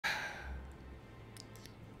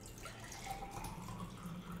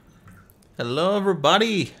Hello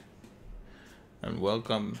everybody and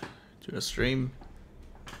welcome to the stream.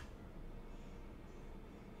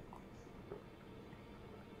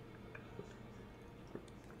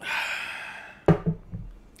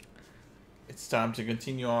 It's time to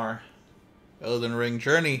continue our Elden Ring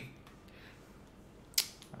journey.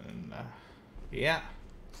 And yeah,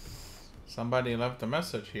 somebody left a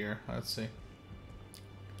message here. Let's see.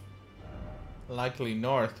 Likely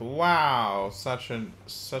north. Wow, such an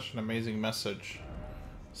amazing message.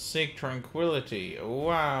 Seek tranquility.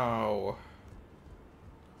 Wow.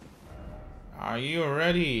 Are you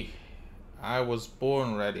ready? I was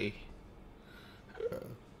born ready.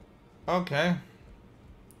 Okay.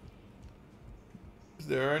 Is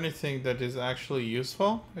there anything that is actually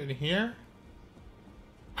useful in here?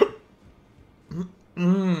 I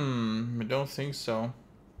don't think so.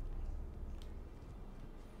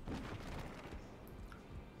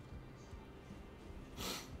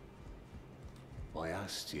 I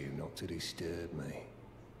asked you not to disturb me.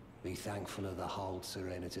 Be thankful of the hold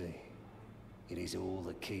serenity. It is all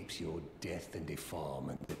that keeps your death and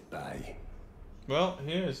defilement at bay. Well,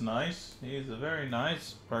 he is nice. He is a very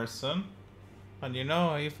nice person. And you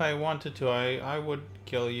know, if I wanted to, I would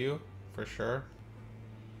kill you, for sure.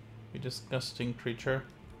 You disgusting creature.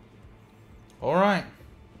 Alright.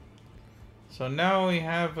 So now we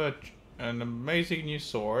have an amazing new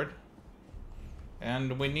sword.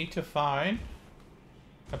 And we need to find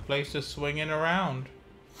a place to swing it around.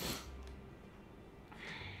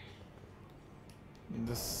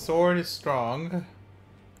 The sword is strong,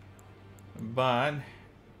 but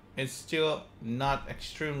it's still not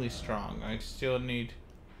extremely strong. I still need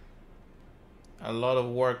a lot of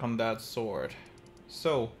work on that sword.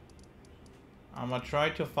 So, I'm gonna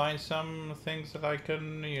try to find some things that I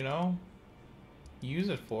can, you know, use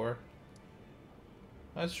it for.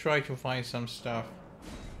 Let's try to find some stuff.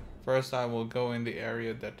 First, I will go in the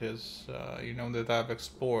area that is, you know, that I've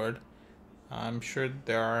explored. I'm sure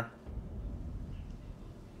there are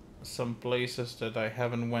some places that I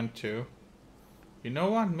haven't went to. You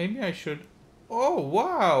know what? Maybe I should... Oh,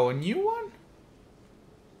 wow! A new one?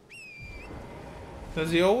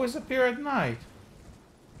 Does he always appear at night?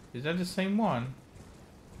 Is that the same one?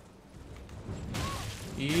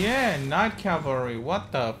 Yeah, Night Cavalry.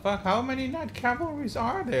 What the fuck? How many Night Cavalries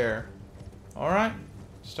are there? Alright.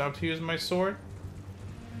 Stop to use my sword.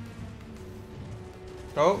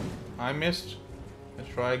 Oh, I missed.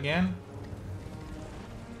 Let's try again.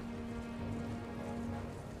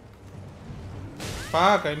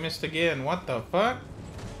 Fuck, I missed again. What the fuck?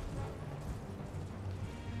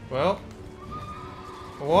 Well.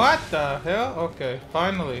 What the hell? Okay,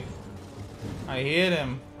 finally. I hit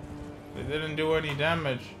him. It didn't do any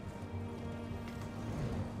damage.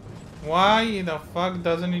 Why the fuck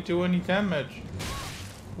doesn't he do any damage?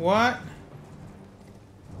 What?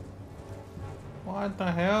 What the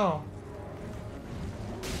hell?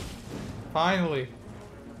 Finally.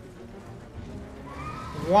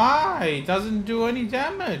 Why? It doesn't do any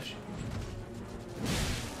damage.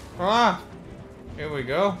 Ah. Here we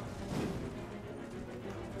go.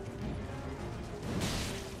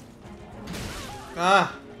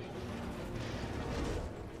 Ah.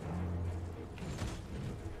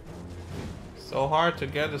 So hard to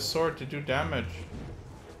get a sword to do damage.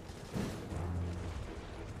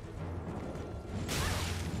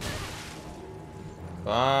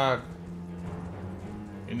 Fuck.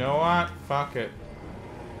 You know what? Fuck it.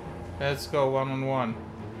 Let's go one-on-one.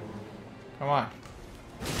 Come on.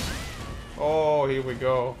 Oh, here we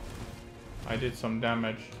go. I did some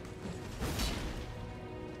damage.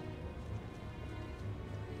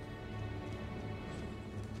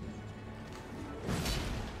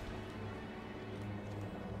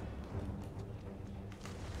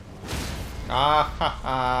 Ah, ha,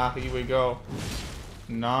 ha. Here we go.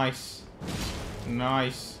 Nice.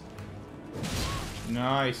 Nice.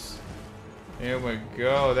 Nice. Here we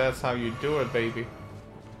go. That's how you do it, baby.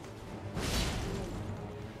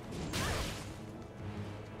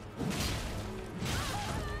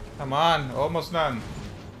 Come on. Almost done.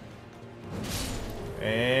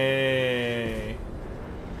 Hey.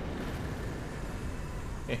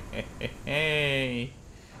 Hey.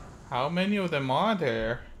 How many of them are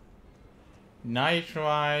there? Knight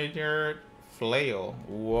Rider Flail.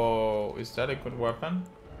 Whoa. Is that a good weapon?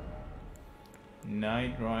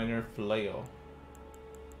 Knight Rider Flail.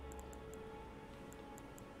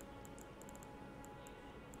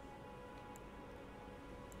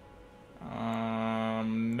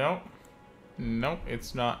 Nope. Nope,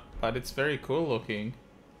 it's not. But it's very cool looking.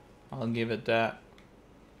 I'll give it that.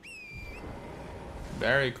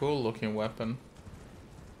 Very cool looking weapon.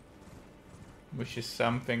 which is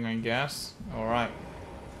something, I guess. Alright.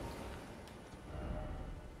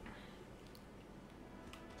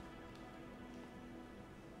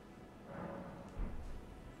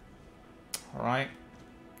 Alright.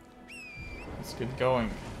 Let's get going.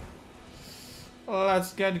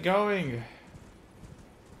 Let's get going.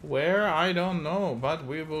 Where? I don't know, but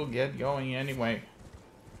we will get going anyway.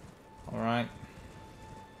 Alright.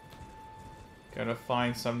 Gotta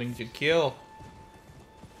find something to kill.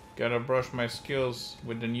 Gotta brush my skills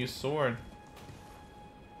with the new sword.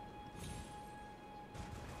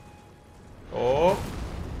 Oh!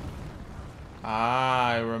 Ah,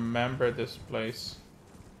 I remember this place.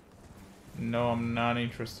 No, I'm not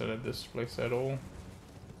interested in this place at all.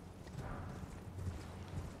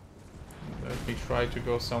 Let me try to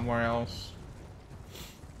go somewhere else.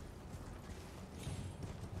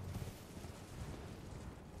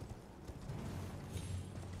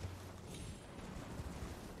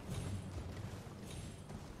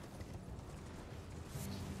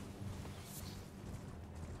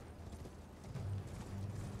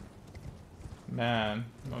 Man,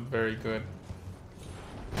 not very good.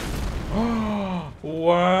 Oh,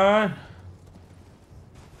 what?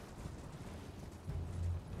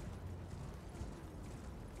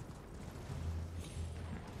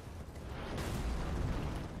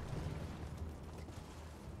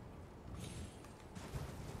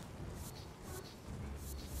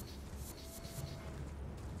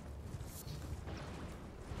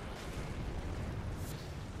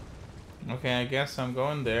 Okay, I guess I'm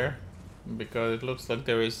going there because it looks like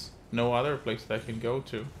there is no other place that I can go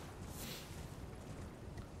to.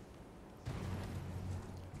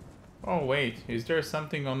 Oh wait, is there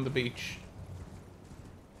something on the beach?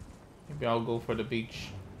 Maybe I'll go for the beach.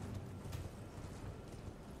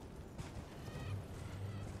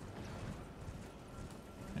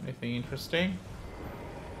 Anything interesting?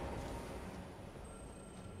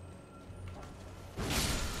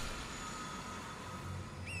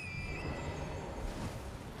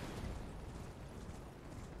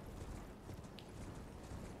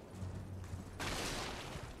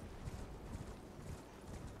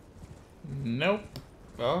 Nope.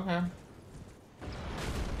 Okay.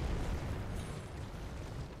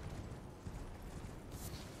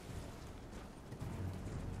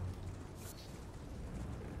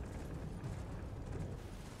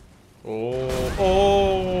 Oh,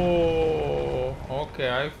 oh, okay,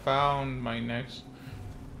 I found my next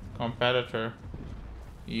competitor.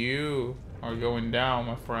 You are going down,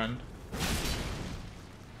 my friend.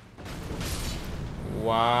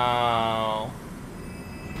 Wow.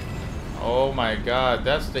 Oh my god,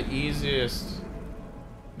 that's the easiest.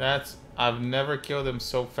 I've never killed him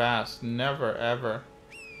so fast. Never, ever.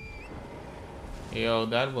 Yo,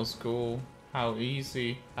 that was cool. How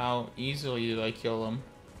easily did I kill him?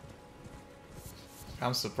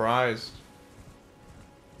 I'm surprised.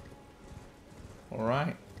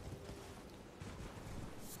 Alright.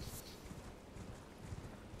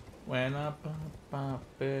 When up,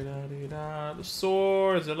 the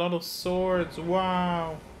swords, a lot of swords.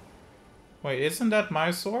 Wow. Wait, isn't that my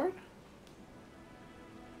sword?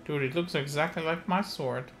 Dude, it looks exactly like my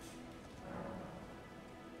sword.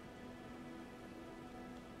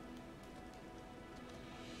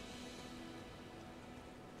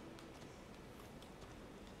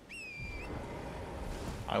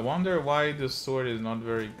 I wonder why this sword is not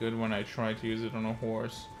very good when I try to use it on a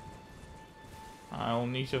horse. I'll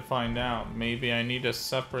need to find out. Maybe I need a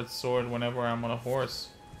separate sword whenever I'm on a horse.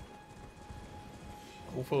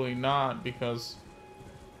 Hopefully not, because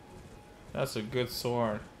that's a good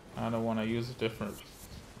sword. I don't want to use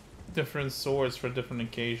different swords for different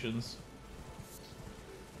occasions.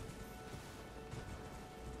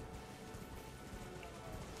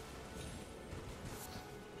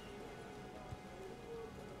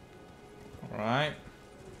 Alright.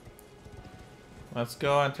 Let's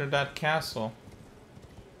go enter that castle.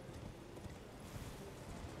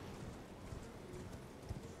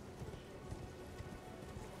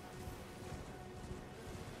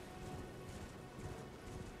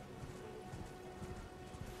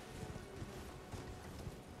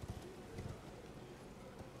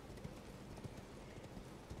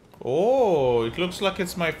 Oh, it looks like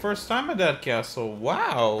it's my first time at that castle.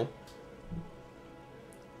 Wow.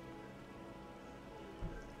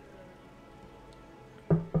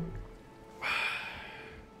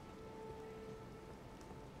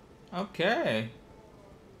 Okay.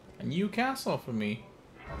 A new castle for me.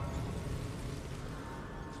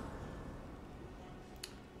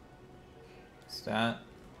 What's that?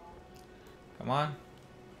 Come on.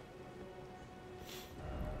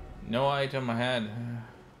 No item ahead.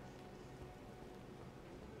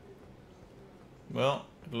 Well,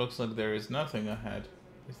 it looks like there is nothing ahead.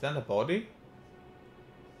 Is that a body?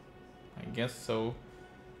 I guess so.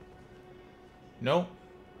 No,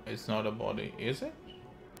 it's not a body, is it?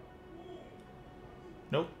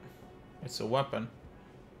 Nope. It's a weapon.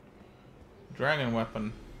 Dragon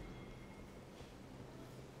weapon.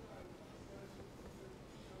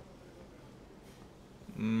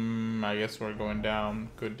 I guess we're going down.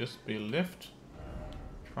 Could just be lift.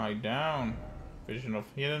 Try down. Vision of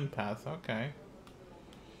hidden path. Okay.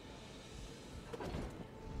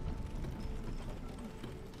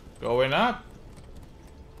 Going up.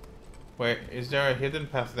 Wait, is there a hidden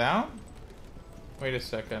path down? Wait a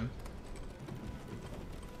second.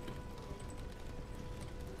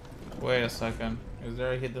 Wait a second. Is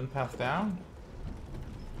there a hidden path down?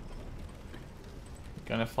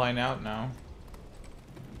 Gonna find out now.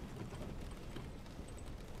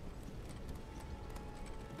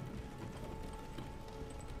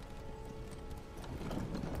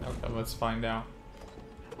 Okay, let's find out.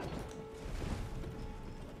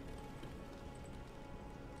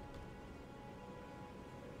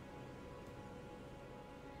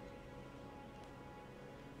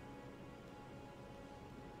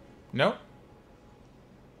 Nope.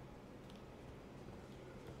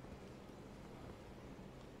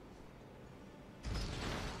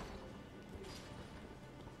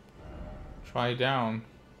 Try down.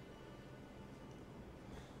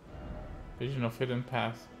 Vision of hidden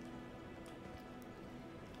path.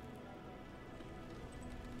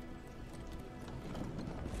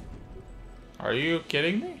 Are you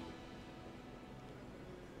kidding me?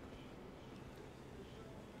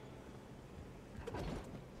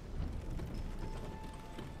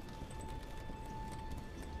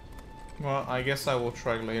 Well, I guess I will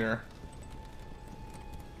try later.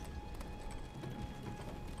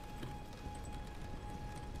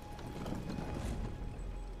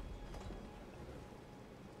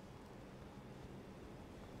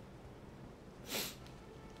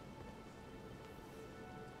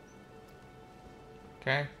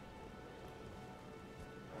 Okay.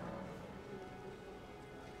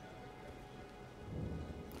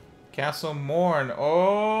 Castle Morn.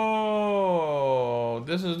 Oh,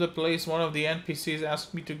 this is the place one of the NPCs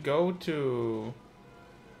asked me to go to.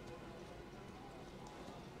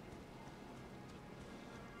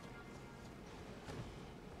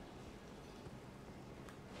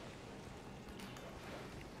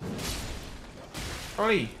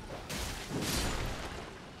 Hurry.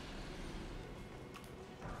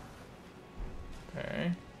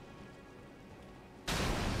 Okay.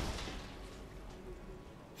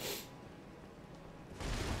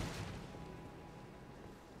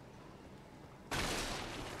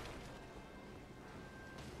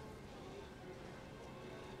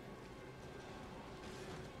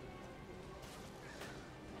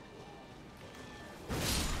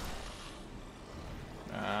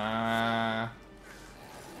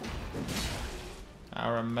 I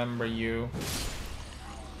remember you.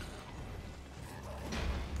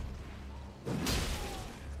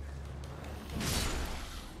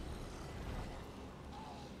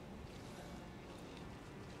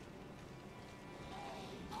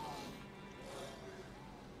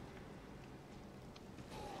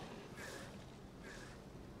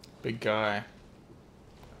 Big guy.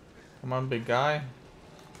 Come on, big guy.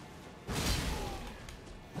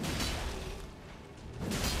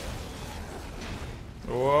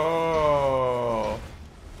 Whoa.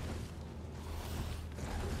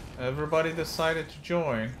 Everybody decided to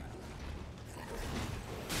join.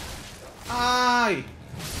 Aye!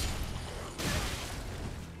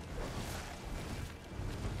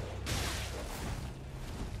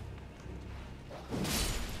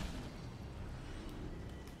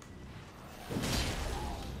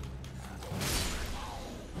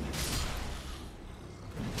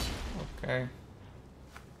 Okay.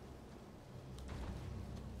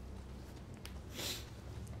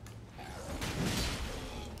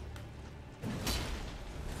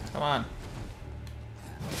 Come on.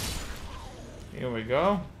 Here we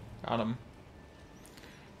go. Got him.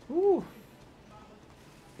 Woo.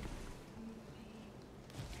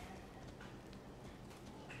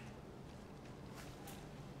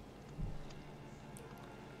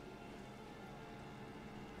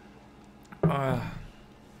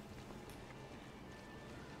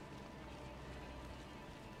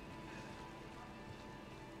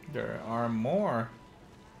 There are more.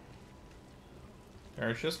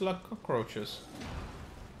 They're just like cockroaches.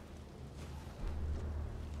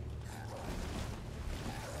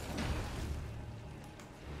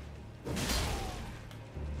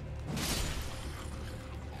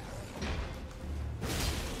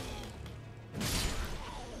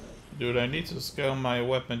 Dude, I need to scale my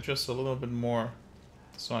weapon just a little bit more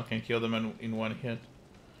so I can kill them in one hit.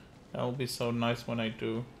 That will be so nice when I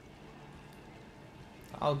do.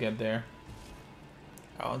 I'll get there.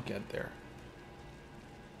 I'll get there.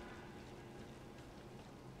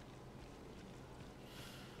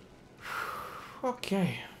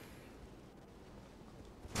 Okay.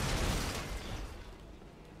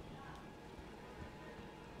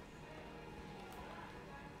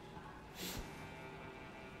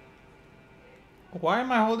 Why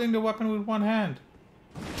am I holding the weapon with one hand?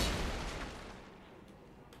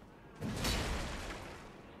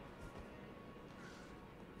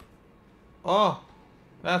 Oh,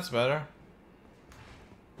 that's better.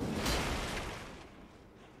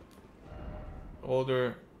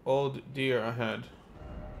 Old deer ahead.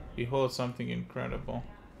 Behold something incredible.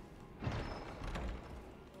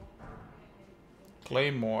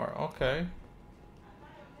 Claymore, okay.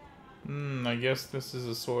 I guess this is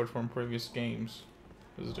a sword from previous games.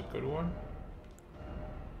 Is it a good one?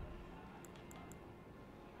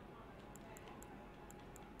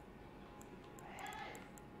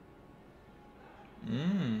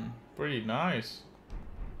 Pretty nice.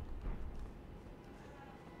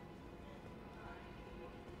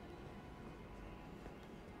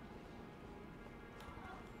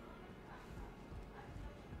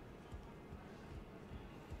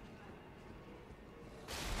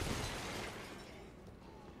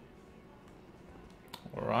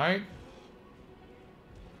 All right.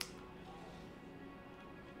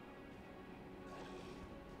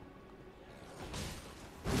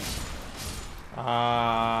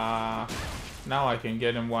 Now I can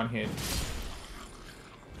get him one hit.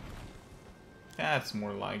 That's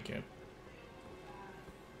more like it.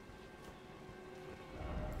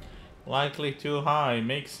 Likely too high,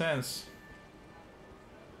 makes sense.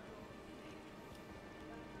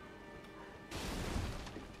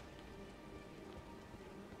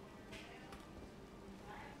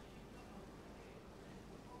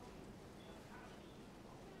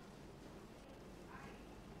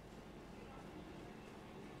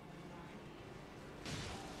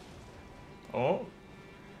 Oh,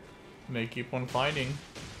 they keep on fighting.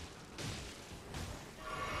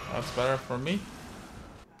 That's better for me.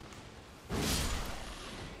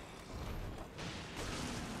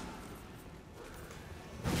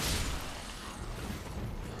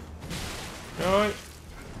 Go.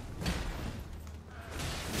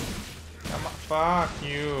 Come on, fuck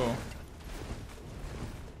you.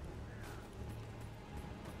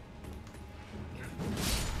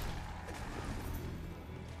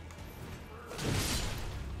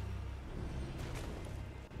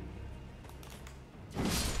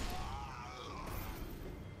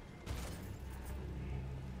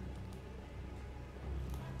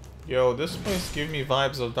 Yo, this place gives me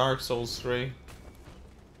vibes of Dark Souls 3.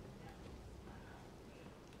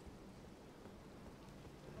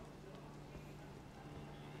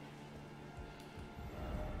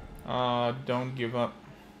 Don't give up.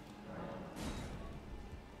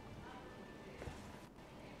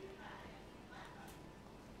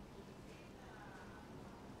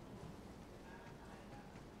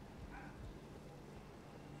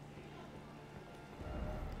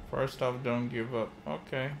 First off, don't give up.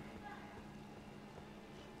 Okay.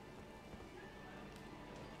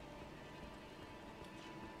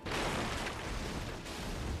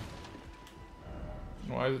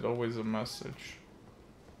 Why is it always a message?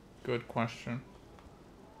 Good question.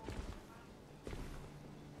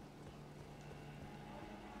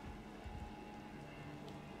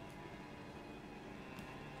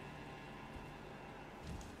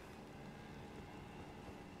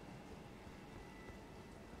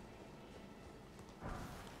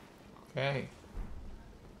 Okay.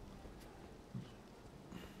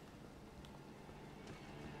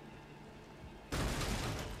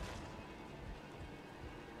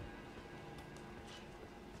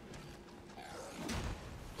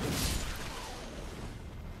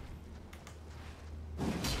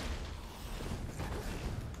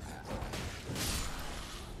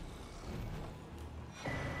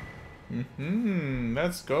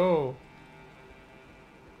 Let's go.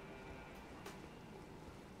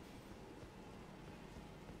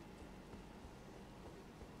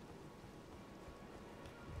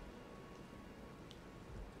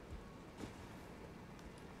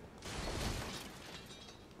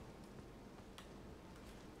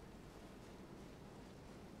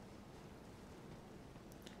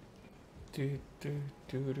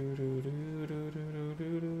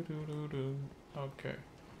 Okay.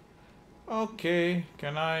 Okay,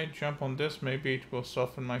 can I jump on this? Maybe it will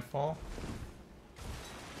soften my fall.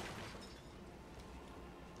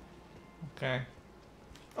 Okay.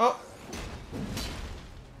 Oh!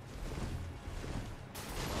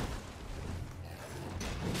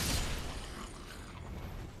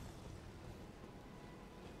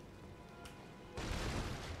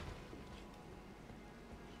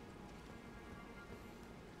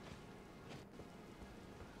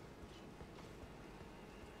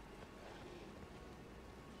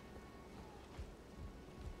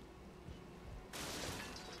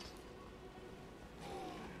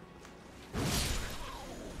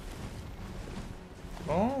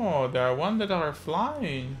 Oh, there are one that are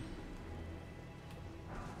flying.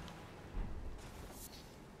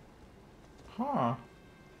 Huh.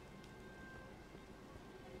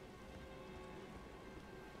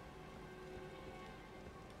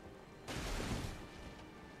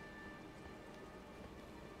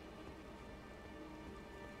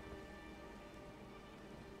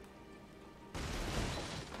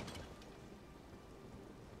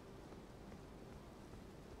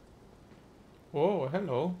 Oh,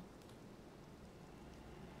 hello.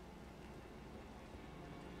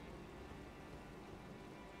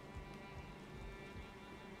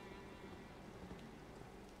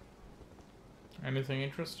 Anything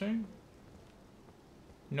interesting?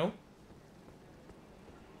 Nope.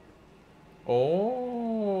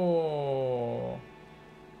 Oh.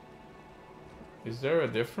 Is there a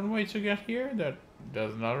different way to get here that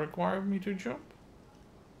does not require me to jump?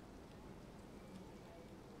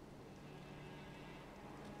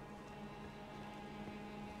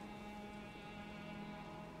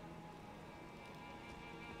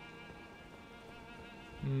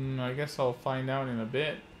 I guess I'll find out in a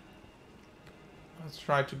bit. Let's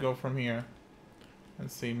try to go from here and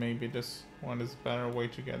see, maybe this one is a better way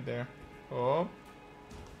to get there. Oh.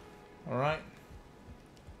 Alright.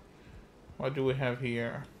 What do we have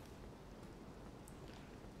here?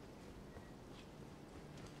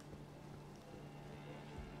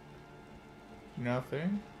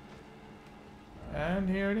 Nothing. And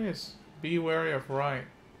here it is. Be wary of right.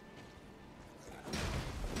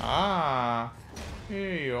 Ah,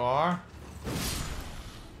 here you are.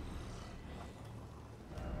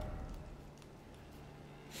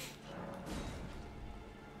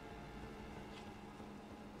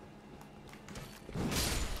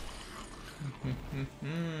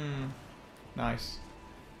 Nice.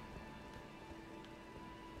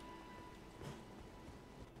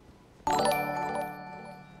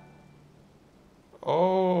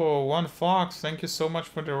 Oh, One Fox, thank you so much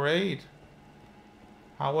for the raid.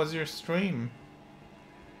 How was your stream?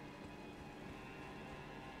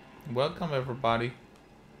 Welcome, everybody.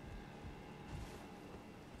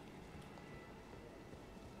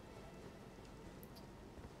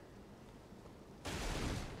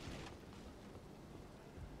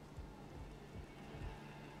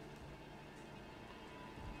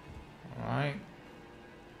 Alright.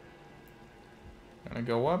 Gonna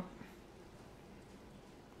go up.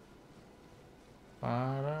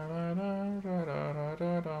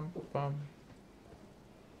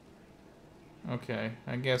 Okay,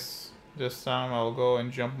 I guess this time I'll go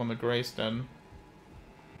and jump on the grace then.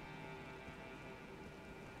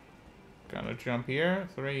 Gonna jump here.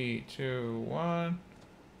 3, 2, 1.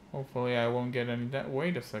 Hopefully I won't get any that.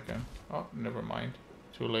 Wait a second. Oh, never mind.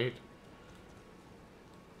 Too late.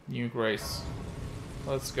 New grace.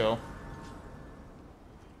 Let's go.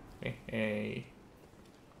 Hey, hey.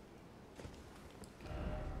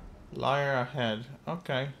 Liar ahead.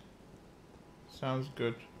 Okay. Sounds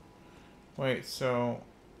good. Wait, so...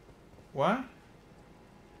 What?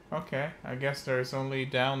 Okay, I guess there's only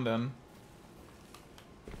down then.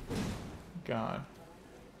 God.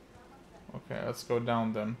 Okay, let's go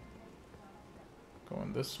down then.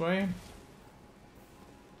 Going this way.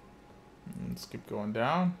 Let's keep going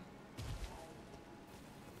down.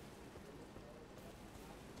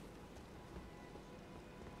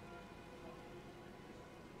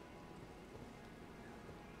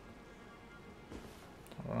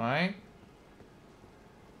 Alright.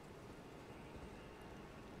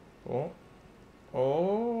 Oh.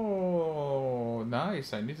 Oh,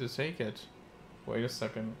 nice. I need to take it. Wait a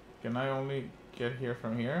second. Can I only get here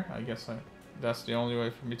from here? I guess that's the only way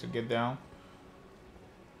for me to get down.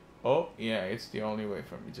 Oh, yeah, it's the only way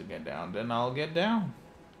for me to get down. Then I'll get down.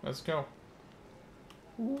 Let's go.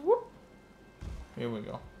 Whoop. Here we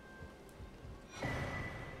go.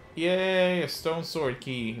 Yay, a stone sword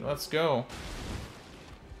key. Let's go.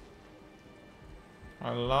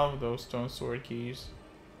 I love those stone sword keys.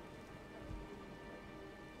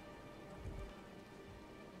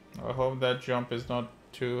 I hope that jump is not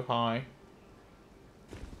too high.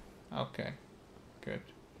 Okay, good.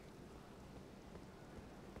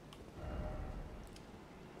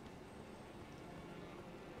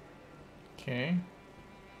 Okay.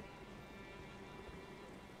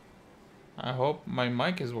 I hope my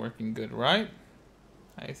mic is working good, right?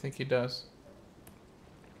 I think it does.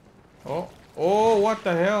 Oh, oh, what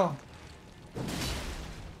the hell?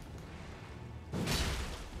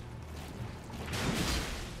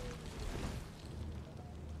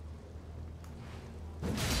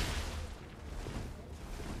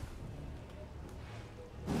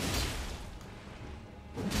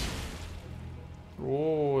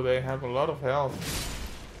 Oh, they have a lot of health.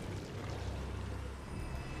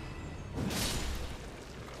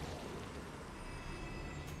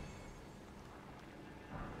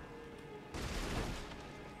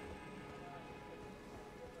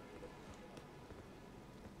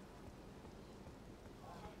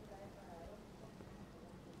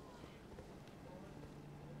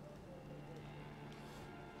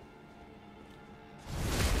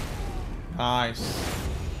 Nice.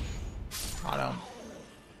 Got him.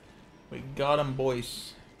 We got him,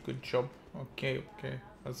 boys. Good job. Okay, okay.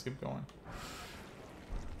 Let's keep going.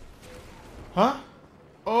 Huh?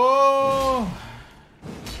 Oh!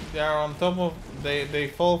 They are on top of... They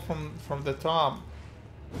fall from the top.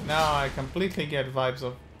 Now I completely get vibes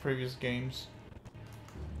of previous games.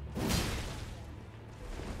 I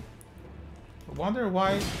wonder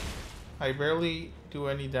why I barely do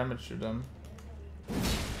any damage to them.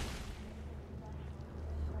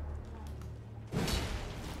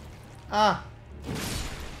 Ah!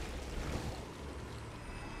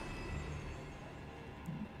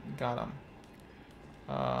 Got him.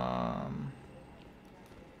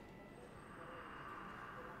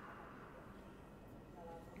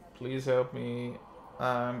 Please help me.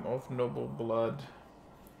 I'm of noble blood.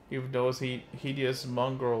 If those hideous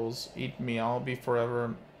mongrels eat me, I'll be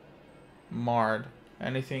forever marred.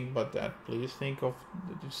 Anything but that. Please think of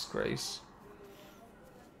the disgrace.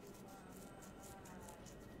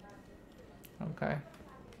 Okay.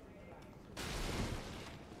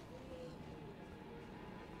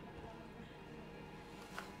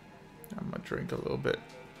 I'm gonna drink a little bit.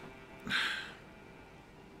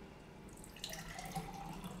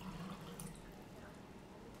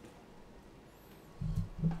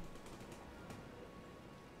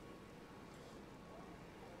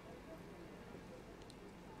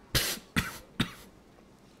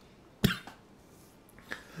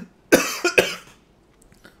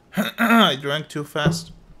 I drank too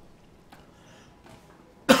fast.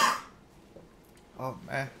 Oh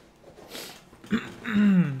man.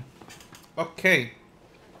 Okay.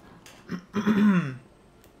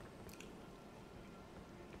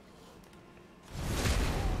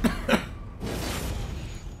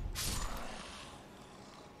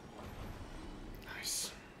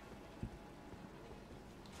 Nice.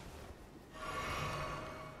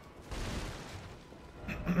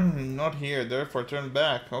 Not here, therefore turn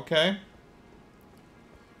back. Okay.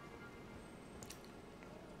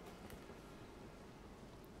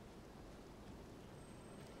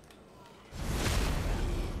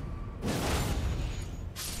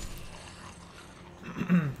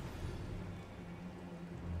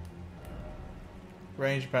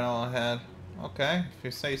 Range panel ahead. Okay, if you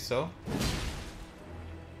say so.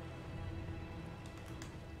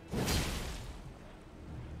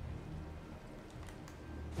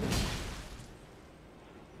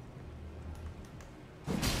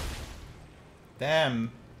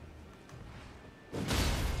 Damn.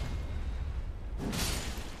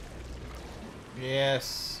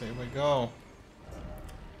 Yes, here we go.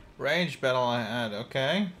 Range battle ahead,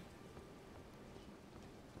 okay.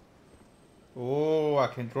 Oh, I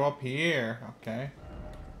can drop here. Okay.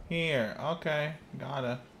 Here, okay. Got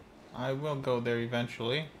it. I will go there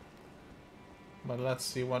eventually. But let's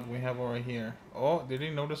see what we have over here. Oh, did he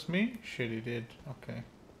notice me? Shit, he did. Okay.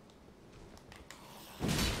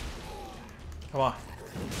 Come on.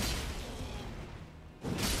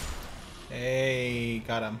 Hey,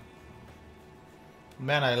 got him.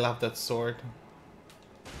 Man, I love that sword.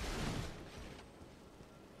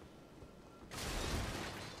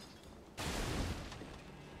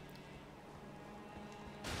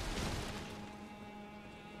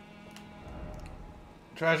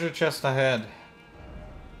 Treasure chest ahead.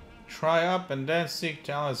 Try up and then seek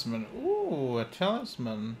talisman. Ooh, a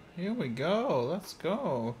talisman. Here we go. Let's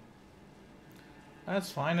go.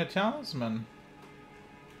 Let's find a talisman.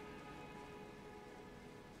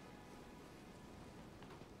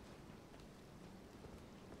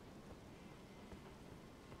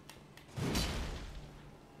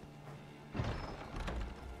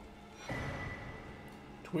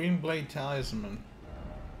 Twin blade talisman.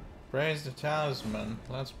 Brace the talisman.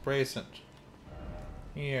 Let's brace it.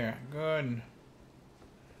 Here. Good.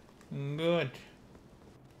 Good.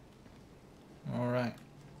 Alright.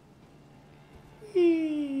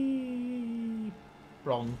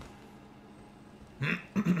 Wrong.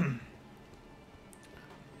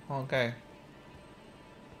 Okay.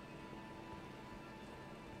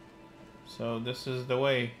 So this is the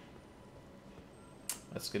way.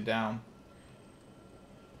 Let's get down.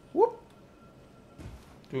 Whoop!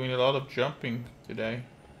 Doing a lot of jumping today.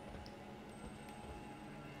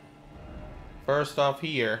 First off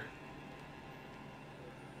here.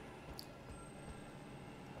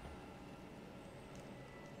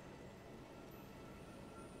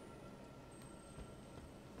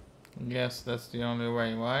 Yes, that's the only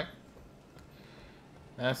way, right?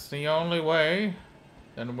 That's the only way.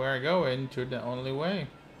 Then we're going to the only way.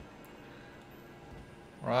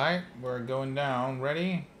 Right? We're going down.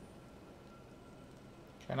 Ready?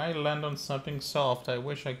 Can I land on something soft? I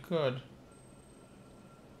wish I could.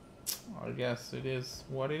 I guess it is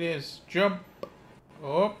what it is. Jump!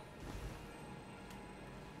 Oh!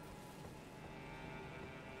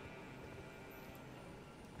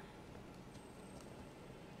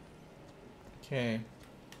 Okay.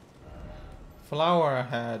 Flower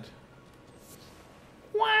ahead.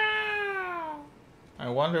 Wow! I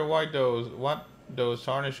wonder why what those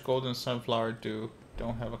tarnished golden sunflower do.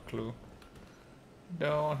 Don't have a clue.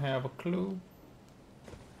 Don't have a clue.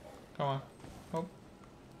 Come on. Oh.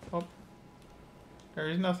 Oh. There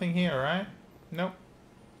is nothing here, right? Nope.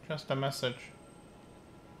 Just a message.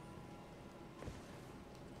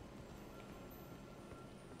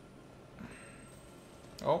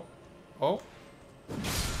 Oh. Oh.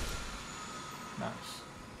 Nice.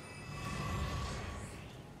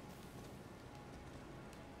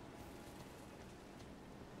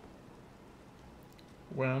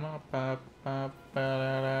 When up, up, up, ba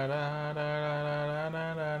da da da da da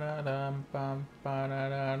da da da bum ba da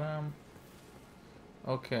da dum.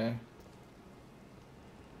 Okay.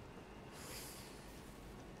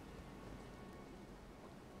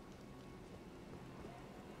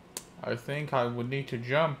 I think I would need to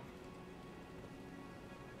jump.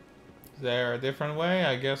 Is there a different way?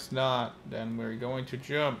 I guess not. Then we're going to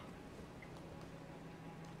jump.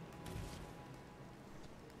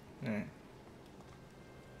 Yeah.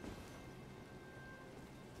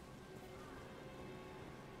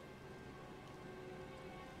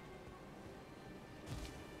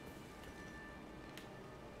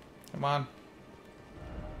 Come on.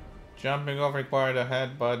 Jumping will require the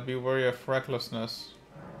head, but be wary of recklessness.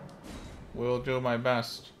 Will do my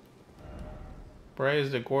best.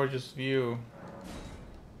 Praise the gorgeous view.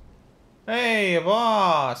 Hey, a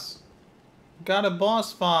boss! Got a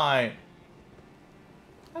boss fight.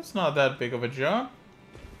 That's not that big of a jump.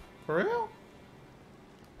 For real?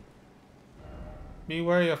 Be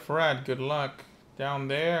wary of rat. Good luck. Down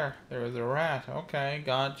there is a rat. Okay,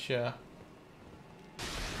 gotcha.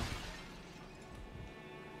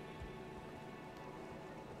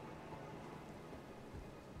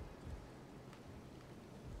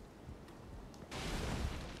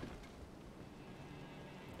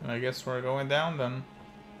 And I guess we're going down then.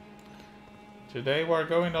 Today we're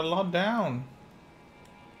going a lot down.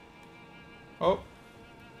 Oh.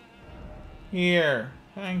 Here.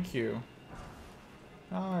 Thank you.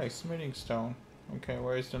 Nice. Smithing stone. Okay,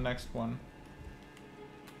 where is the next one?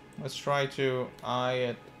 Let's try to eye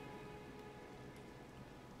it.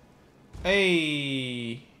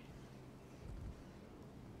 Hey!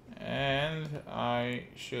 And I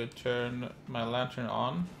should turn my lantern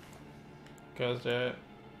on. Because it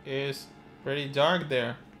is pretty dark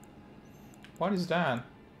there. What is that?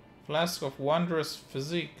 Flask of wondrous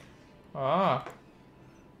physique. Ah.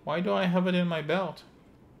 Why do I have it in my belt?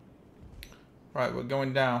 Right, we're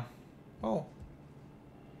going down. Oh.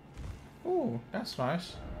 Oh, that's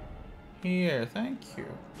nice. Here, thank you.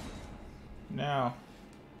 Now,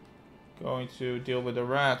 going to deal with the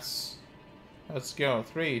rats. Let's go.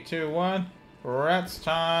 3, 2, 1. Rats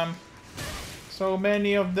time. So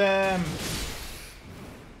many of them.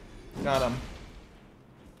 Got them.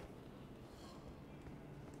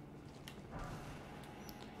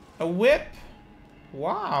 A whip?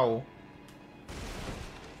 Wow.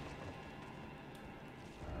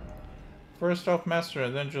 First off master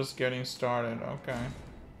and then just getting started. Okay.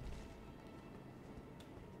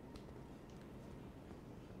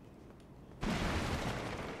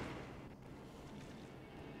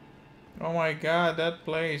 Oh my god, that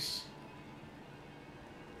place.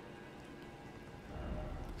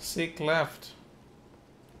 Seek left.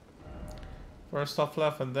 First off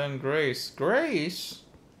left and then Grace. Grace?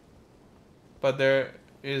 But there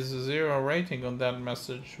is 0 rating on that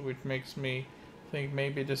message, which makes me think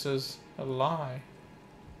maybe this is a lie.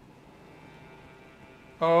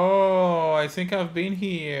 Oh, I think I've been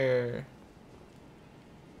here.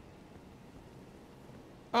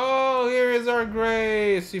 Oh, here is our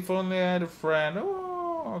Grace. If only I had a friend.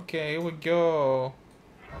 Oh, okay, here we go.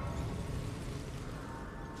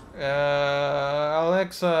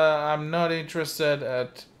 Alexa, I'm not interested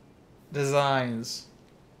at designs.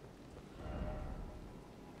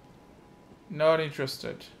 Not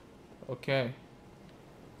interested. Okay.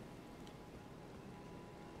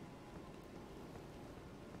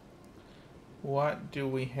 What do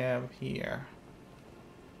we have here?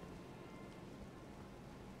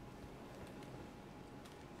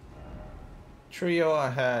 Trio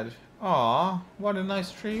ahead. Aw, what a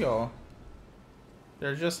nice trio.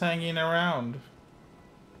 They're just hanging around.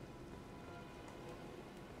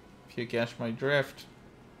 If you catch my drift.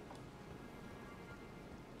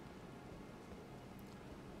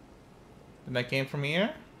 And that came from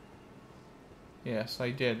here? Yes, I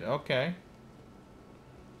did. Okay.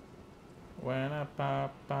 When a pa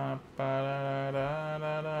pa pa da da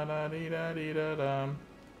da da da dee da dee da dum.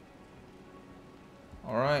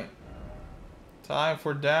 All right. Time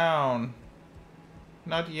for down.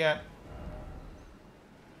 Not yet.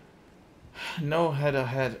 No head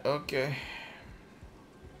ahead. Okay.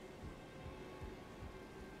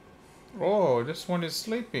 Oh, this one is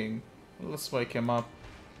sleeping. Let's wake him up.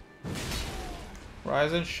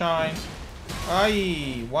 Rise and shine.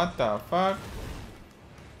 Aye, what the fuck?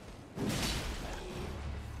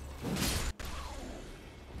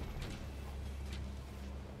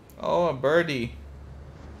 Oh, a birdie.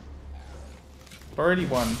 Birdie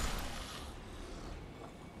one.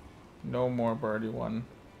 No more birdie one.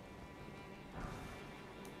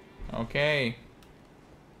 Okay.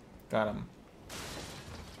 Got him.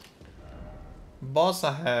 Boss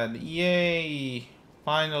ahead. Yay!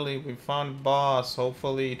 Finally, we found boss.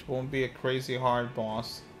 Hopefully, it won't be a crazy hard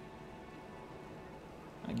boss.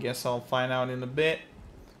 I guess I'll find out in a bit.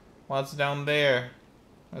 What's down there?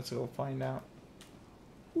 Let's go find out.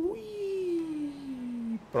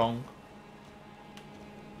 Whee! Bronk.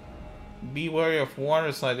 Be wary of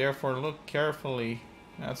water slide, therefore look carefully.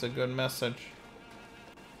 That's a good message.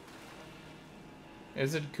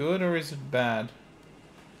 Is it good or is it bad?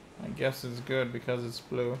 I guess it's good because it's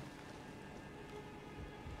blue.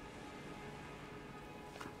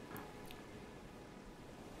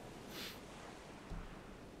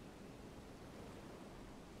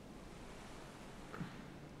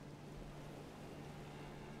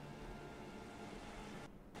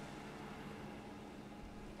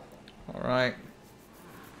 All right.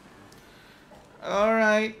 All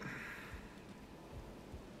right.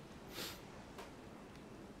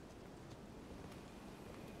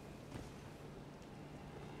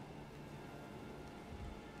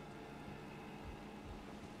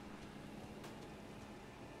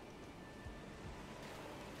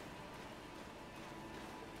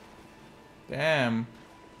 Damn.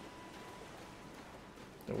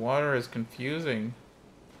 The water is confusing.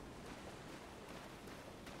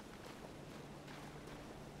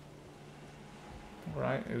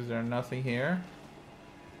 Right, is there nothing here?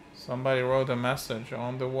 Somebody wrote a message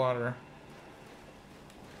on the water.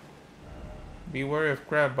 Be wary of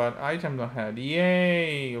crab, but item ahead.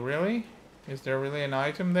 Yay! Really? Is there really an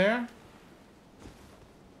item there?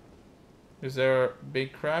 Is there a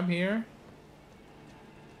big crab here?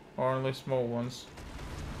 Or only small ones?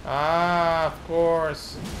 Ah, of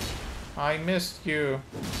course. I missed you.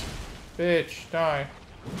 Bitch, die.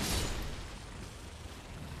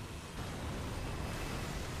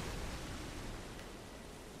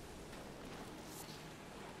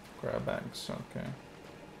 Crab eggs, okay.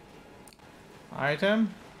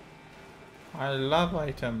 Item? I love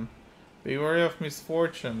item. Be wary of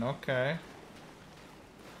misfortune, okay.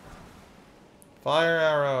 Fire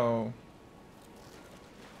arrow.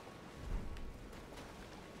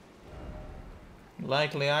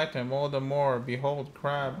 Likely item, all the more. Behold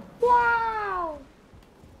crab. Wow!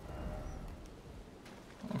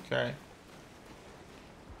 Okay.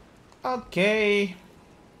 Okay.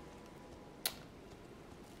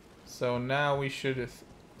 So now we should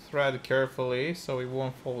thread carefully so we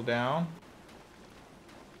won't fall down.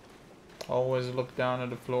 Always look down at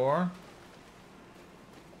the floor.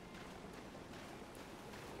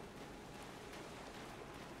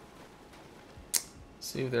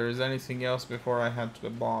 See if there is anything else before I head to the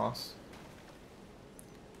boss.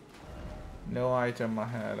 No item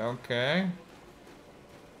ahead, okay.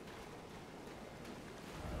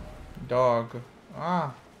 Dog.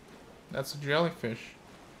 Ah, that's a jellyfish.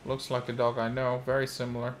 Looks like a dog I know, very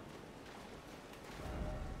similar.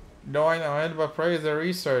 No, I know it, but praise the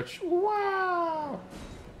research. Wow!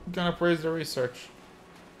 I'm gonna praise the research.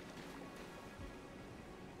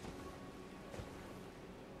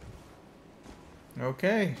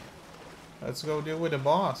 Okay. Let's go deal with the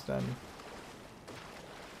boss then.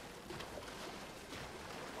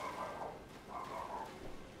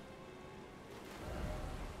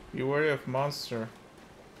 Be wary of monster.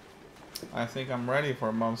 I think I'm ready for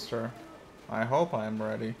a monster. I hope I'm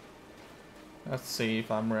ready. Let's see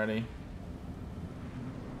if I'm ready.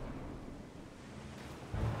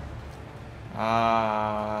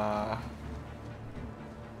 Ah.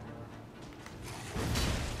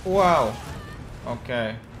 Wow.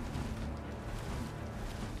 Okay.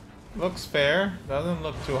 Looks fair. Doesn't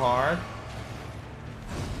look too hard.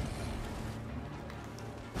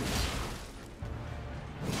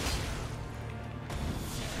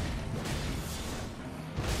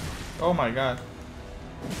 Oh my god.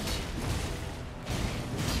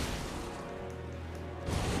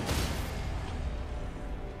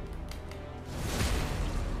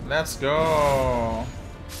 Let's go.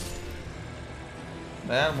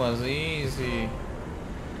 That was easy.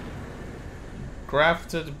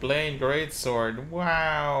 Crafted blade greatsword.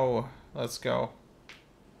 Wow. Let's go.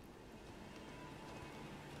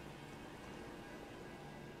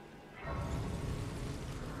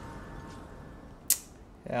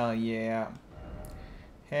 Hell yeah.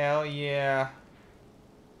 Hell yeah.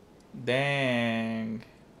 Dang.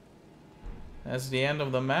 That's the end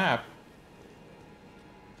of the map.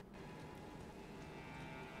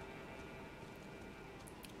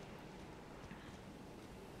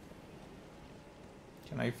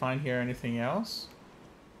 Can I find here anything else?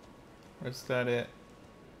 Or is that it?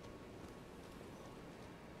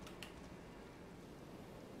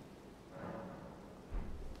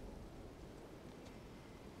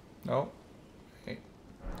 No. Okay.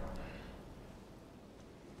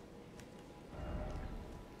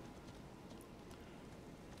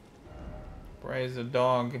 Praise the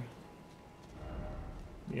dog.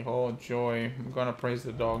 Behold joy. I'm gonna praise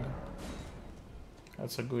the dog.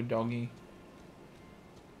 That's a good doggy.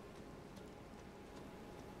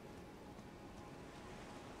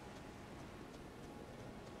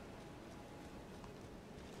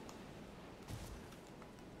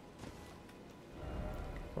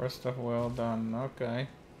 First off, well done. Okay.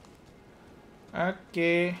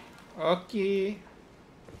 Okay. Okay.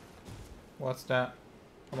 What's that?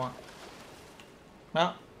 Come on.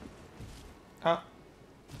 Up. Up.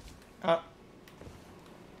 Up.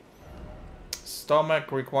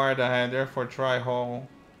 Stomach required ahead, therefore try whole.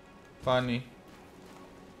 Funny.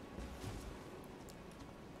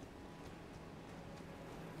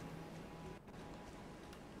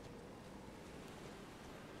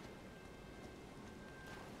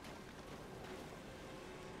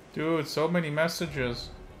 Dude, so many messages.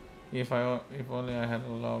 If only I had a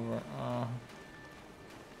lover.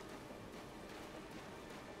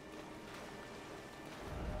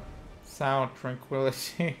 Sound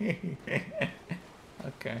tranquility.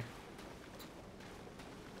 Okay.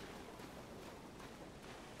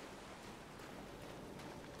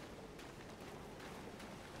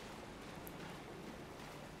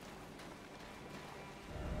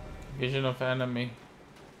 Vision of enemy.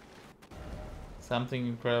 Something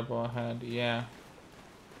incredible ahead. Yeah.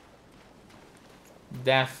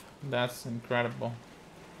 Death. That's incredible.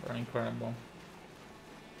 Very incredible.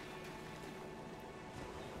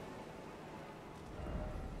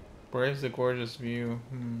 Where's the gorgeous view?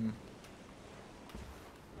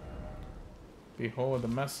 Behold the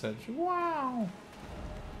message. Wow!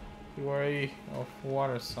 URE of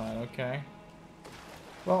waterside. Okay.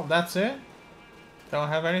 Well, that's it? Don't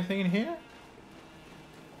have anything in here?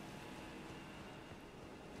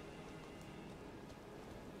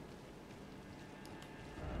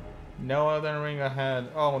 No Elden Ring ahead.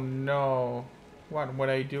 Oh no. What would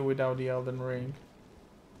I do without the Elden Ring?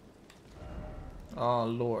 Oh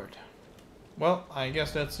lord. Well, I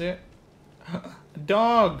guess that's it.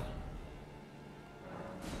 Dog!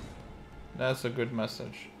 That's a good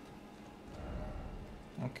message.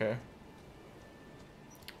 Okay.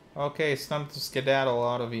 Okay, it's time to skedaddle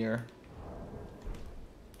out of here.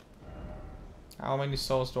 How many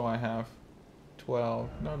souls do I have? 12.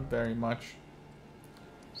 Not very much.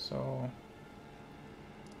 So...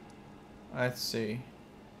 let's see.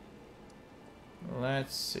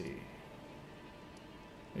 Let's see.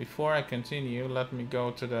 Before I continue, let me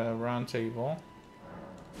go to the round table.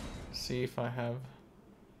 See if I have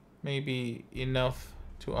maybe enough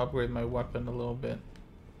to upgrade my weapon a little bit.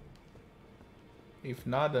 If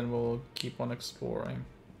not, then we'll keep on exploring.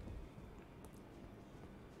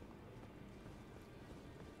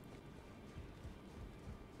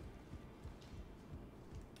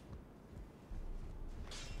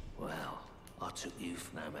 Well, I took you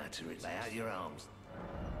for no matter it. Lay out your arms.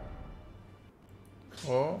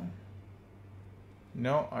 Oh.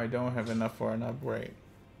 No, I don't have enough for an upgrade.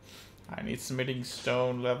 I need smithing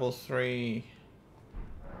stone level 3.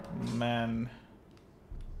 Man.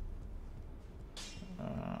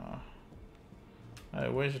 I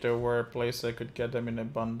wish there were a place I could get them in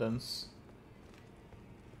abundance.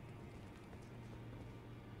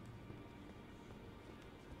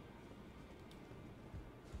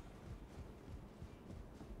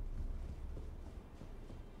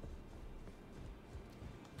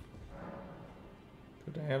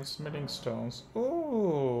 Do they have smithing stones?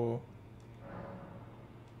 Ooh!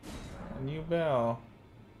 A new bell.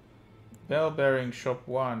 Bell bearing shop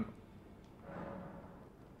 1.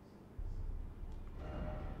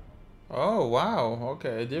 Oh wow,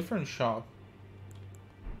 okay, a different shop.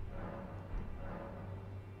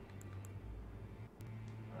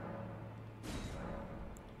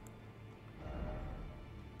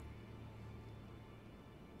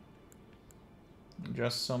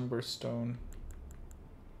 Just somber stone.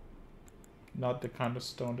 Not the kind of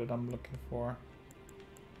stone that I'm looking for.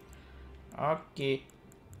 Okay.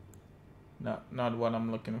 No, not what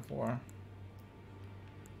I'm looking for.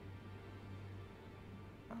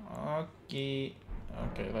 Okay.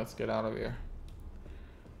 Okay, let's get out of here.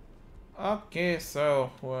 Okay,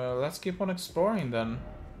 so, well, let's keep on exploring then.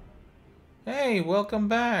 Hey, welcome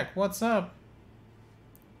back. What's up?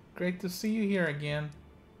 Great to see you here again.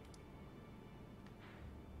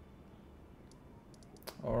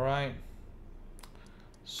 Alright.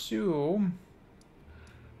 So,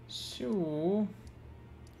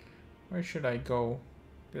 where should I go?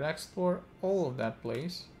 Did I explore all of that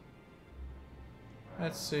place?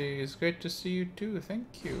 Let's see, it's great to see you too,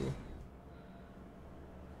 thank you.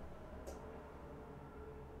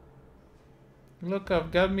 Look,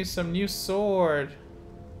 I've got me some new sword.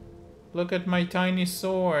 Look at my tiny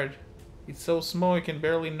sword. It's so small you can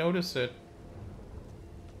barely notice it.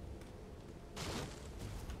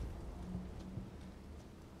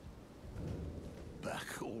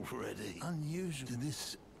 Back already. Unusual to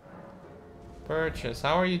this. Purchase,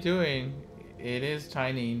 how are you doing? It is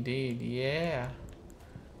tiny indeed, yeah.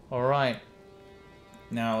 Alright.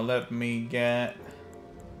 Now let me get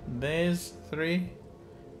these 3.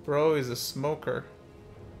 Bro is a smoker.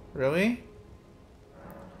 Really?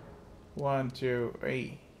 1, 2,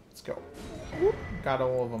 3. Let's go. Whoop. Got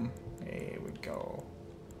all of them. Here we go.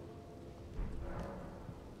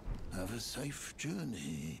 Have a safe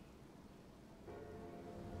journey.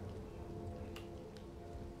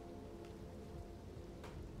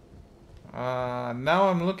 Now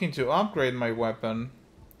I'm looking to upgrade my weapon.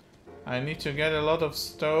 I need to get a lot of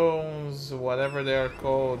stones, whatever they are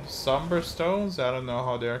called. Somber stones? I don't know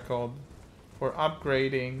how they are called. For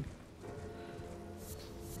upgrading.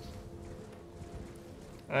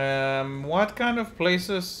 What kind of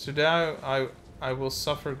places today I will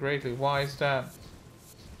suffer greatly? Why is that?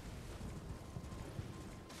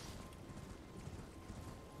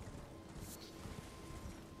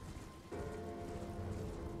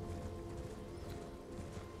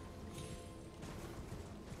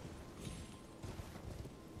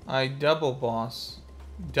 I double boss.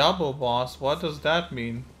 Double boss? What does that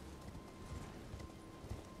mean?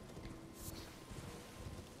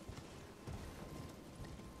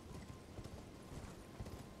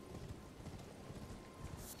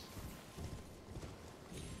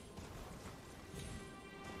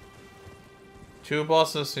 Two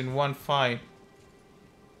bosses in one fight.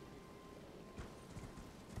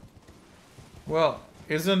 Well,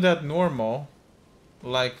 isn't that normal?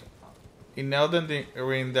 Like, in Elden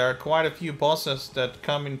Ring, there are quite a few bosses that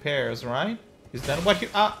come in pairs, right? Is that what you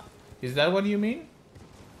is that what you mean?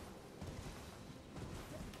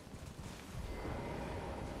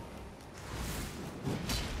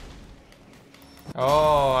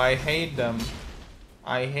 Oh, I hate them.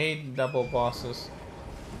 I hate double bosses.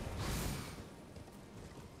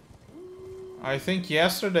 I think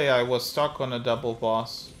yesterday I was stuck on a double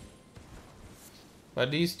boss.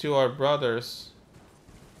 But these two are brothers.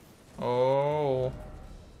 Oh.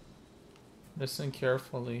 Listen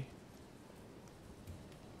carefully.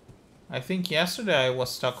 I think yesterday I was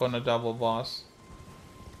stuck on a double boss.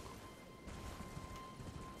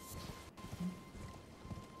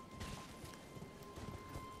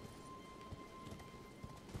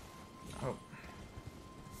 Oh.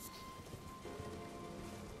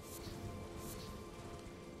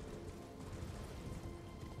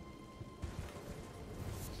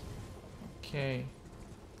 Okay.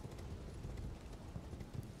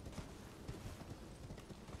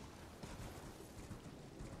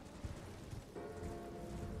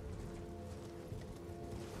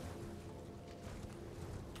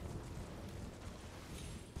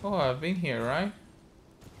 Oh, I've been here, right?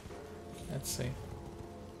 Let's see.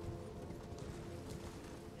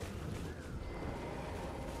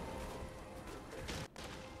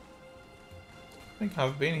 I think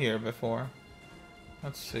I've been here before.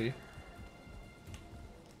 Let's see.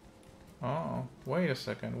 Oh, wait a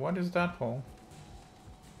second. What is that hole?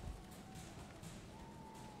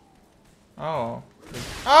 Oh.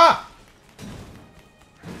 Ah!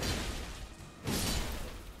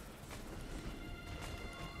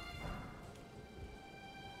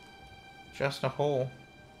 Just a hole.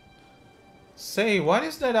 Say, what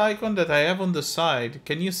is that icon that I have on the side?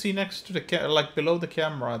 Can you see next to the like below the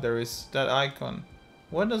camera, there is that icon.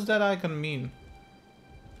 What does that icon mean?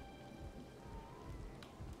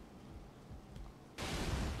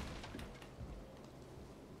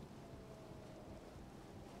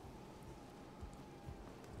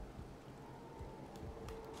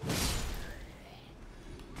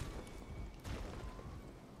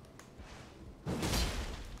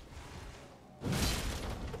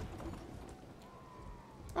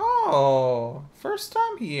 first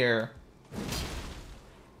time here.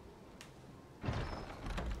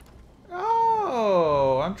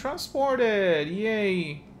 Oh, I'm transported.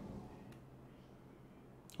 Yay.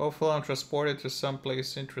 Hopefully I'm transported to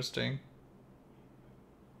someplace interesting.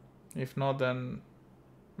 If not, then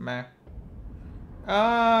meh.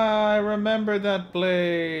 Ah, I remember that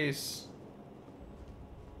place.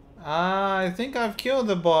 Ah, I think I've killed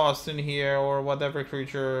the boss in here, or whatever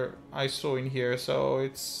creature I saw in here, so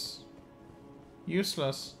it's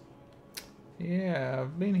useless. Yeah,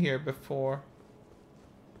 I've been here before.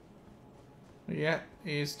 Yeah,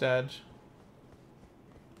 he's dead.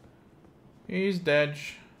 He's dead.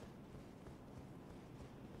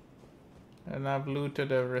 And I've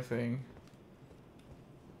looted everything.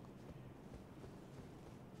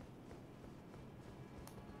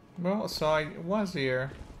 Well, so I was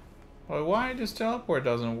here. Well, why this teleport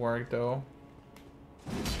doesn't work though?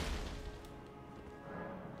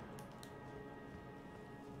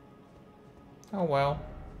 Oh well.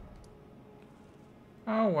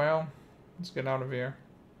 Oh well. Let's get out of here.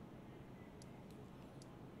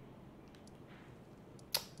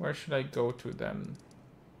 Where should I go to then?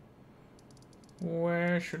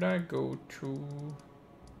 Where should I go to?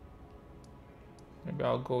 Maybe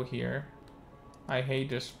I'll go here. I hate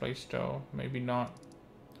this place though. Maybe not.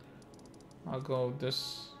 I'll go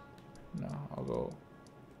this. No, I'll go.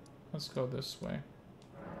 Let's go this way.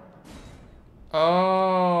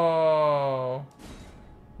 Oh.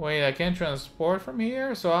 Wait, I can't transport from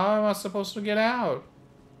here? So how am I supposed to get out?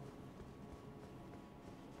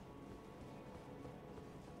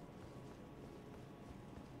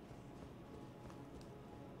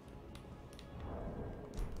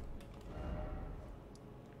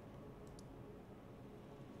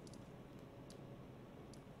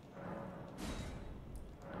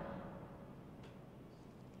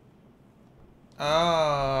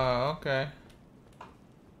 Oh, okay.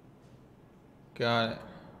 Got it.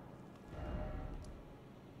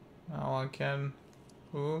 Now I can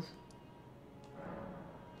move.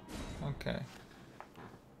 Okay.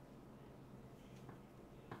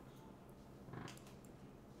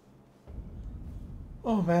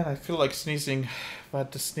 Oh man, I feel like sneezing,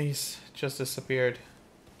 but the sneeze just disappeared.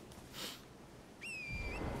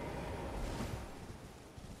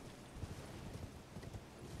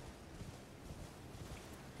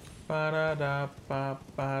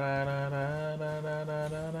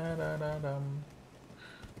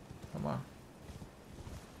 Come on.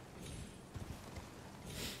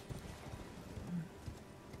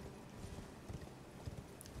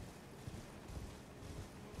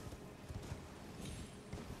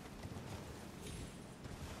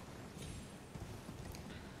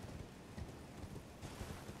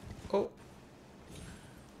 Oh.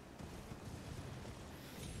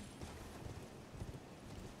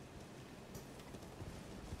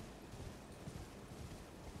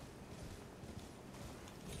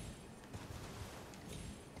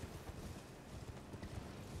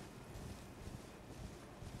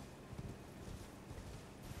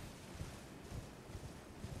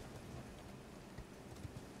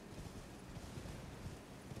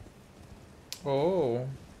 Oh.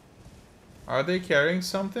 Are they carrying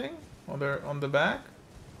something on the back?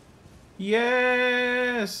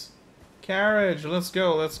 Yes! Carriage, let's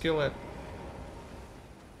go, let's kill it.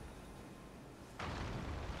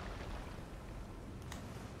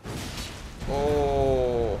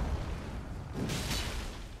 Oh.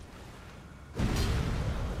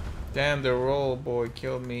 Damn, the roll boy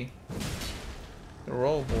killed me. The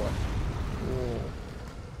roll boy. Ooh.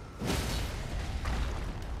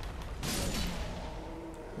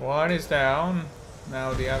 One is down.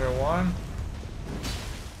 Now the other one.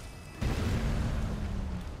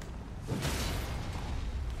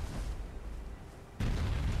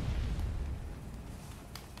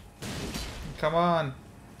 Come on.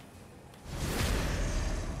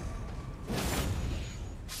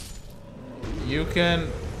 You can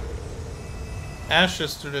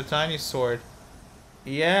ashes to the tiny sword.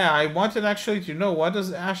 Yeah, I wanted actually to know, what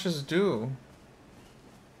does ashes do?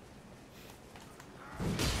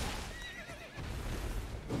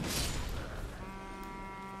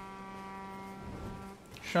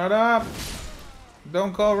 Shut up!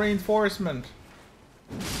 Don't call reinforcement.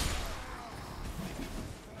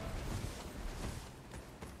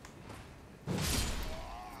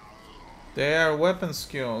 They are weapon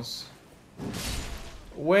skills.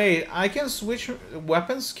 Wait, I can switch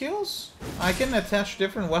weapon skills? I can attach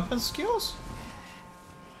different weapon skills?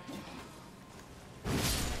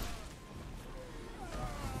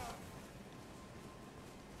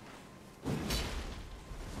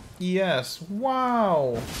 Yes,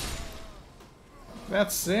 wow!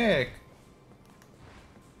 That's sick.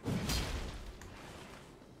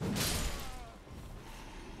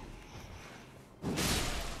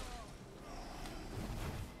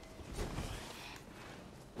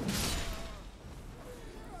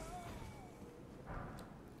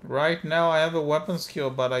 Right now I have a weapon skill,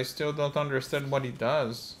 but I still don't understand what he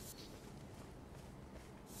does.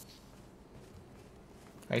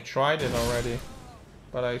 I tried it already,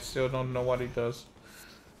 but I still don't know what he does.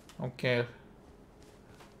 Okay.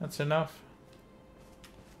 That's enough.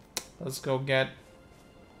 Let's go get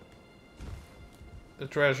the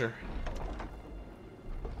treasure.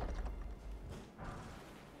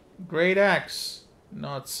 Great axe.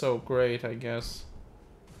 Not so great, I guess.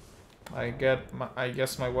 I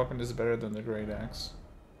guess my weapon is better than the great axe.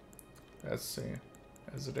 Let's see.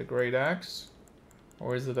 Is it a great axe?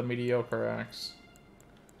 Or is it a mediocre axe?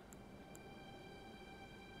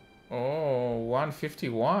 Oh,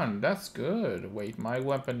 151. That's good. Wait, my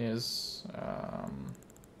weapon is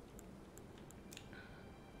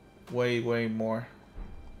way more.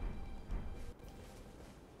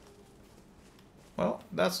 Well,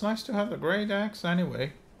 that's nice to have a great axe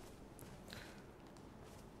anyway.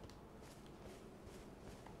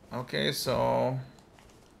 Okay, so...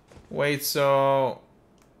 Wait, so...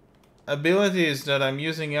 Abilities that I'm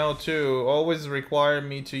using L2 always require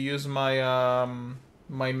me to use my,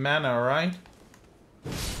 my mana, right?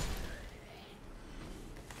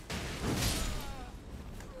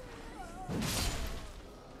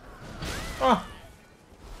 Oh!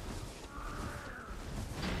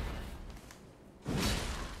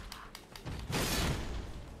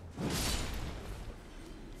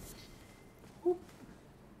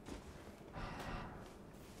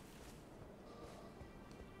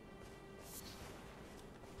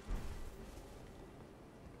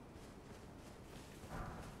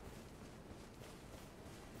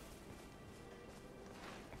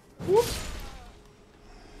 Whoop.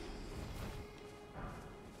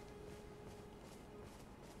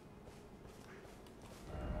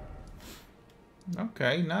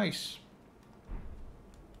 Okay, nice.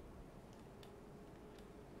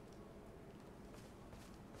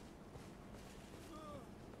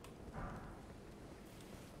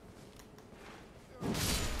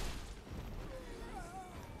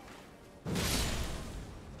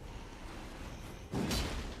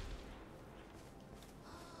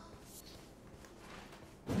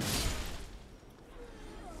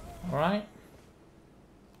 All right.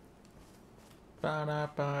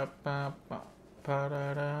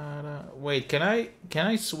 Wait, can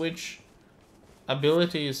I switch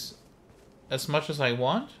abilities as much as I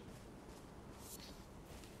want?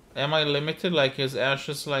 Am I limited? Like, is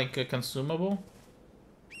ashes like a consumable?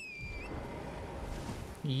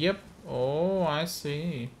 Yep. Oh, I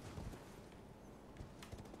see.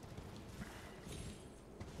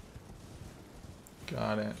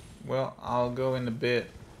 Got it. Well, I'll go in a bit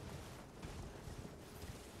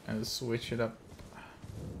and switch it up.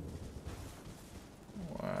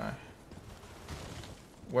 Why?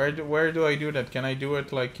 Where do I do that? Can I do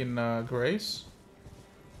it like in Grace?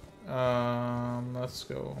 Let's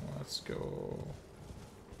go. Let's go.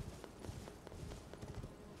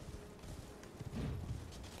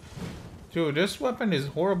 Dude, this weapon is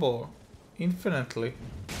horrible. Infinitely.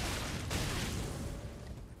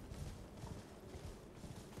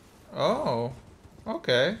 Oh.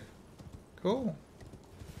 Okay. Cool.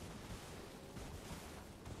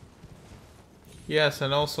 Yes,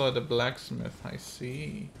 and also at the blacksmith, I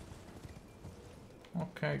see.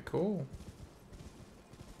 Okay, cool.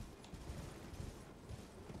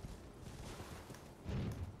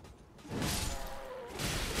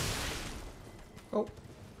 Oh.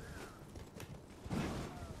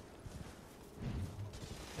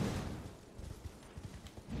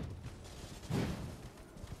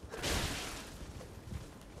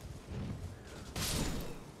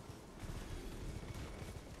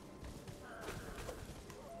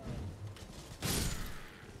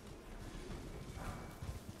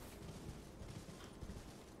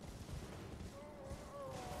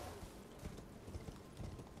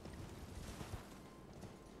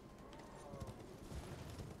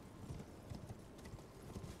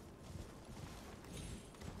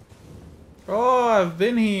 Oh, I've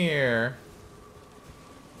been here.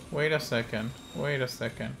 Wait a second. Wait a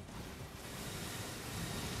second.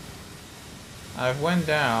 I went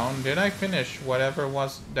down. Did I finish whatever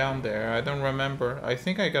was down there? I don't remember. I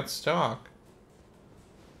think I got stuck.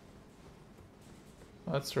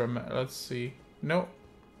 Let's see. No.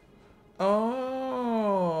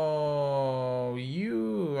 Oh,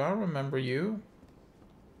 you. I remember you.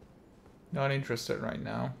 Not interested right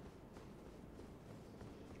now.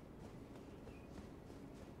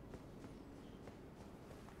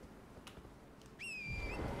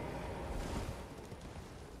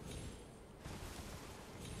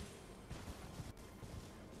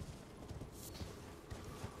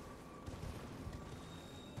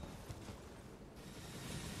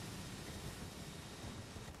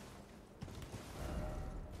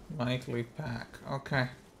 Likely pack. Okay.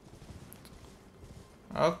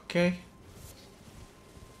 Okay.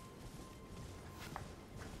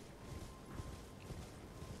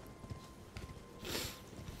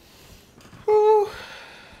 Whew.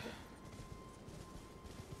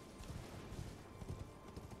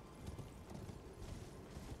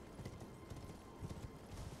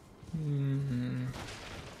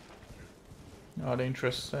 Not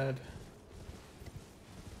interested.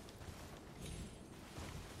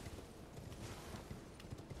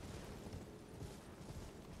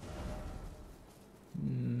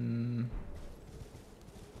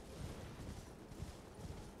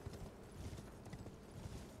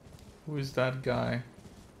 Who is that guy?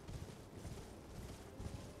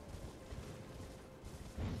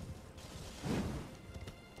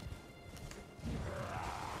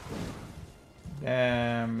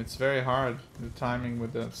 Damn, it's very hard, the timing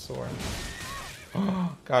with that sword.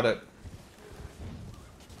 Oh, got it.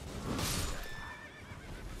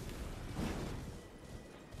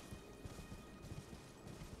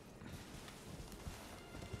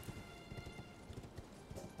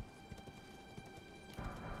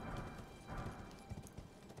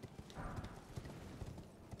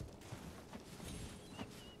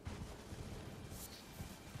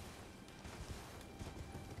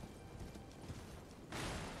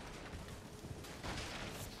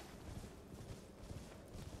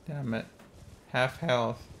 Damn it. Half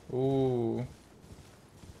health. Ooh.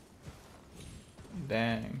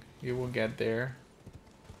 Dang. You will get there.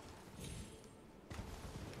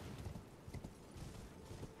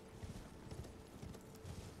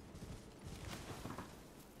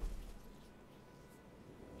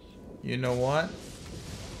 You know what?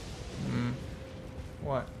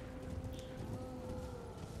 What?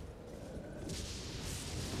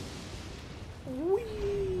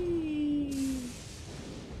 Whee!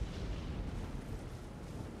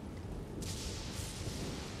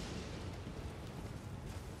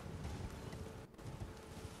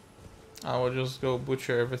 I will just go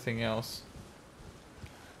butcher everything else.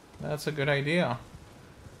 That's a good idea.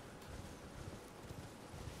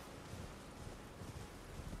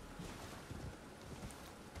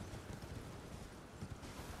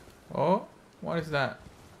 Oh, what is that?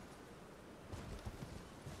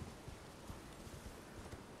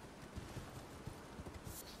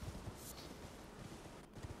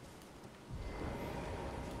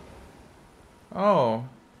 Oh.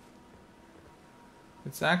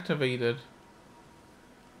 It's activated.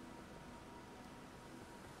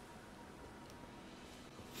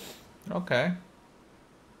 Okay.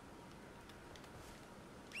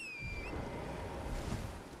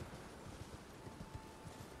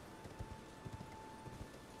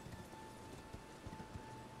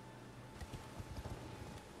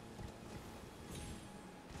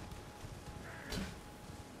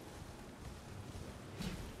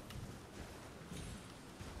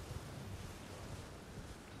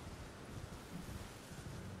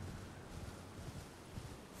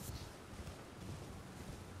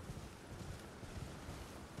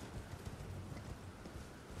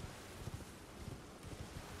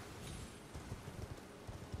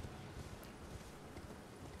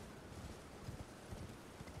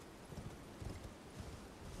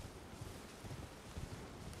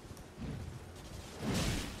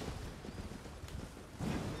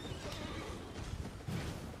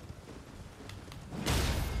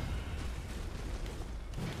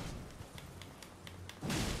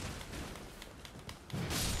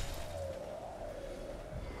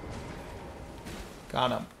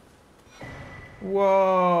 Got him.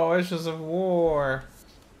 Whoa, Ashes of War.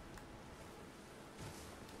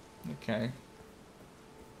 Okay.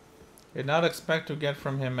 Did not expect to get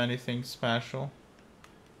from him anything special.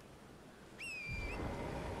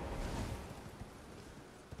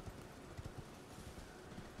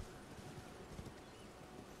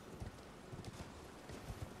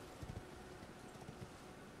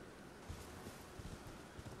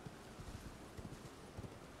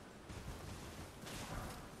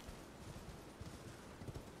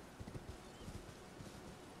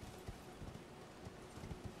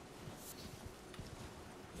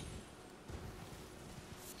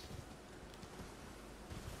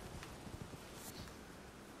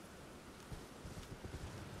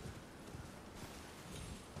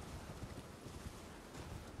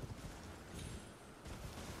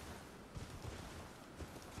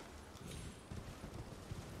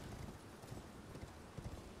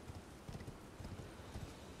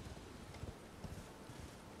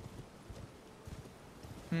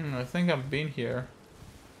 I think I've been here.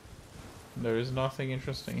 There is nothing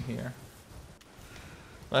interesting here.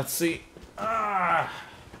 Let's see. Ah!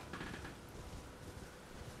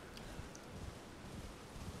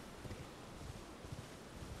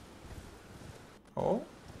 Oh.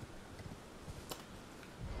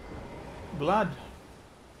 Blood.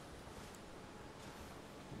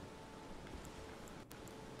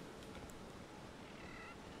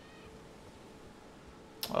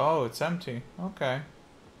 Oh, it's empty. Okay.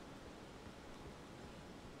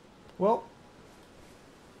 Well.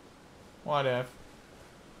 What if?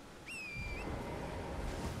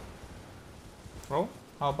 Oh,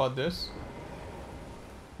 how about this?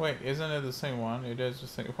 Wait, isn't it the same one? It is the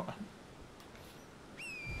same one.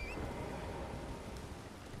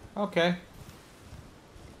 Okay.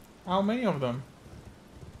 How many of them?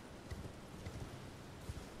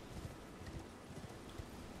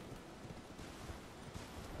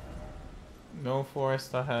 No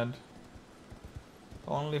forest ahead.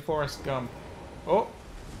 Only Forest Gump. Oh!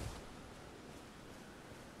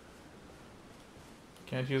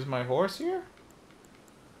 Can't use my horse here?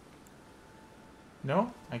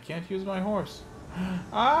 No, I can't use my horse.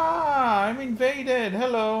 Ah, I'm invaded.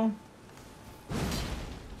 Hello.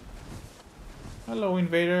 Hello,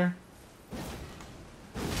 invader.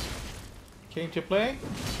 Came to play?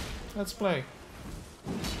 Let's play.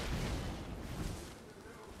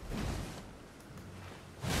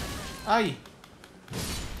 Aye.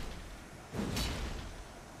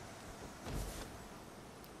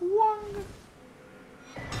 Wong.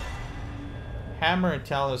 Hammer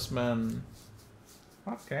talisman.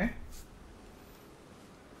 Okay.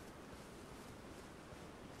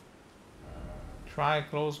 Try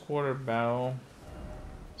close quarter battle.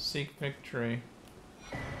 Seek victory.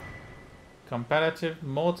 Competitive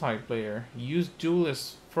multiplayer. Use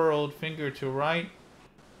duelist furled finger to write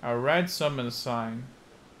a red summon sign.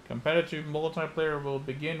 Competitive multiplayer will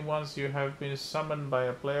begin once you have been summoned by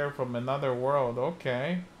a player from another world.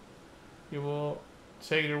 Okay. You will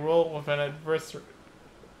take the role of an adversary.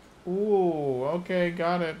 Ooh, okay,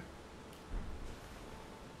 got it.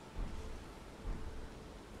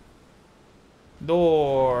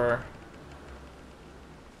 Door.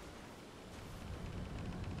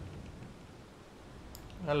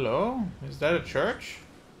 Hello? Is that a church?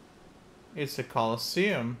 It's a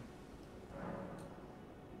Colosseum.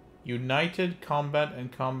 United Combat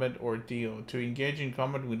and Combat Ordeal. To engage in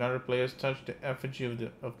combat with other players, touch the effigy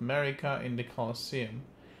of America in the Colosseum.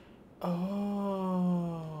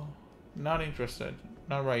 Oh, not interested.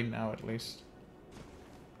 Not right now, at least.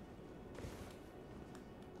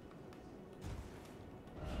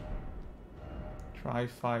 Try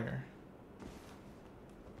fire.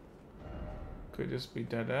 Could this be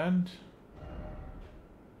dead end?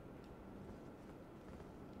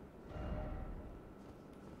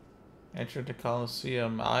 Enter the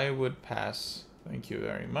Colosseum. I would pass. Thank you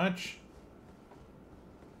very much.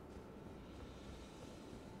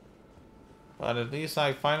 But at least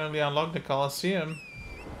I finally unlocked the Colosseum.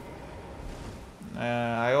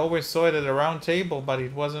 I always saw it at a round table, but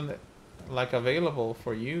it wasn't like available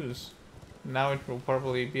for use. Now it will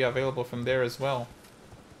probably be available from there as well.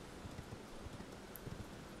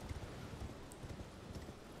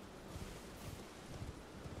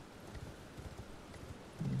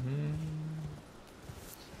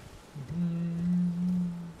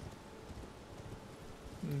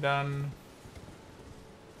 Done.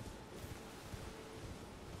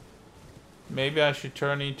 Maybe I should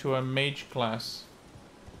turn into a mage class.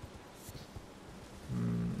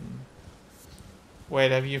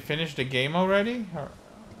 Wait, have you finished the game already? Or...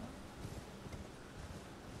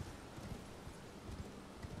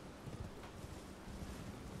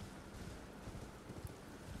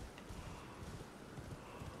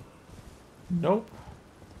 Nope.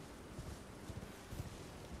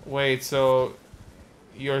 Wait, so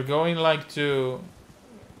you're going like to...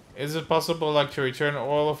 Is it possible like to return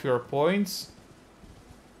all of your points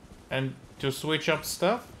and to switch up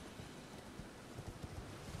stuff?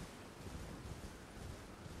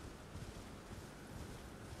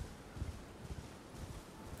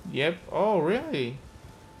 Yep. Oh, really?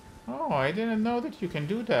 Oh, I didn't know that you can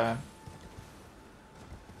do that.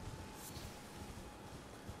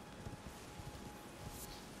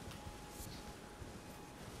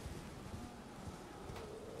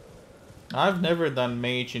 I've never done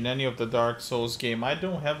mage in any of the Dark Souls game. I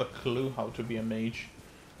don't have a clue how to be a mage.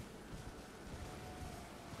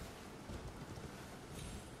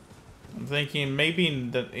 I'm thinking maybe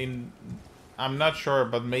I'm not sure,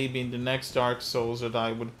 but maybe in the next Dark Souls that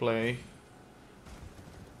I would play.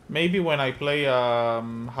 Maybe when I play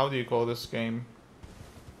how do you call this game?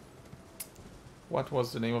 What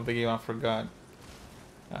was the name of the game? I forgot.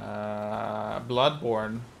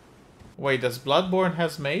 Bloodborne. Wait, does Bloodborne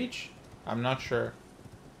has mage? I'm not sure.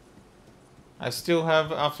 I still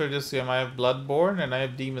have, after this game, I have Bloodborne and I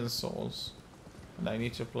have Demon Souls. And I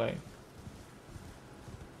need to play.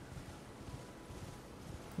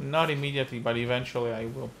 Not immediately, but eventually I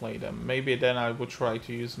will play them. Maybe then I will try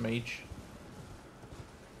to use mage.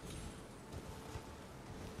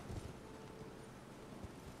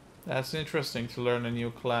 That's interesting to learn a new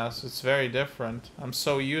class. It's very different. I'm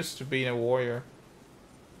so used to being a warrior.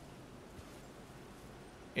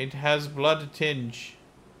 It has blood tinge.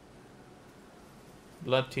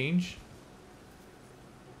 Blood tinge?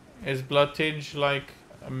 Is blood tinge like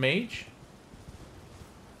a mage?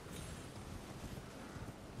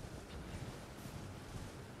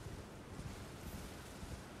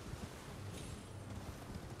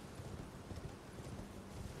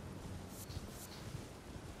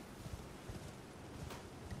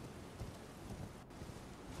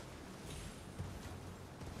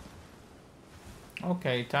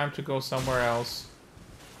 Okay, time to go somewhere else.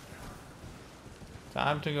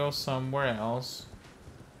 Time to go somewhere else.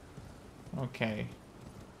 Okay.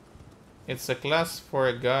 It's a class for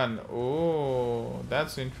a gun. Oh,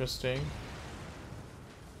 that's interesting.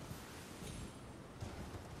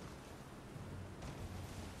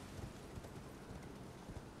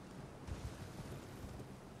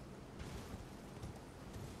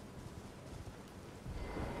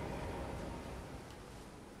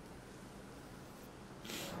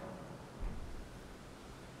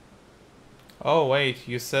 Oh wait,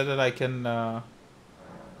 you said that I can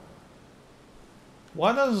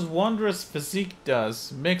what does Wondrous Physique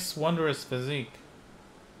does? Mix Wondrous Physique.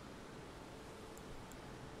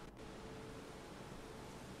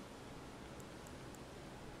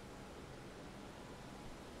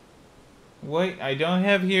 Wait, I don't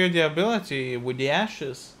have here the ability with the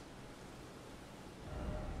ashes.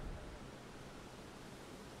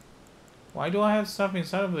 Why do I have stuff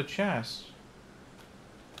inside of the chest?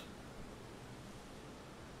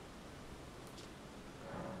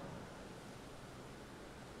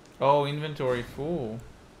 Oh, inventory full.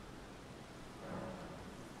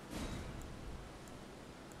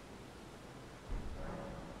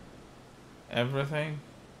 Everything?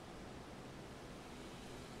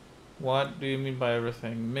 What do you mean by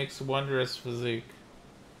everything? Mix Wondrous Physique.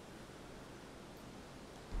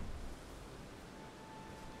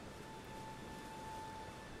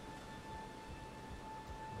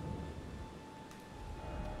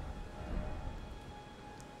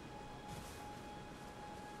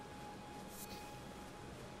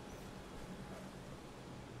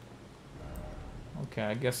 Okay,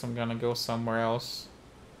 I guess I'm gonna go somewhere else.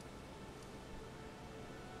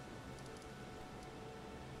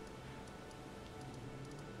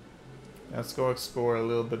 Let's go explore a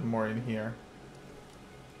little bit more in here.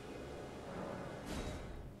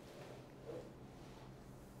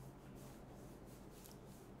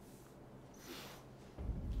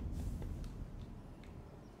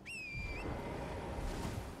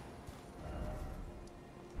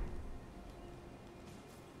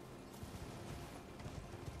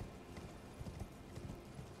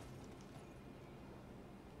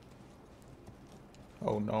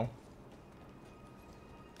 Oh no.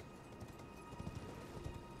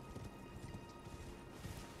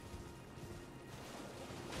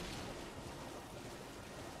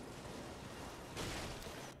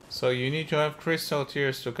 So you need to have crystal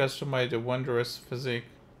tears to customize the Wondrous Physique.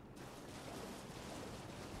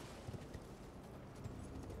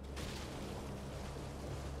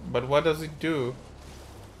 But what does it do?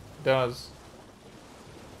 Does.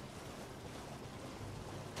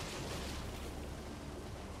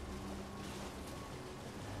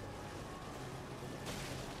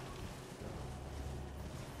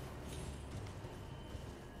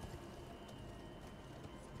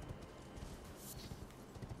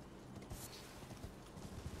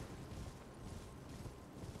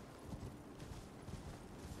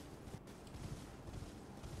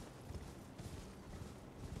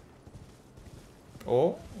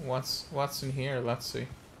 Oh, what's in here? Let's see.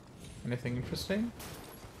 Anything interesting?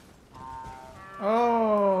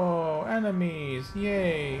 Oh, enemies!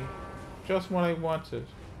 Yay! Just what I wanted.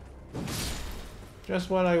 Just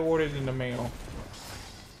what I ordered in the mail.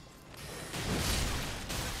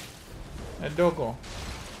 A doggo.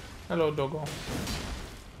 Hello, doggo.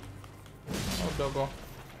 Oh, doggo.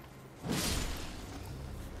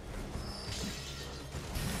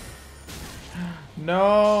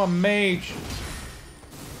 No, a mage.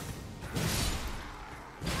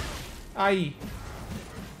 Aye.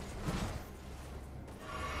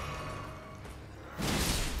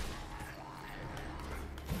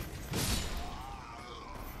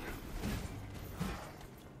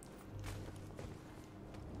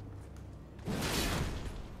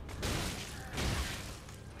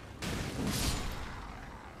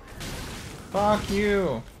 Fuck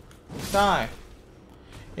you. Die.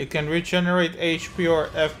 It can regenerate HP or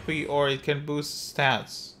FP, or it can boost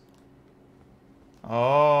stats.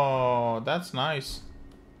 Oh, that's nice.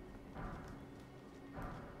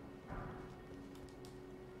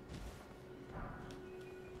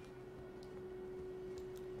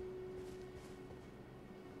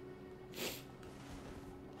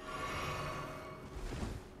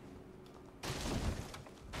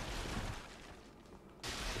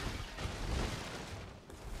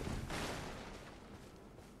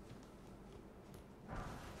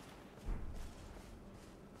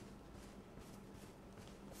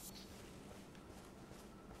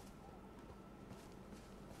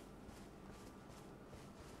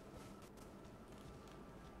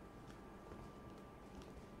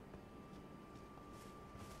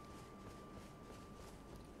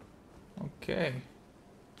 Okay.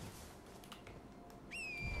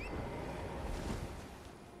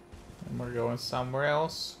 And we're going somewhere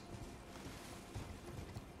else.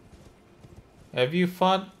 Have you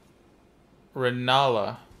fought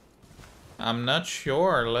Renala? I'm not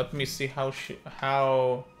sure. Let me see how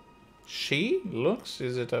she looks.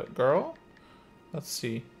 Is it a girl? Let's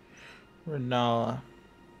see. Renala.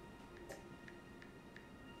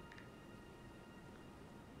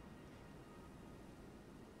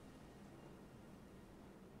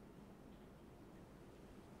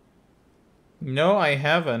 No, I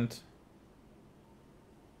haven't.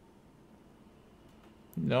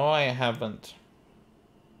 No, I haven't.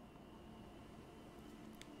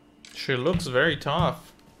 She looks very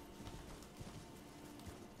tough.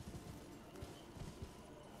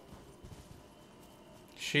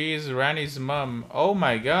 She's Ranny's mom. Oh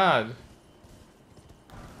my god.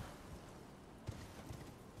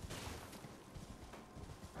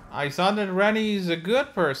 I thought that Ranny is a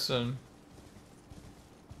good person.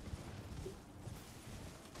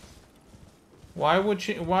 Why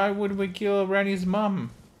would we kill Ranny's mom?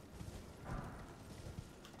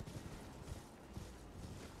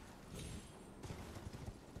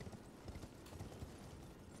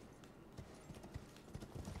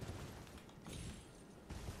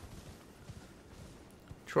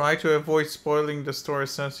 Try to avoid spoiling the story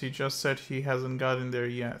since he just said he hasn't gotten there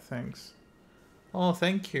yet. Thanks. Oh,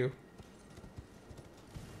 thank you.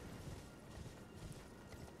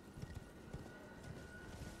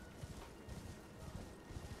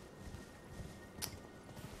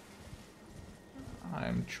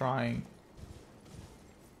 I'm trying.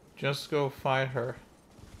 Just go fight her.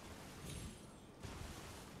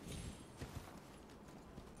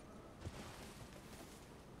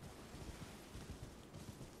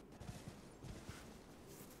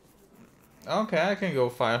 Okay, I can go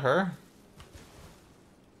fight her.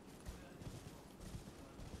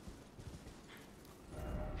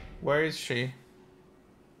 Where is she?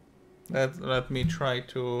 Let me try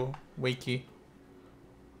to wiki.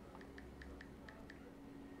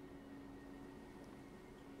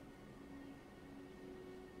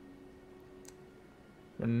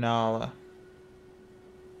 Renala.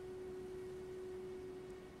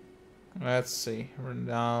 Let's see.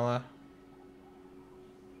 Renala.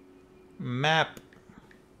 Map.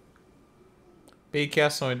 Big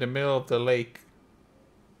castle in the middle of the lake.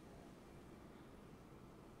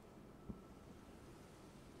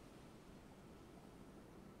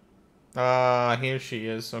 Ah, here she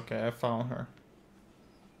is. Okay, I found her.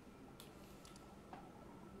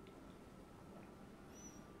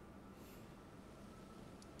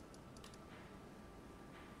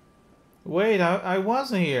 Wait, I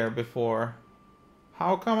wasn't here before.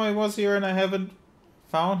 How come I was here and I haven't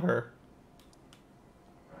found her?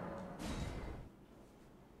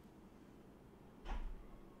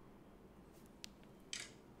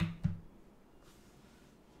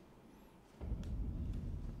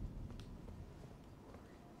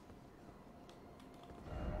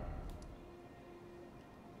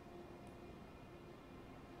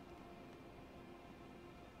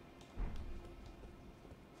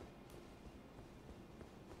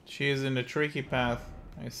 She is in a tricky path,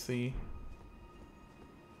 I see.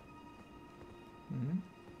 Hmm?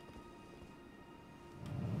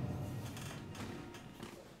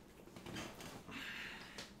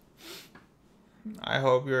 I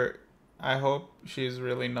hope she's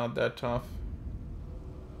really not that tough.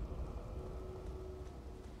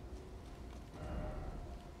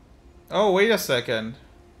 Oh, wait a second.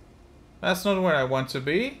 That's not where I want to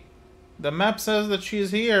be. The map says that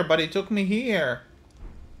she's here, but it took me here.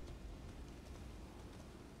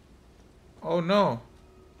 Oh no.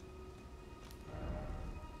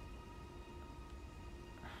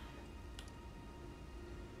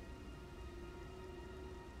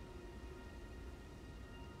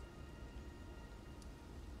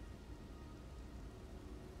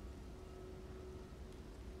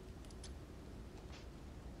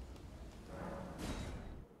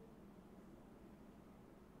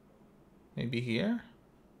 Maybe here?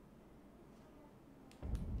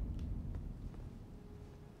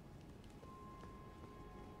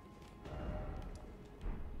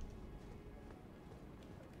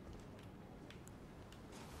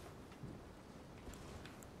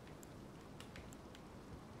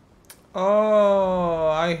 Oh,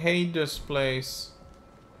 I hate this place.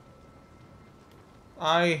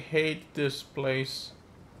 I hate this place.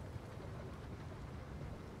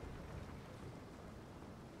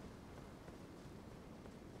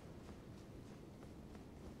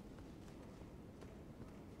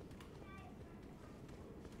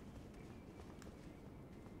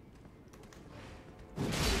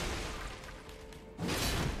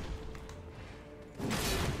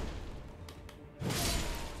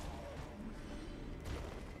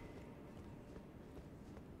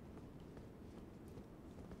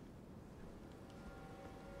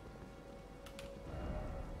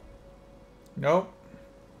 Nope.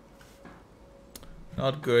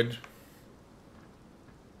 Not good.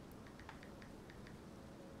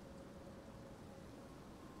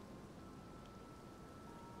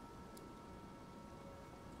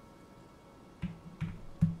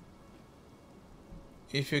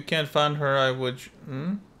 If you can't find her, I would...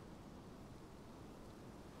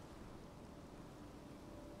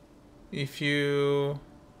 If you...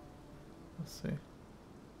 Let's see.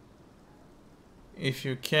 If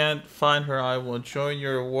you can't find her, I will join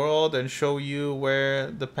your world and show you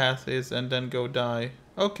where the path is and then go die.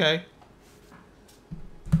 Okay.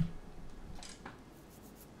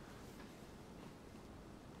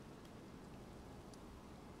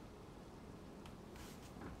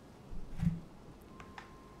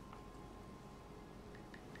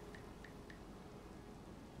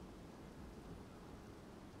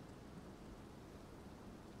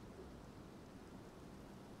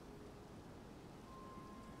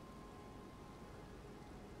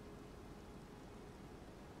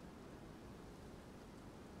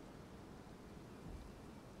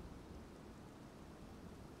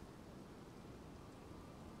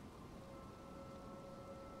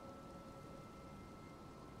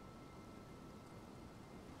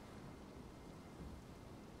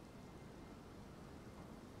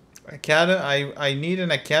 I need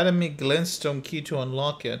an Academy Glintstone key to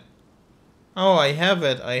unlock it. Oh, I have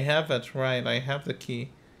it. I have it. Right, I have the key.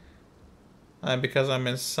 Because I'm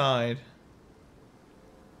inside.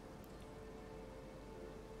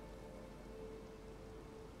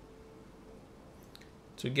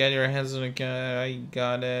 To get your hands on it, I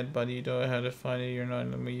got it, but you don't know how to find it. You're not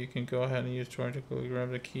in me. You can go ahead and use Torrent to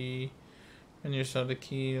grab the key. And you saw the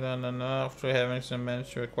key. After having some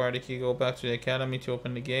managed to acquire the key, go back to the academy to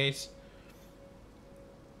open the gates.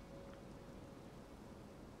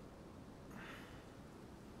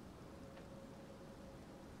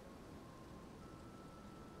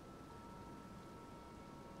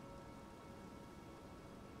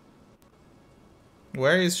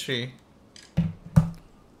 Where is she?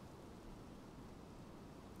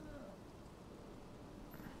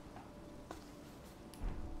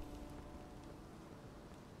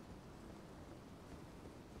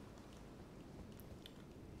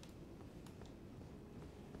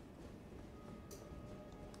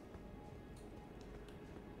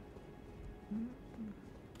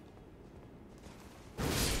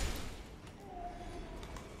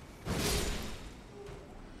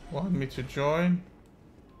 Want me to join?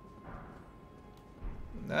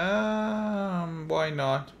 Why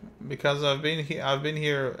not? Because I've been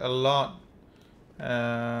here a lot.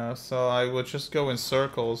 So I would just go in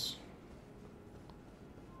circles.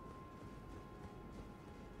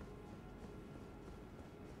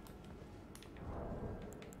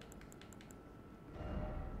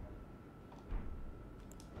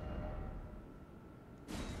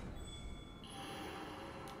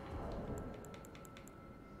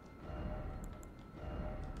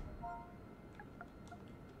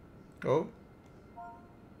 Oh.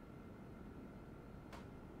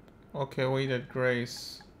 Okay, wait at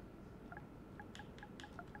Grace.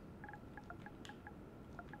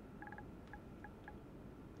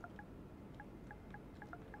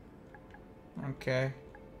 Okay.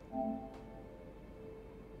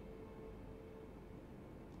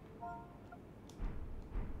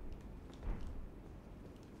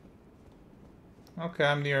 Okay,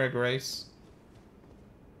 I'm near a Grace.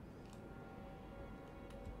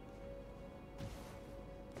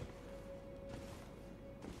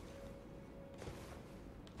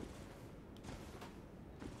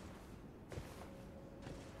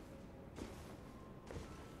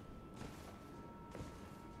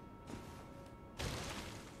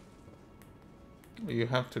 You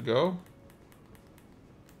have to go?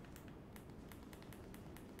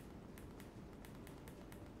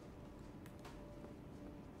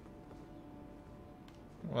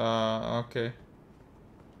 Okay.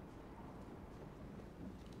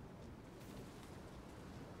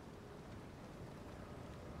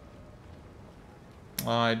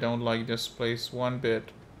 I don't like this place one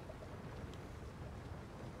bit.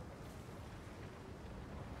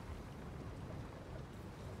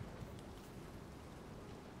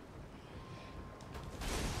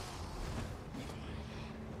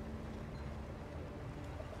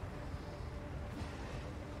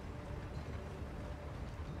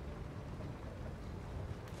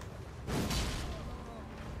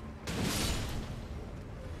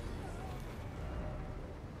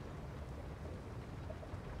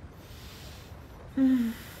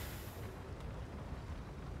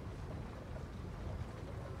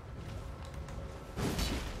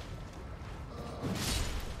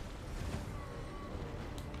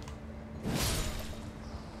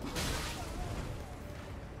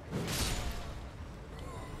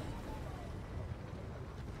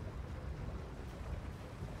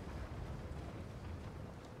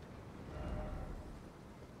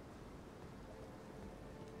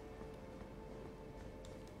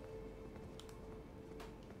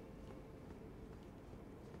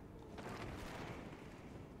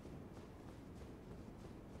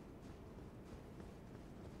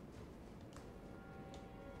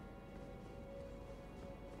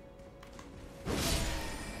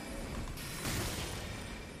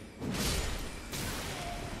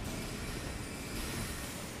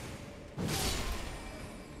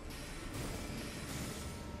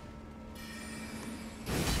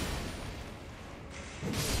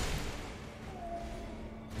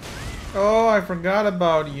 Oh, I forgot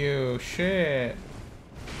about you. Shit.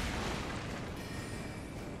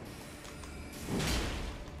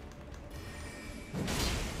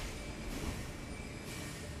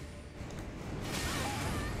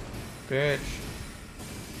 Bitch.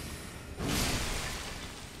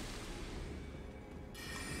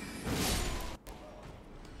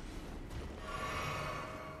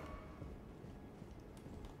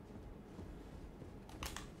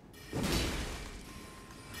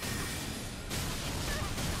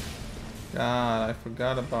 God, I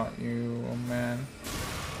forgot about you. Oh man.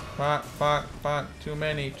 Fuck, fuck, fuck. Too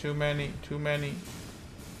many, too many, too many.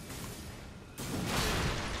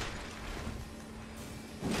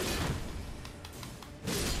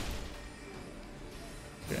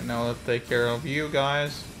 Okay, now let's take care of you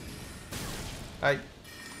guys. Hi.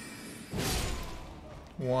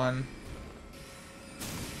 1,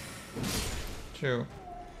 2.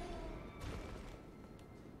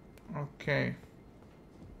 Okay.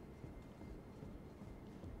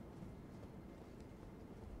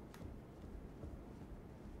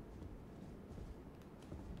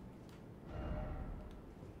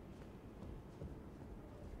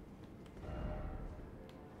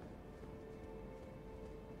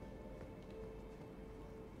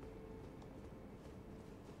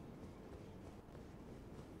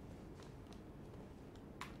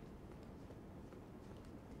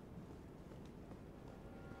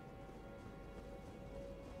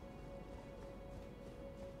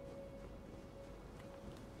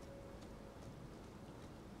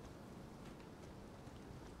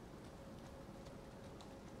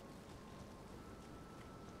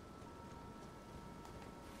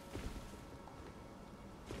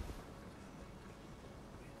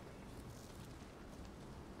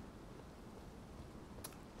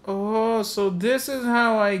 Oh, so this is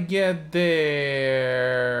how I get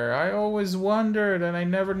there. I always wondered and I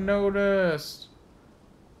never noticed.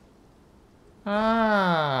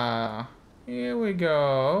 Ah, here we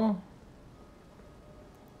go.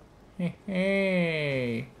 Hey,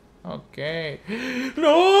 hey. Okay.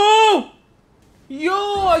 No! Yo,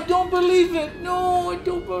 I don't believe it. No, I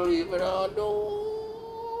don't believe it. Oh, no.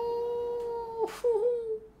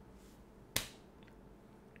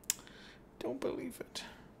 Don't believe it.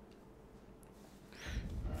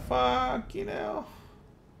 Fuck, you know.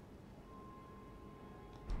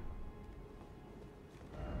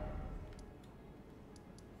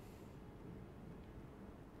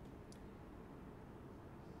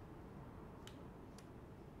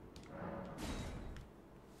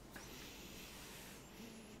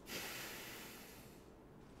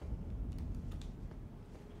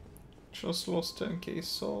 Just lost 10k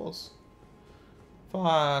souls.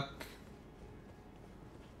 Fuck.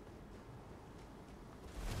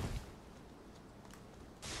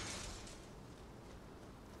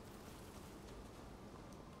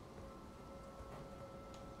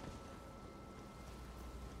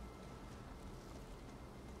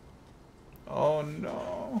 Oh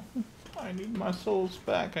no. I need my souls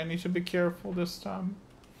back. I need to be careful this time.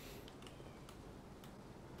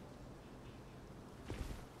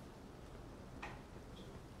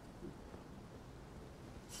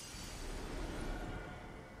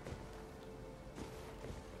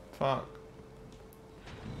 Fuck.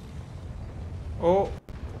 Oh.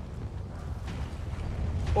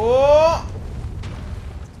 Oh!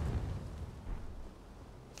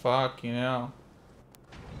 Fuck, you know.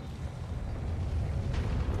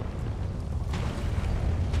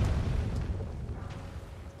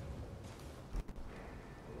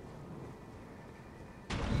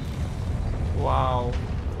 Wow.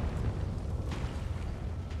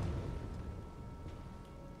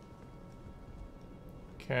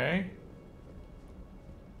 Okay.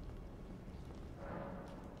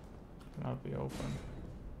 Cannot be open.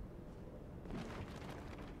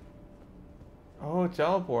 Oh,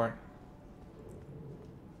 teleport.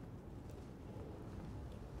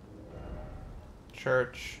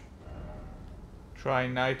 Church. Try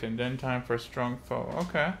night and then time for strong foe.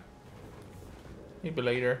 Okay. Maybe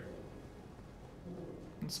later.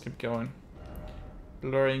 Let's keep going.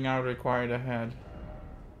 Blurring out required ahead.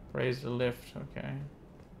 Raise the lift. Okay.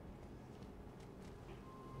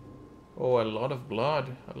 Oh, a lot of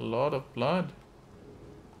blood. A lot of blood.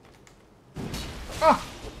 Ah!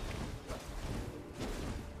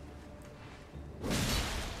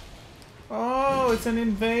 Oh, it's an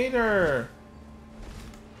invader.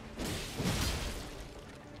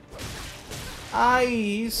 Aye,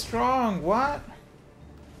 he's strong. What?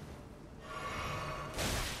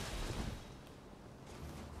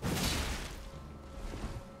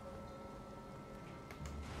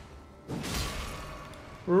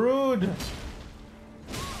 Rude.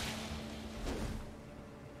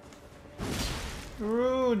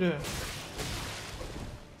 Rude.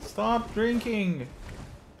 Stop drinking.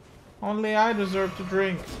 Only I deserve to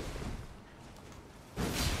drink.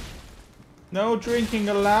 No drinking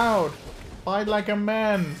allowed. Fight like a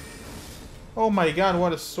man. Oh my god,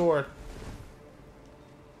 what a sword.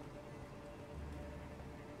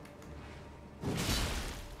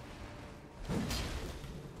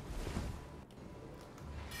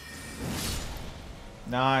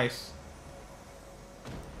 Nice.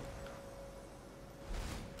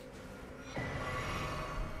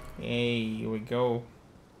 Hey, here we go.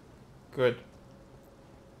 Good.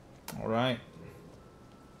 Alright.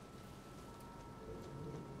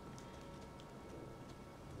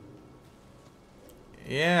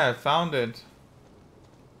 Yeah, I found it.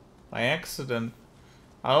 By accident.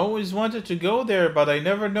 I always wanted to go there, but I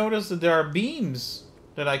never noticed that there are beams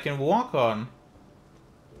that I can walk on.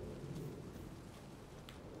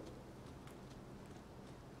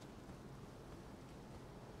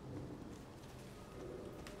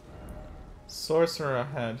 Sorcerer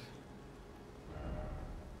ahead.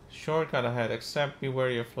 Shortcut ahead, except be where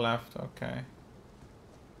you've left. Okay.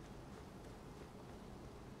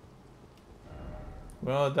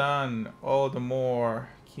 Well done. Oh, the more.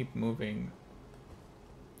 Keep moving.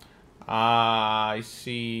 Ah, I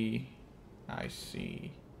see. I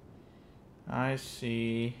see. I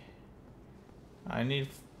see. I need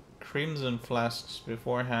crimson flasks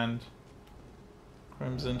beforehand.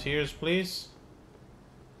 Crimson tears, please.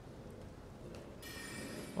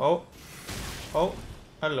 Oh. Oh.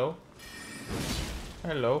 Hello.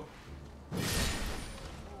 Hello.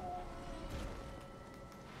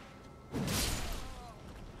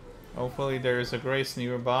 Hopefully there is a grace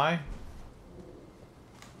nearby.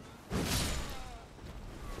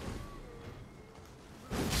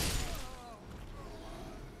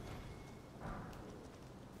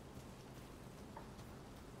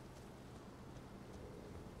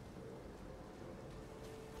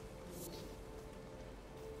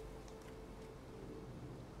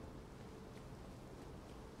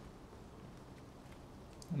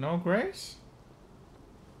 No grace?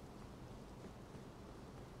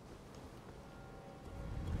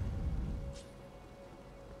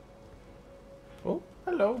 Oh,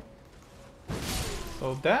 hello.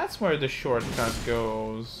 So that's where the shortcut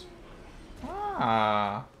goes.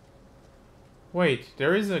 Ah. Wait,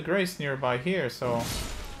 there is a grace nearby here, so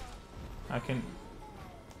I can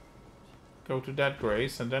go to that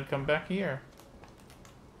grace and then come back here.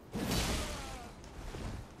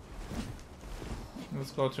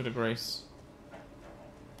 Let's go to the grace.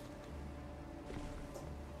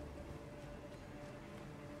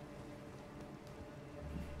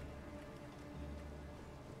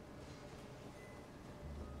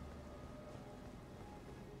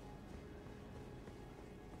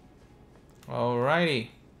 Alrighty.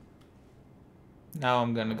 Now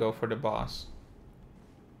I'm gonna go for the boss.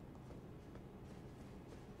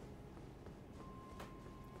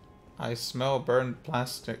 I smell burned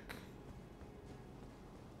plastic.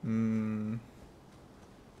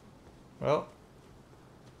 Well,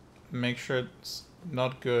 make sure it's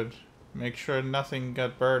not good. Make sure nothing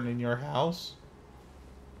got burned in your house.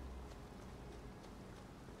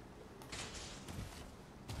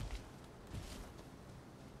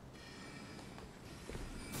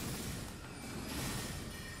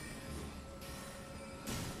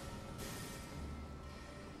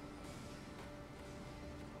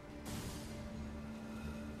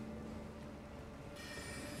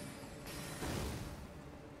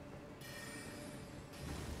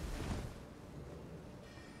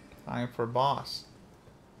 Time for boss.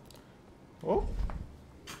 Oh.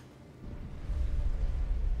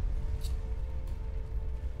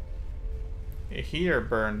 A heater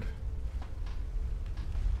burned.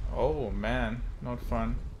 Oh man, not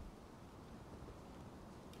fun.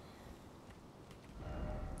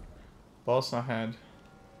 Boss ahead.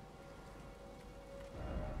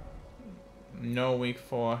 No weak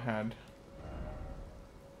foe ahead.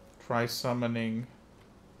 Try summoning.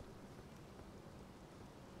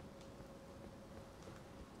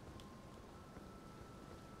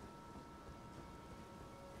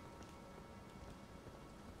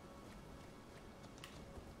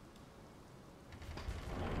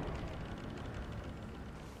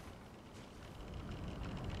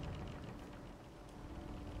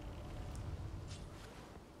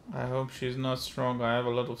 I hope she's not strong. I have a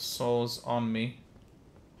lot of souls on me.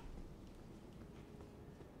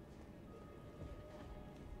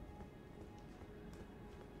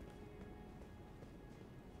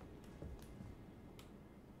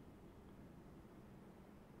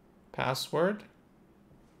 Password?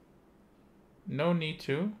 No need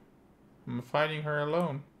to. I'm fighting her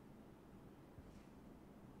alone.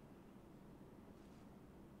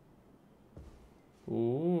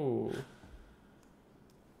 Ooh.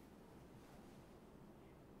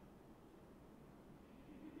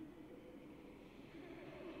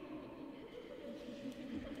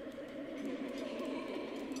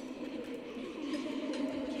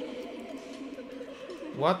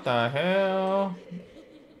 What the hell?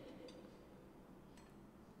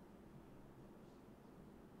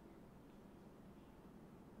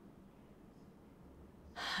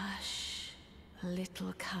 Hush,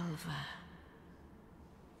 little Calva.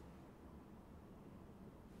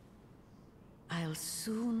 I'll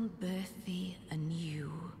soon birth thee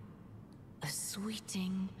anew, a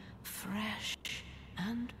sweeting, fresh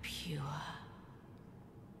and pure.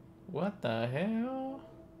 What the hell?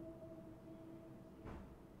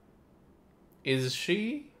 Is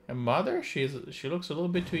she a mother? She looks a little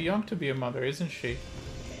bit too young to be a mother, isn't she?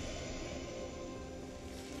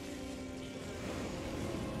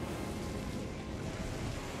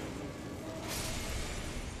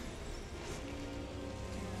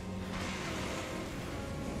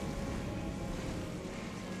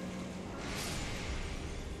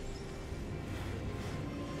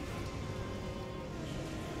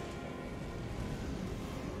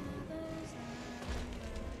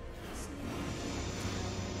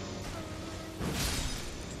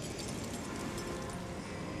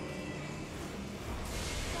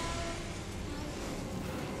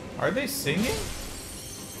 Are they singing?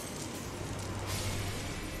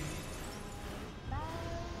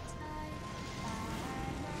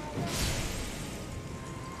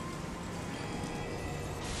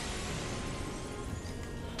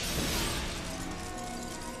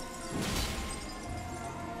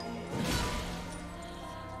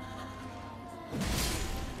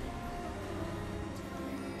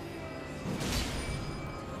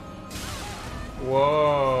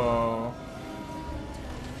 Whoa.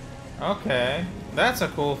 Okay, that's a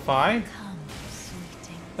cool fight. Come,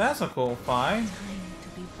 sweeting. That's a cool fight. Time to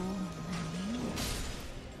be born anew.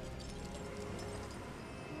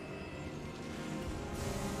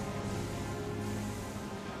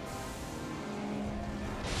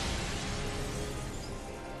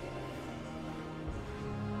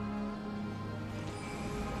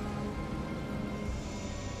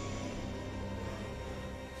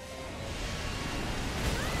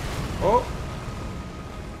 Oh.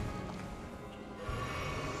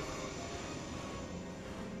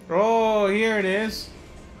 Oh, here it is.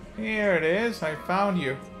 Here it is. I found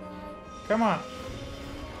you. Come on.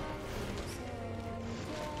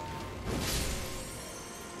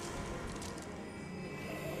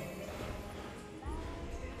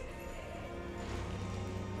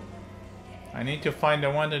 I need to find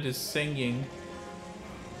the one that is singing.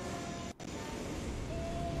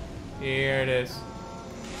 Here it is.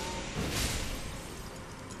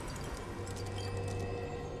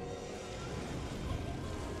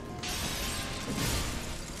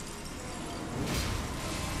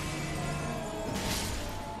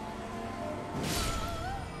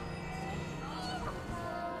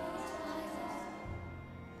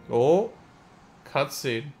 Oh,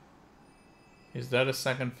 cutscene. Is that a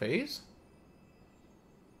second phase?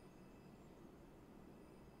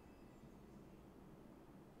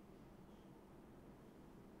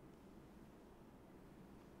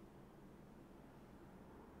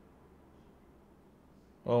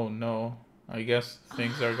 Oh no. I guess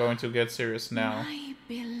things are going to get serious now. My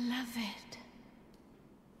beloved,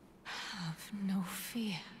 have no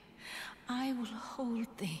fear. I will hold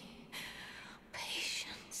thee.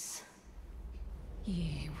 Patience.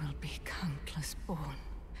 Ye will be countless born,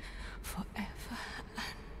 forever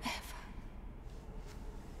and ever.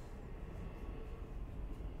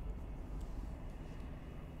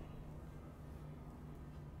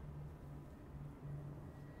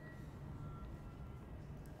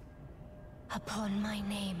 Upon my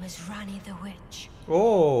name as Rani the Witch.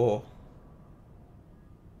 Oh.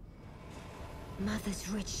 Mother's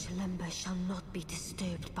rich slumber shall not be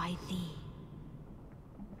disturbed by thee.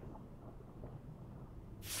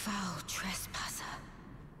 Foul trespasser.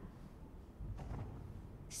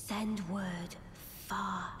 Send word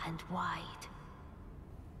far and wide.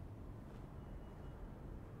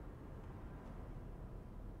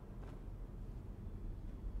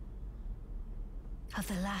 Of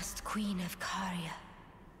the last queen of Caria,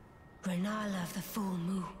 Renala of the Full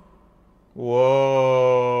Moon. Whoa.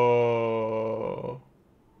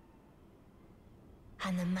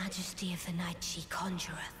 And the majesty of the night she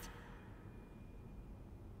conjureth.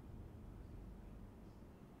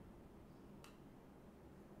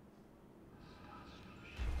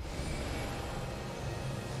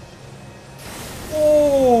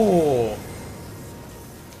 Oh.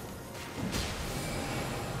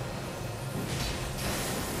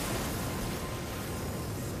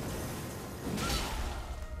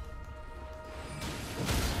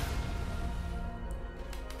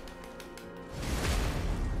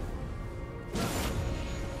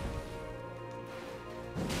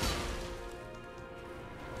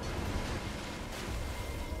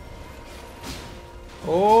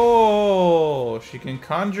 Oh, she can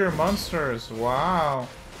conjure monsters. Wow.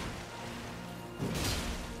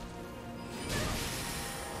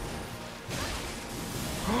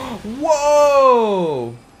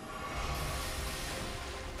 Whoa!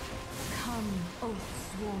 Come, O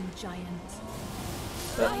swarm giant.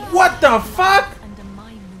 What the fuck? Under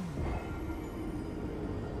my moon.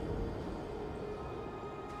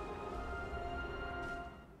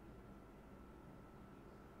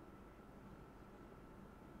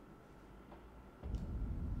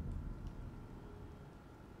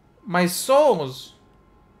 My souls.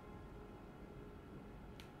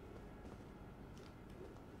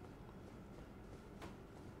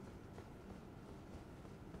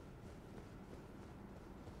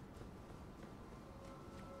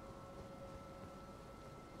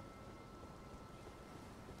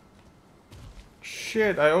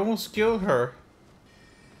 Shit, I almost killed her.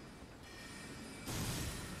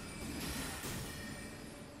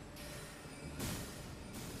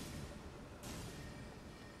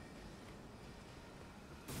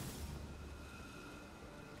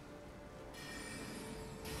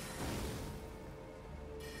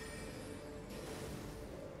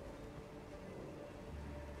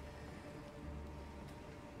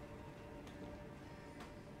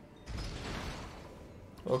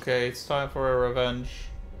 Okay, it's time for a revenge.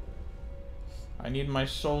 I need my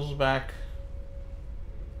souls back.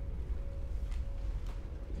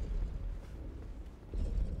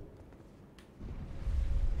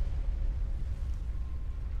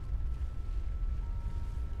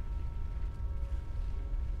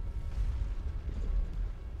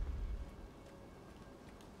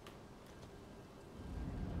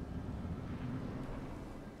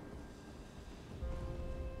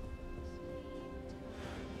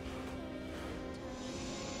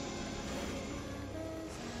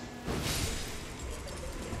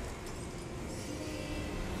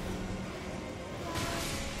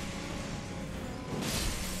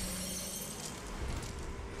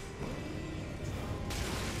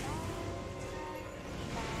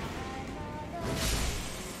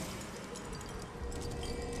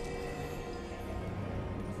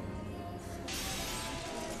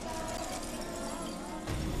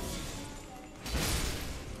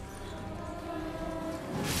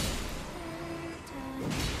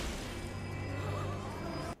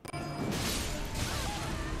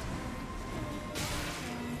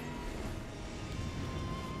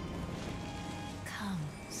 Come,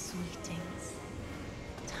 sweetings.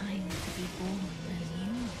 Time to be born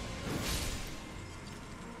anew.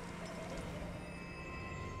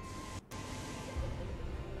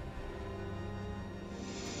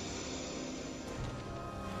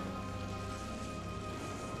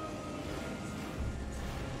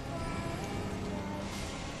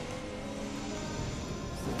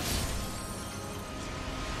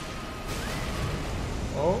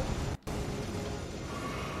 Oh.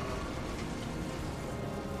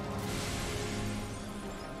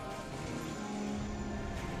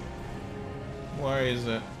 Where is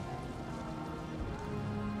it?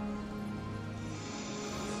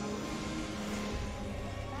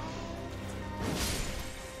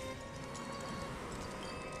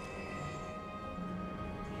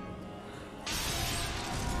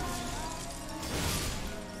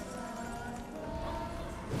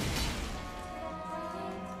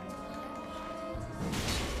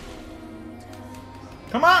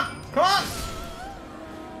 Come on! Come on!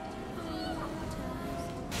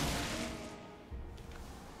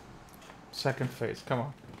 Second phase, come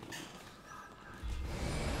on.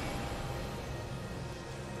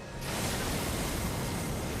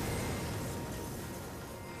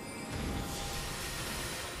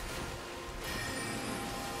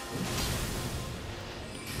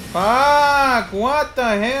 Fuck! What the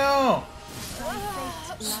hell?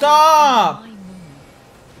 Stop!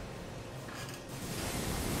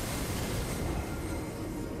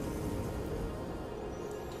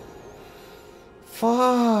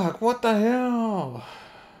 Fuck! What the hell?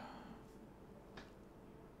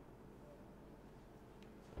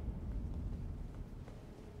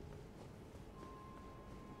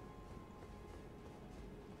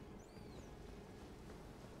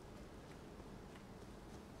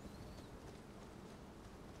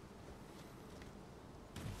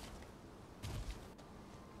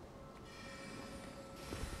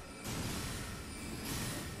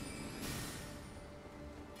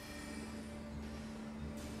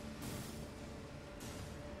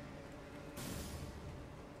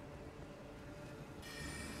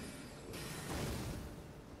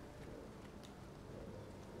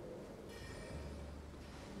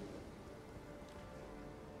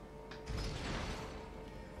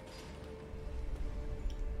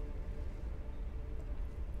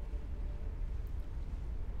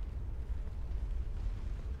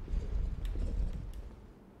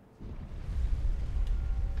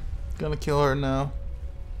 Gonna kill her now.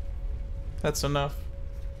 That's enough.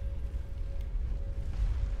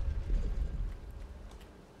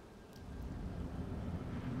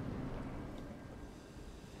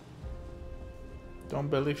 Don't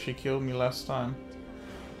believe she killed me last time.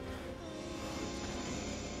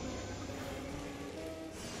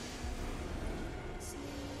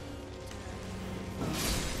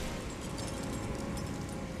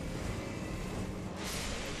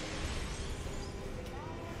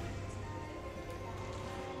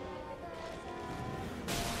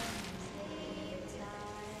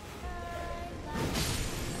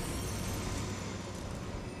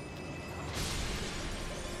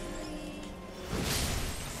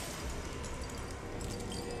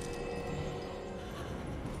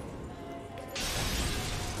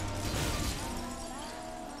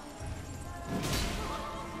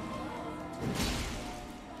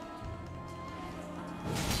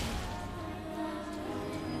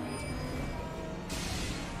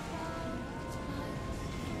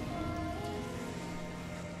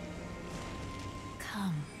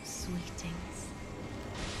 Come, sweetings.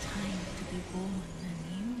 Time to be born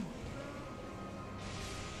anew.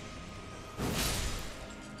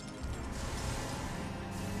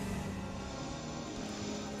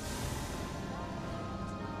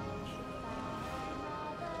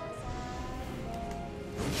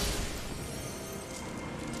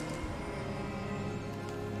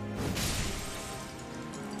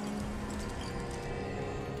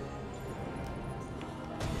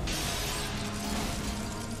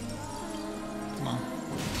 Come on.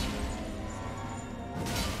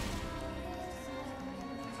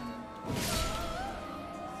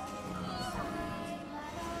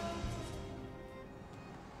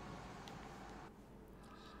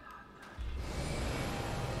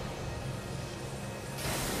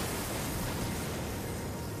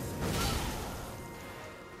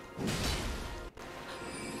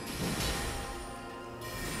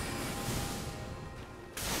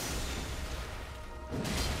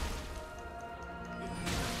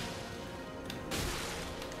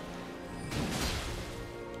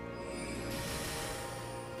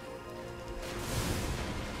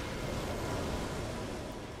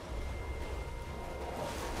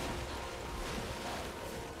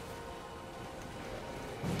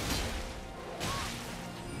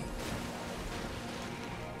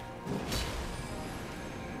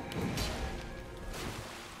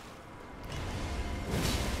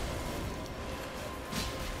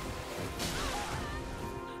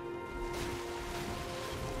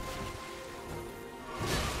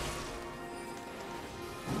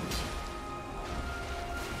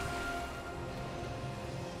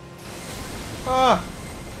 Ah!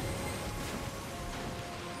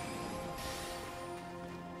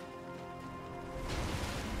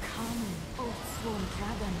 Come, oath-sworn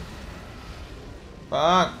dragon.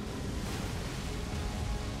 Fuck!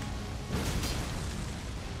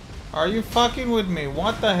 Are you fucking with me?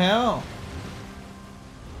 What the hell?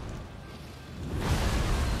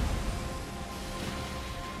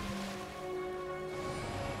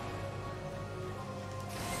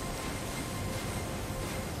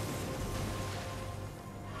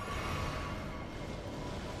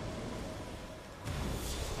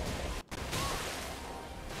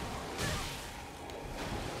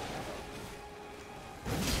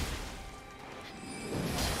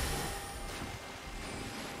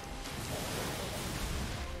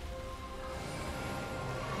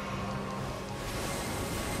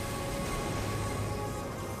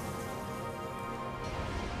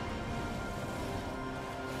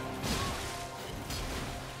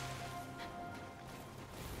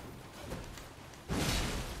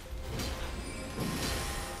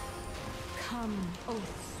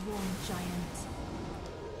 Oath-sworn giant.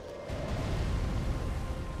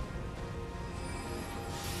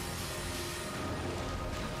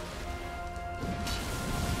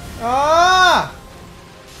 Ah!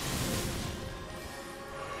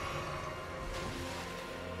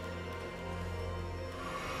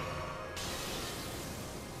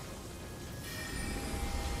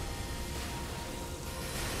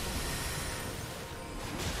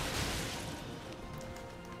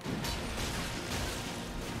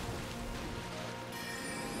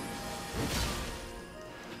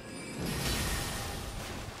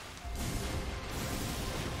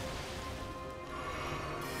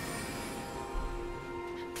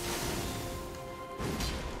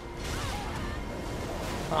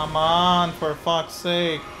 Come on, for fuck's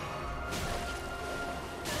sake.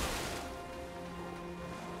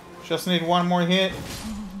 Just need one more hit.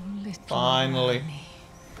 Oh, little Finally. Rani,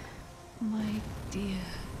 my dear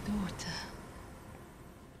daughter,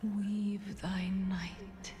 weave thy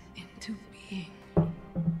night into being.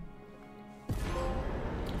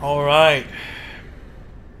 Alright.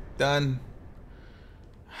 Done.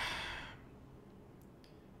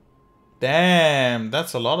 Damn,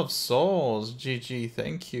 that's a lot of souls. GG,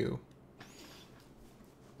 thank you.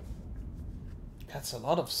 That's a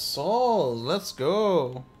lot of souls. Let's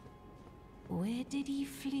go. Where did ye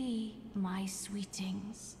flee, my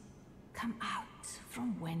sweetings? Come out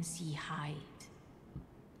from whence ye hide.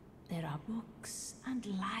 There are books and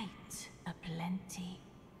light aplenty,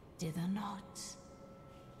 dither not.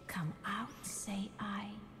 Come out, say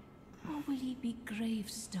I, or will ye be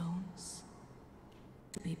gravestones,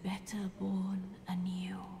 to be better born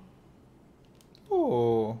anew?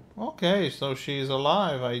 Oh, okay, so she's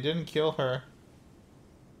alive. I didn't kill her.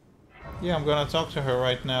 Yeah, I'm gonna talk to her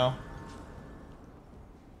right now.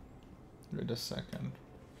 Wait a second.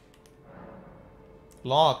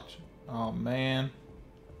 Locked. Oh man.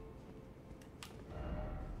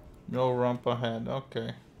 No rump ahead.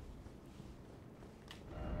 Okay.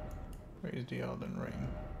 Where's the Elden Ring?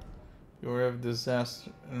 You have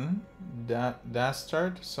disaster.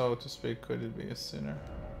 Dastard, so to speak. Could it be a sinner?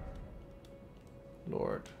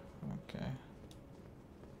 Lord. Okay.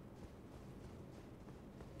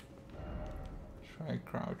 Try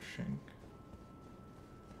crouching.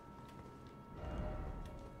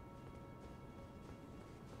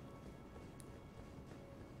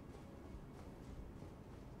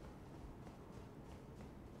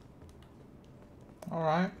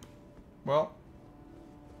 Alright. Well.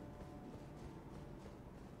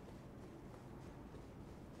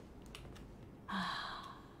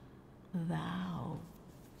 Thou,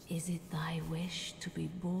 is it thy wish to be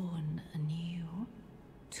born anew?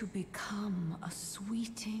 To become a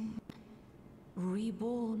sweeting?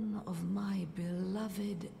 Reborn of my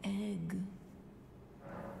beloved egg?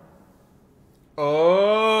 Oh,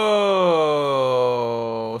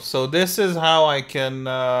 so this is how I can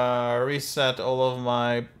reset all of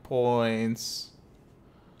my points.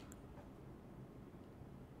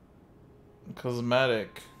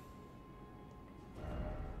 Cosmetic.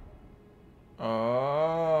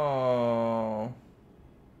 Oh.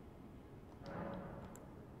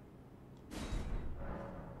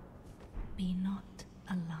 Be not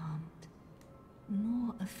alarmed,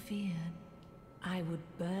 nor afeared. I would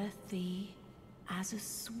birth thee as a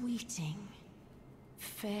sweeting,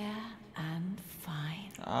 fair and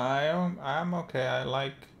fine. I'm okay. I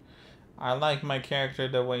like my character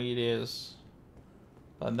the way it is.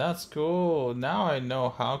 But that's cool. Now I know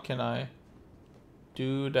how can I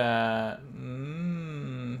do that.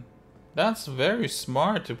 That's very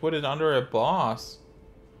smart to put it under a boss.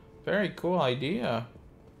 Very cool idea.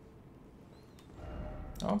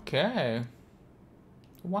 Okay.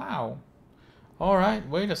 Wow. Alright,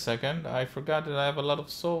 wait a second. I forgot that I have a lot of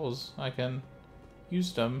souls. I can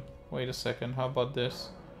use them. Wait a second, how about this?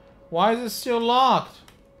 Why is it still locked?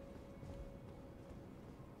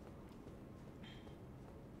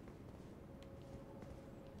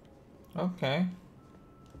 Okay.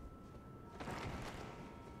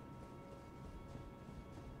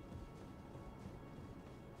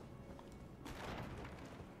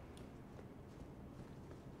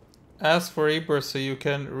 Ask for Eber so you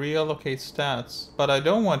can reallocate stats. But I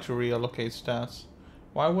don't want to reallocate stats.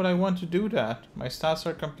 Why would I want to do that? My stats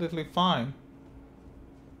are completely fine.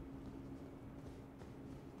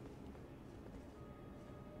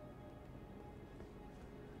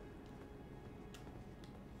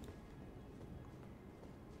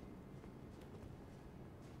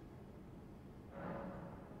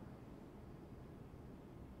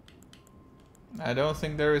 I don't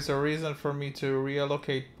think there is a reason for me to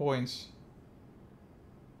reallocate points.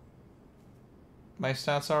 My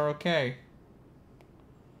stats are okay.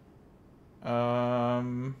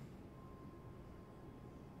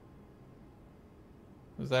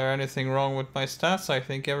 Is there anything wrong with my stats? I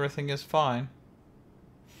think everything is fine.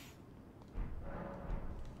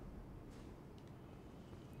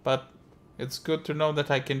 But it's good to know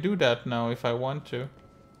that I can do that now if I want to.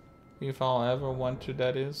 If I'll ever want to,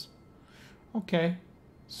 that is. Okay.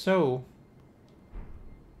 So,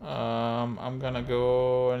 I'm gonna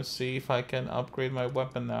go and see if I can upgrade my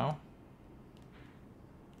weapon now.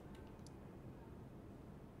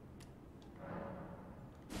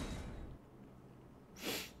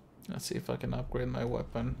 Let's see if I can upgrade my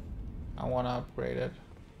weapon. I want to upgrade it.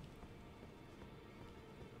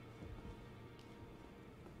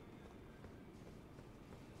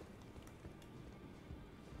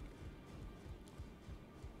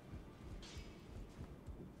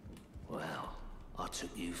 Well, I took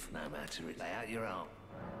you for no matter. Lay out your arm.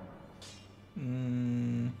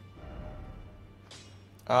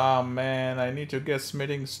 Ah man, I need to get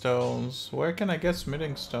smithing stones. Where can I get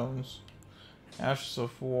smithing stones? Ashes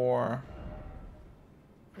of War.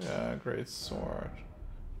 Yeah, great sword.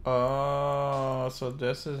 Oh, so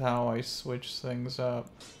this is how I switch things up.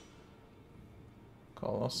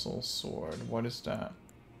 Colossal sword. What is that?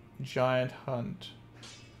 Giant hunt.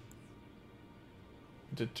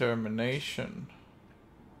 Determination.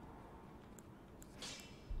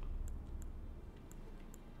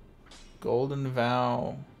 Golden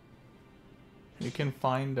vow. You can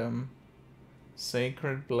find them.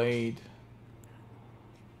 Sacred blade.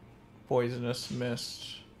 Poisonous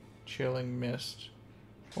mist. Chilling mist.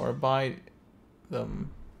 Or buy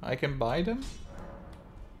them. I can buy them?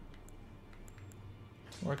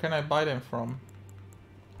 Where can I buy them from?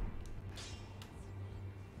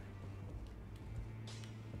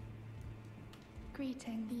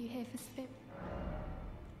 Greeting, are you here for spirit?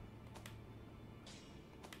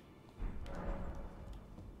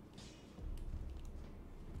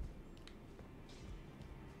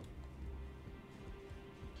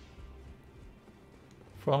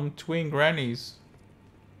 From Twin Grannies.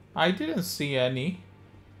 I didn't see any.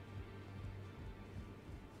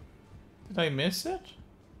 Did I miss it?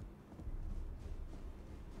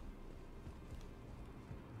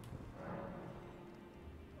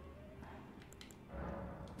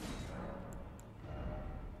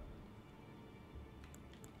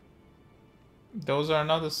 Those are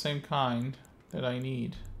not the same kind that I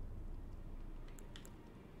need.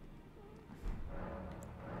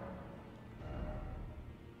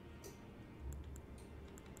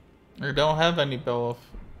 I don't have any bell of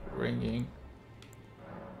ringing.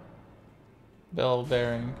 Bell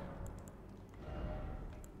bearing.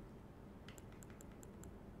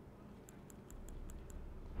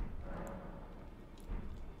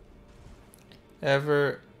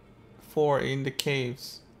 Ever 4 in the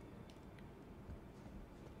caves.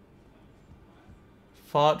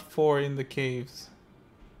 Fought 4 in the caves.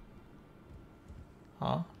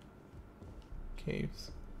 Huh? Caves.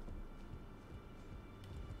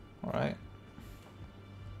 Alright.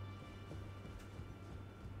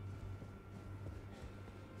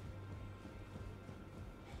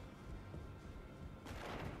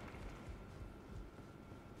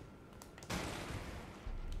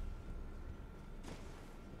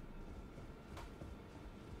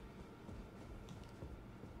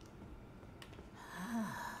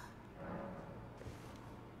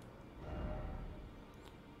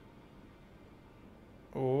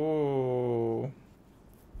 Oh.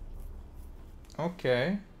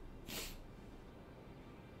 Okay.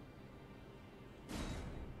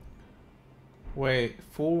 Wait,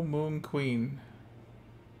 Full Moon Queen.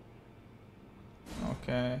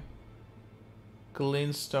 Okay.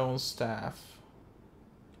 Glintstone Staff.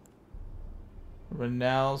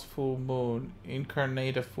 Renounce Full Moon.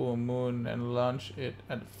 Incarnate a Full Moon and launch it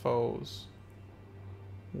at foes.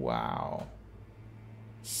 Wow.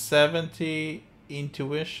 70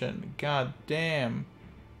 intuition. God damn.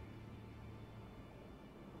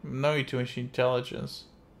 No intuition, intelligence.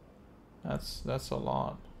 That's a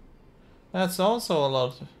lot. That's also a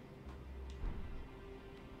lot.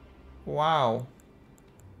 Wow.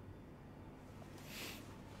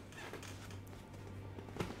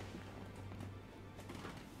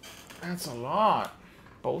 That's a lot.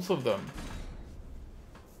 Both of them.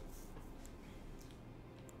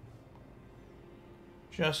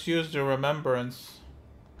 Just use the remembrance.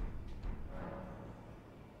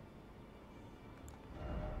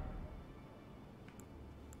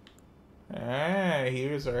 Hey,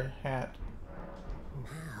 here's our hat.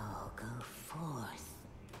 Now go forth.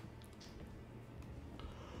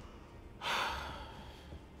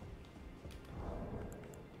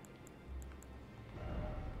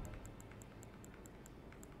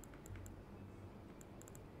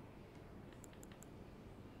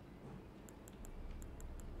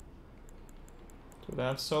 I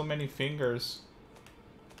have so many fingers.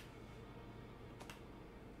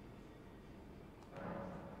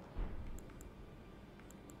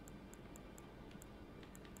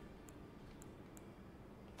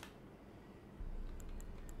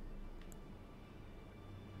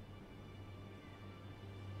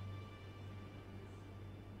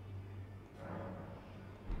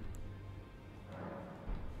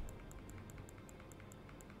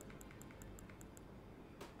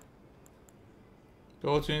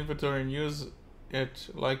 Go to inventory and use it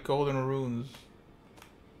like golden runes.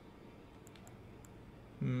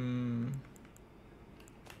 Hmm.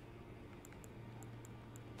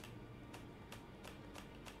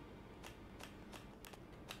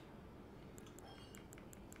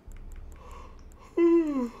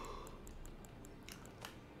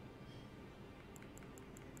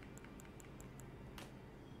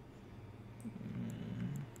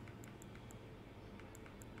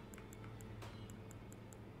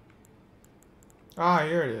 Ah,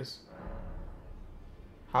 here it is.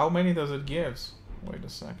 How many does it give? Wait a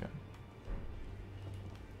second.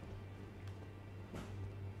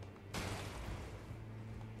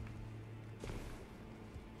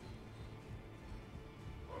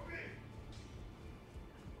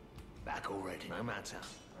 Back already, no matter.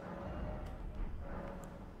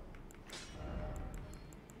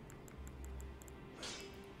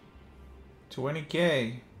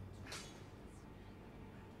 20K.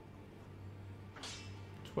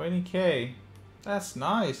 20K. That's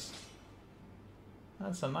nice.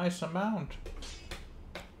 That's a nice amount.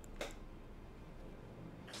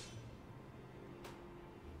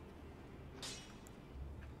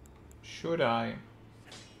 Should I?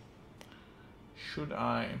 Should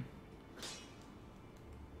I?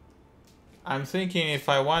 I'm thinking if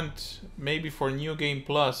I want maybe for New Game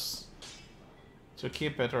Plus to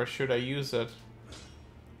keep it, or should I use it?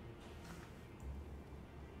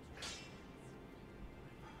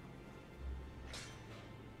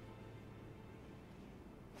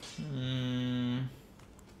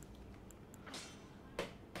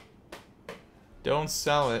 Don't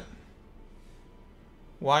sell it.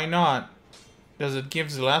 Why not? Does it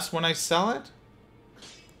give less when I sell it?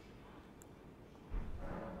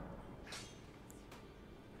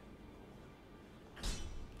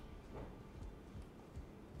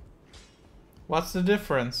 What's the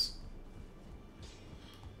difference?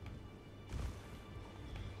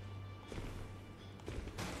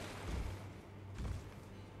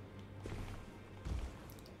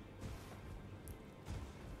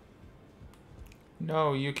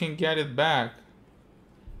 No, you can get it back.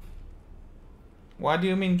 What do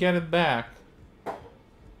you mean get it back?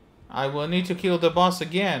 I will need to kill the boss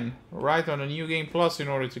again, right on a New Game Plus in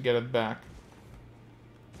order to get it back.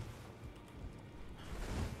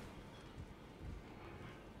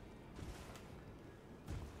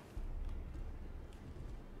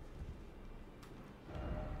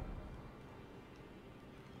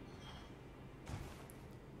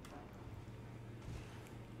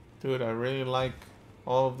 Dude, I really like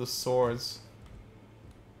all of the swords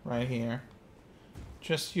right here.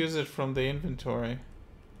 Just use it from the inventory.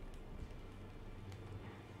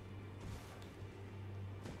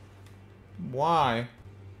 Why?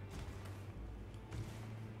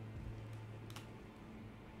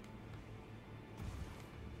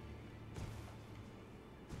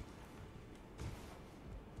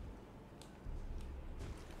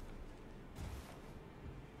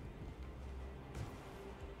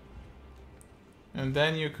 And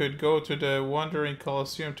then you could go to the Wandering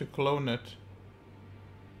Colosseum to clone it.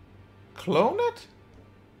 Clone it?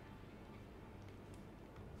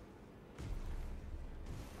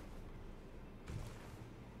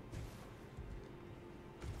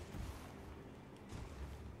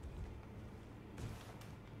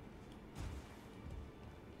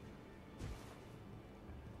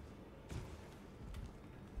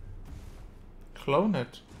 Clone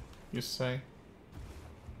it, you say?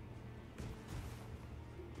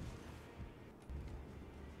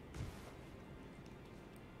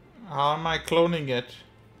 How am I cloning it?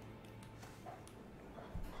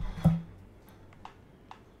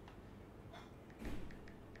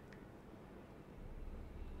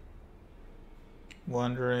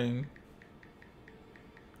 Wandering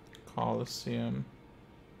Colosseum.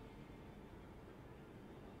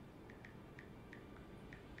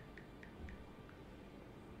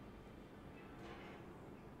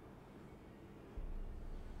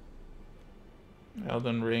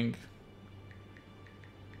 Elden Ring.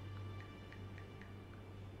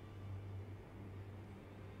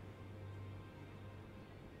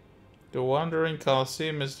 The Wandering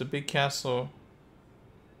Colosseum is the big castle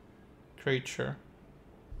creature.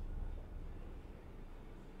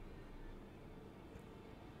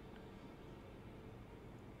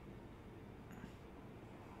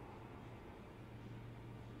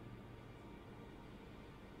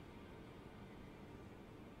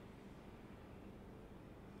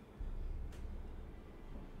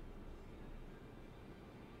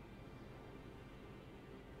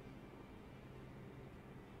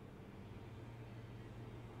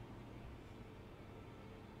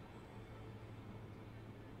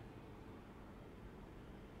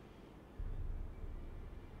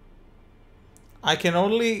 I can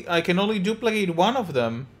only duplicate one of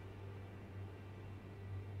them.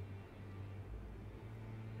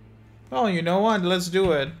 Oh, you know what? Let's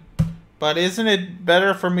do it. But isn't it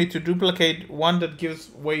better for me to duplicate one that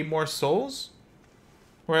gives way more souls?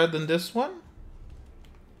 Rather than this one?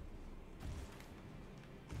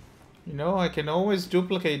 You know, I can always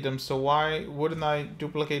duplicate them, so why wouldn't I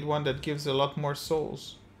duplicate one that gives a lot more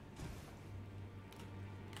souls?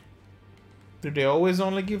 Do they always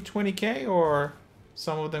only give 20k, or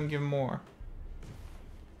some of them give more?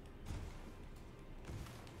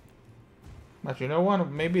 But you know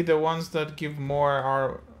what? Maybe the ones that give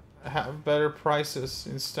more have better prices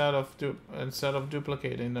instead of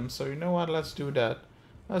duplicating them. So you know what? Let's do that.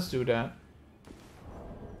 Let's do that.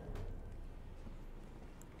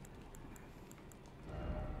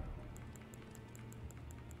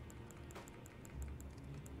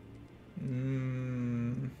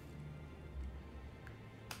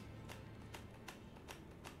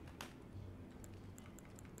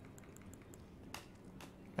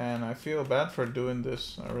 And I feel bad for doing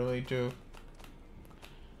this. I really do.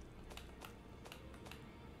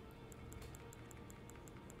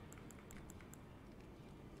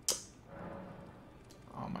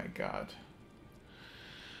 Oh my god.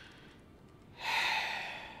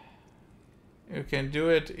 You can do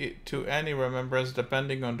it to any remembrance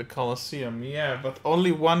depending on the Colosseum. Yeah, but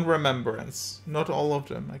only one remembrance. Not all of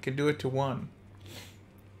them. I can do it to one.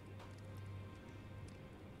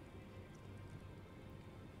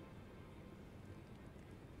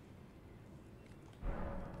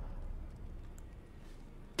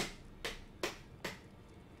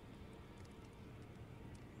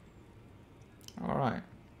 Alright.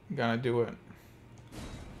 Gonna do it.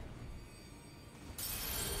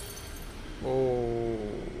 Oh.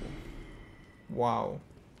 Wow.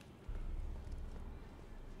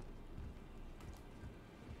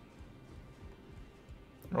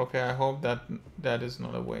 Okay, I hope that is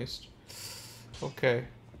not a waste. Okay.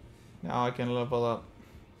 Now I can level up.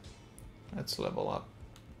 Let's level up.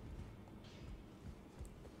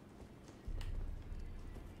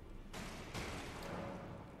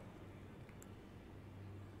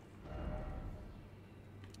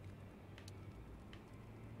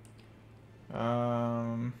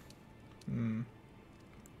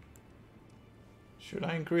 Should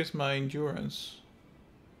I increase my endurance?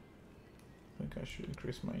 I think I should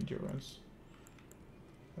increase my endurance.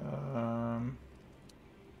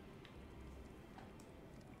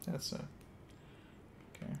 That's it.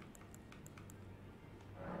 Okay.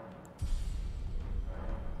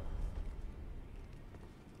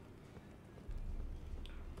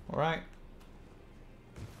 Alright.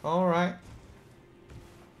 Alright.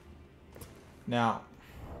 Now,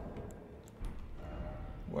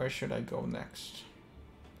 where should I go next?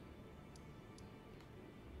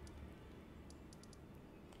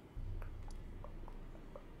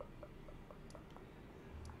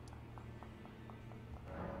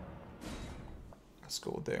 Let's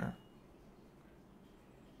go there.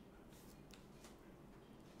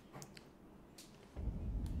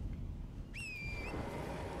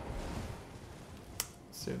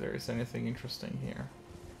 See if there is anything interesting here.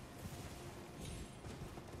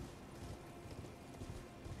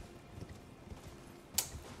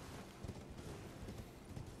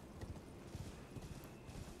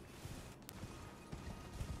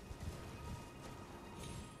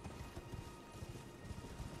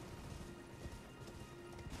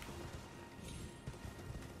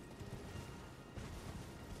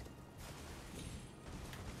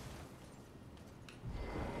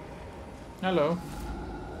 Hello.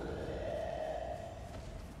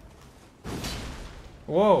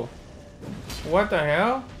 Whoa. What the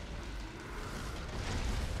hell?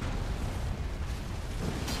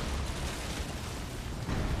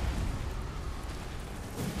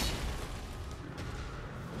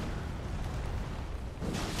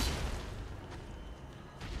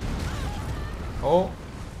 Oh.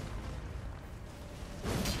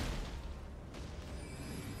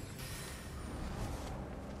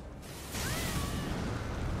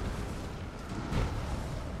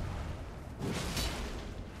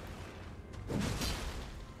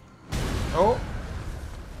 Oh.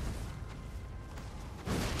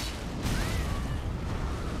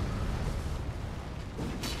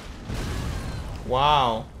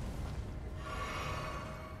 Wow.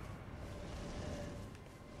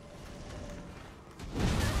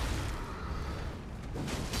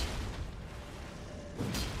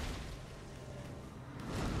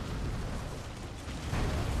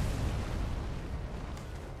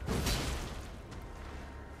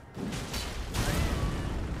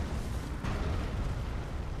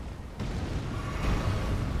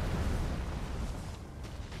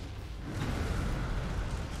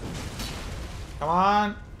 Come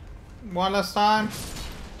on. One last time.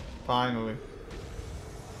 Finally.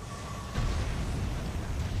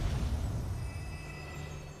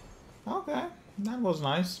 Okay, that was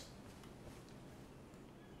nice.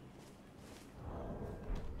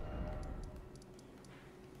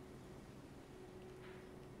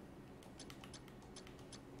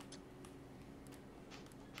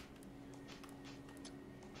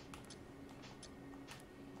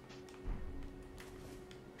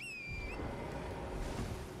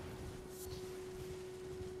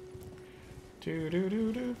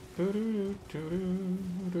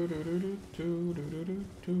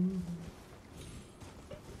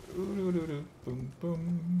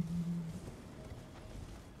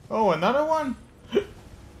 Oh, another one?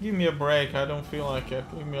 Give me a break. I don't feel like it.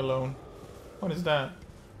 Leave me alone. What is that?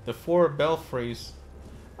 The Four Belfries.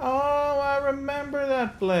 Oh, I remember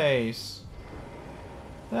that place.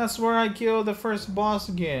 That's where I killed the first boss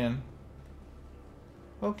again.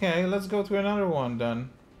 Okay, let's go to another one then.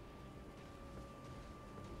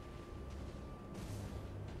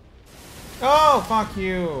 Oh, fuck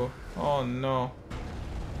you. Oh no.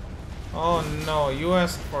 Oh no, you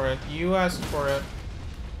asked for it. You asked for it.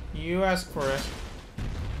 You asked for it.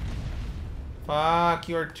 Fuck,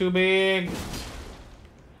 you're too big.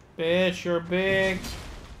 Bitch, you're big.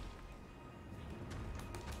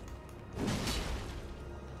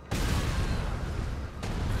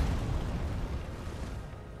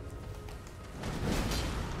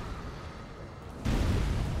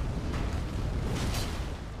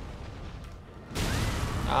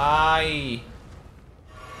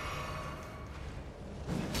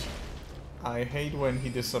 I hate when he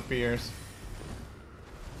disappears.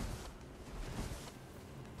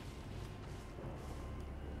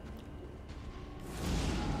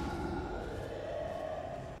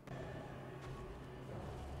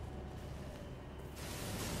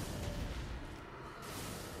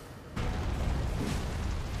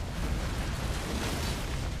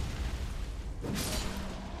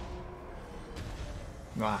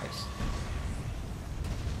 Nice.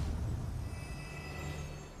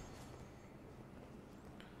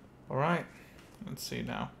 All right, let's see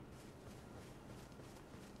now.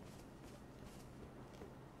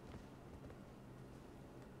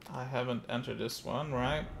 I haven't entered this one,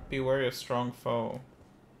 right? Beware a strong foe.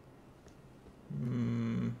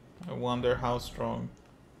 I wonder how strong.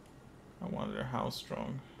 I wonder how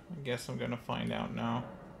strong. I guess I'm gonna find out now.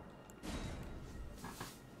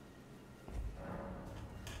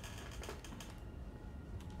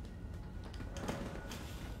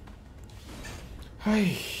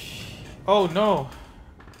 Hey. Oh no.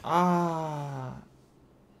 Ah.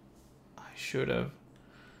 I should have.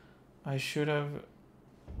 I should have.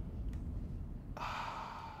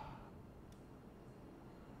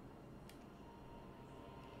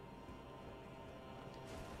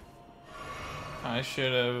 I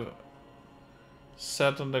should have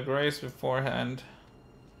set on the grace beforehand.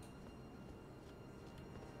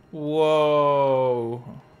 Whoa.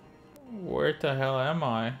 Where the hell am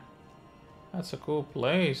I? That's a cool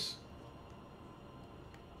place.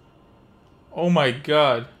 Oh my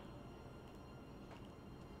god.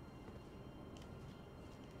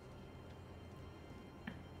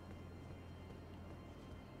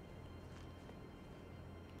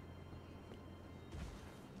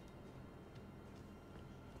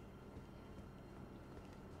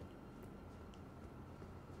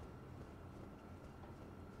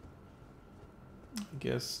 I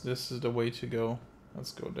guess this is the way to go.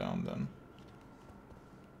 Let's go down then.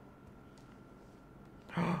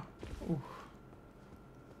 Ooh.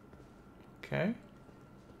 Okay.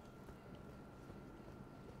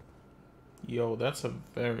 Yo, that's a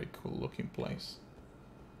very cool looking place.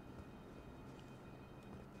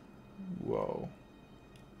 Whoa.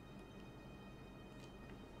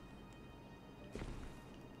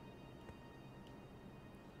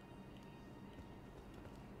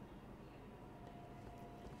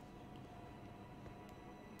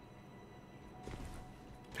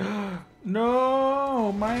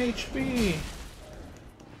 No, my HP.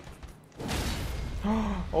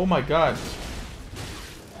 Oh my god.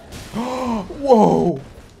 Whoa.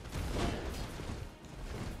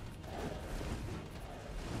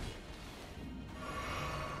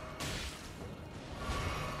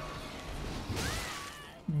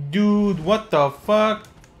 Dude, what the fuck?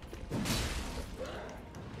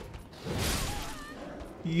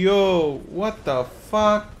 Yo, what the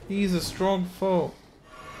fuck? He's a strong foe.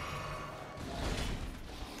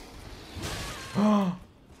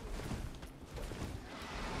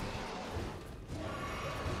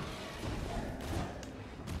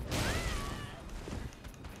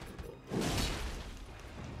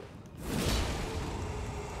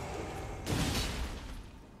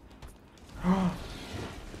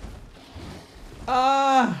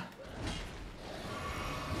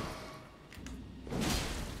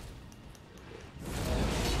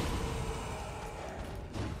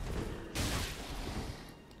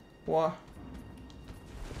 What?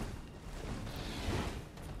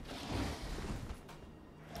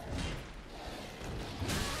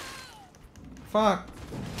 Fuck.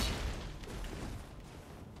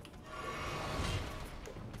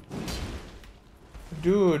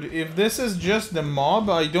 Dude, if this is just the mob,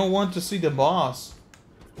 I don't want to see the boss.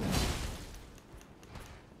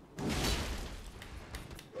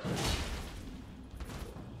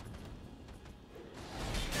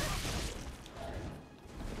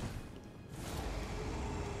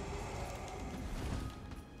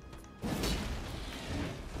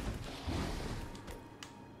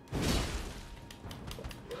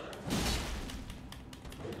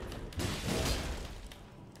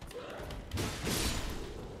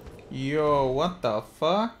 Yo, what the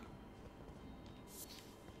fuck?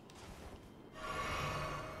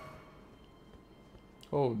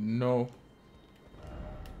 Oh no.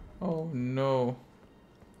 Oh no.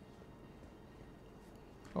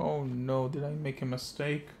 Oh no, did I make a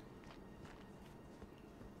mistake?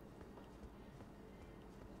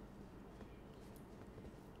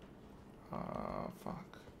 Ah, fuck.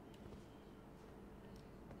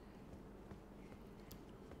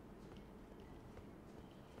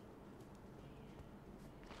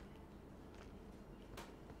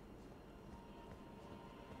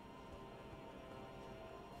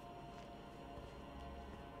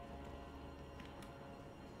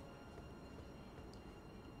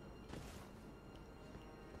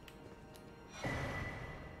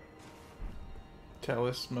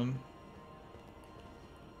 Talisman.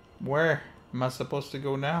 Where am I supposed to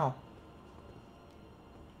go now?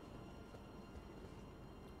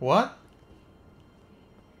 What?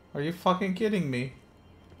 Are you fucking kidding me?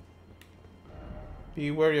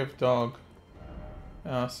 Be wary of dog.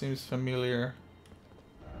 Seems familiar.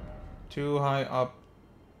 Too high up.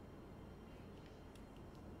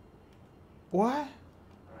 What?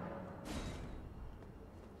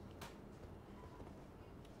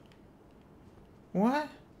 What?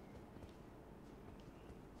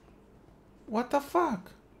 What the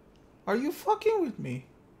fuck? Are you fucking with me?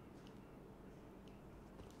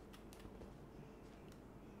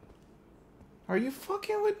 Are you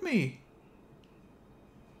fucking with me?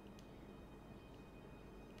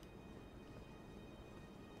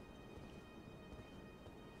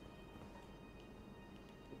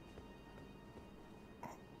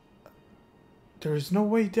 There is no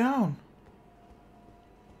way down.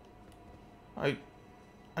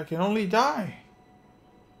 I can only die.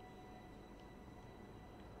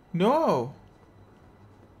 No.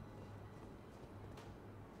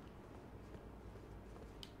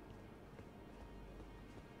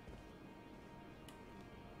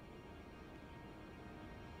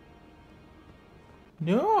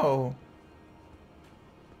 No.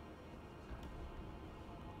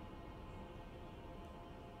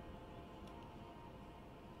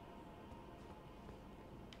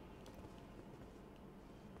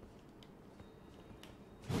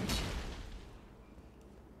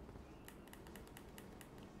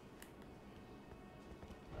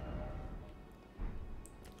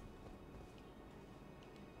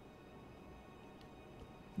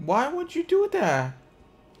 Why would you do that?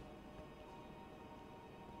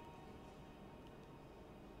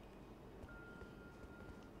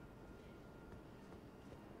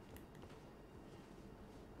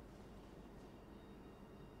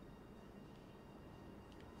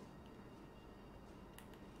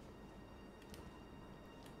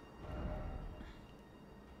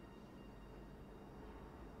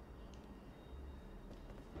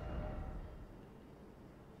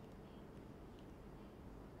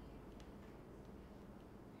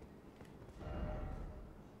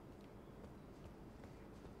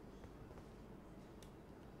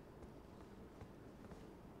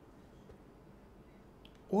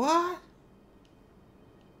 What?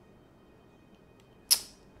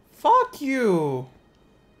 Fuck you.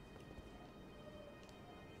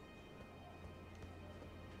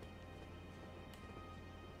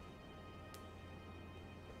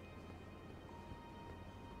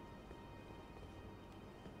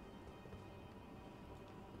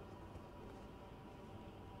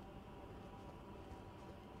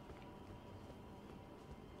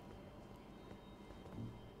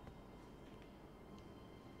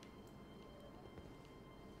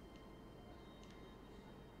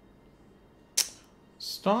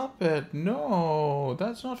 Stop it. No,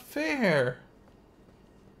 that's not fair.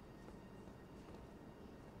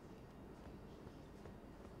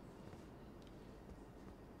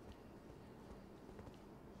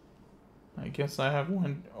 I guess I have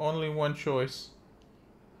only one choice.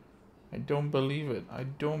 I don't believe it. I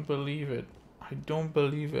don't believe it. I don't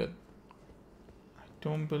believe it. I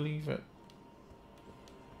don't believe it.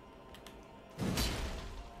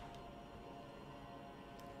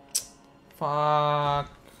 Fuck.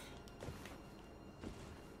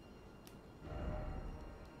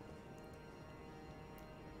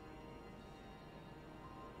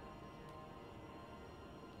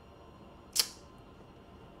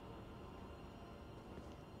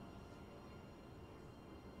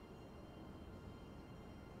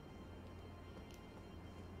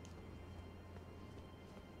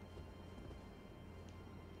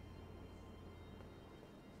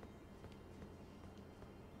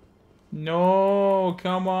 No,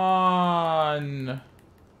 come on.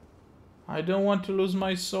 I don't want to lose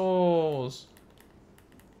my souls.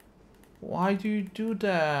 Why do you do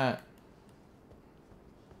that?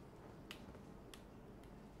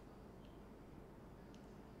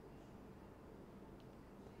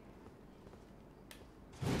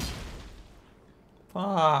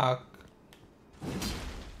 Fuck.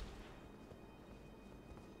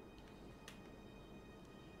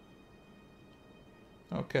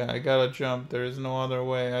 Okay, I gotta jump. There is no other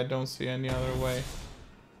way. I don't see any other way.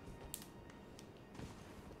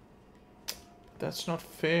 That's not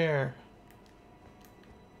fair.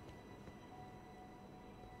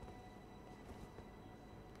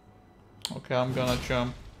 Okay, I'm gonna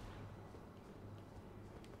jump.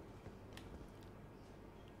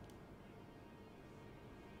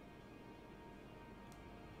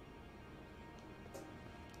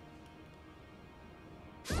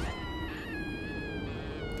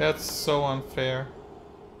 That's so unfair.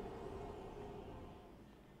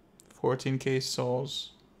 14k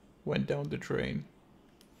souls went down the drain.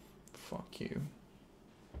 Fuck you.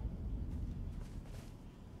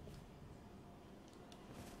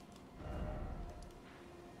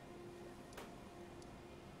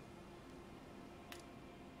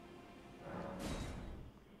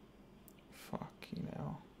 Fucking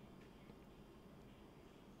hell.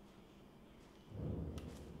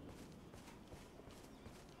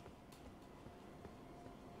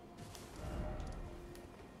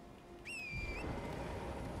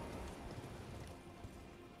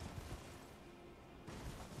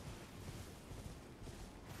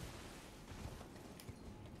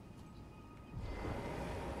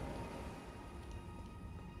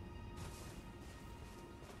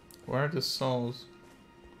 Where are the souls?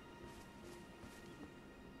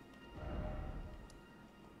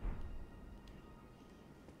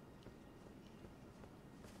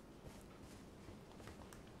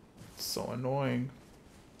 It's so annoying.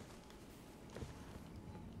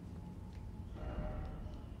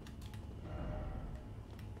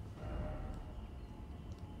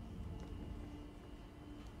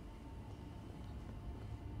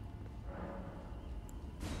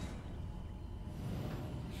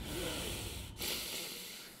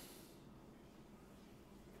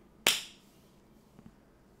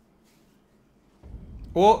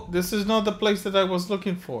 Oh, this is not the place that I was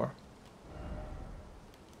looking for.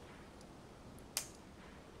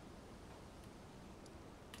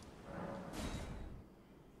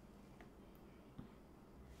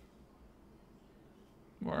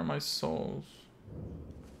 Where are my souls?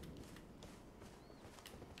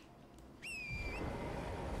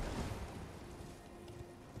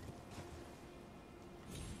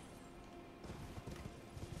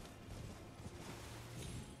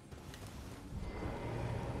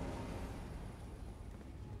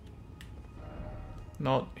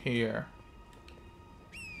 Not here.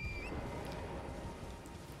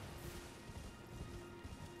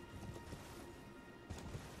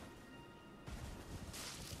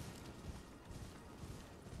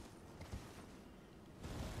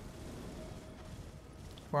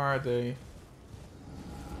 Where are they?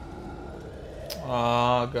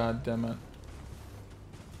 Ah, god damn it.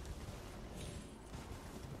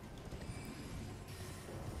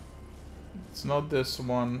 It's not this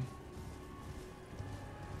one.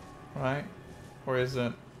 Right? Or is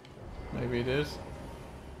it? Maybe it is.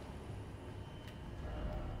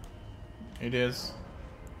 It is.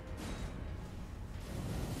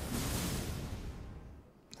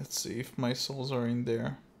 Let's see if my souls are in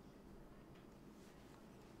there.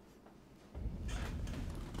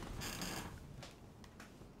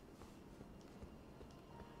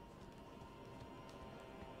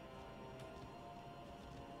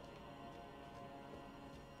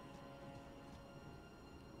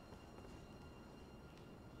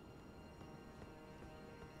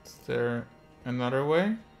 Is there another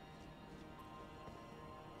way?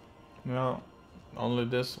 No, only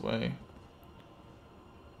this way.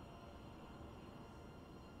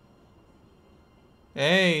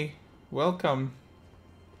 Hey, welcome.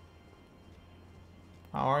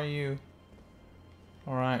 How are you?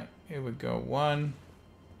 Alright, here we go. 1.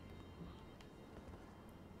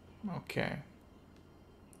 Okay.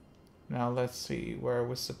 Now let's see where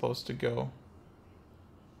we're supposed to go.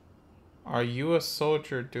 Are you a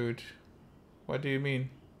soldier, dude? What do you mean?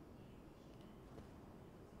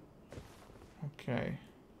 Okay.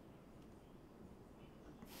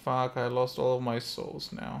 Fuck, I lost all of my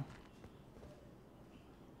souls now.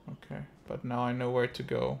 Okay, but now I know where to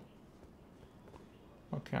go.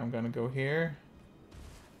 Okay, I'm gonna go here.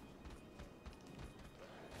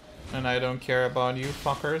 And I don't care about you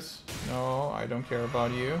fuckers. No, I don't care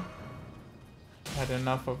about you. Had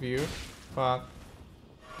enough of you. Fuck.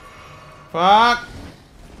 Fuck!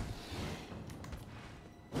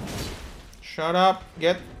 Shut up.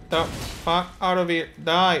 Get the fuck out of here.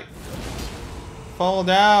 Die. Fall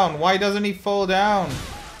down. Why doesn't he fall down?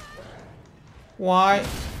 Why?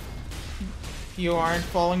 You aren't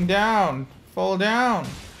falling down. Fall down.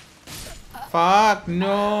 Fuck,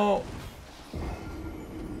 no.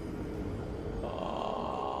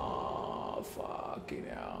 Oh, fucking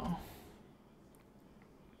hell.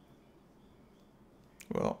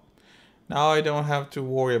 Well, now I don't have to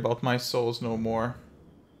worry about my souls no more.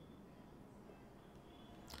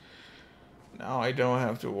 Now I don't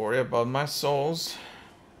have to worry about my souls.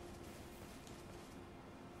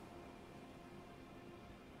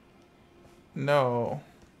 No.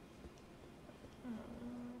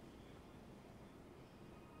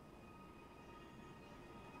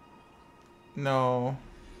 No.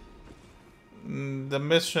 The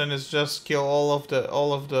mission is just kill all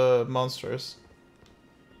of the monsters.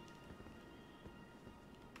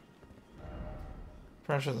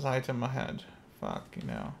 Precious item ahead. Fuck, you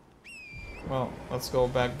know. Well, let's go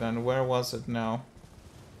back then. Where was it now?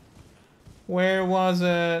 Where was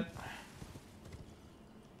it?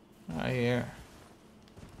 Ah, here.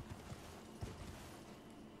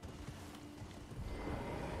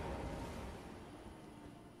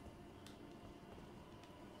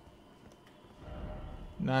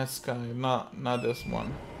 Nice guy. Not this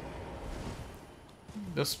one.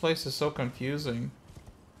 This place is so confusing.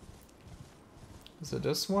 Is it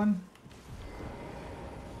this one?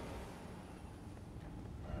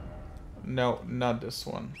 No, not this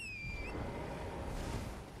one.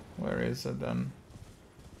 Where is it then?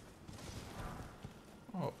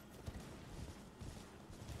 Oh.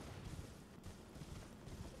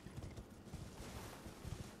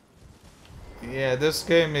 Yeah, this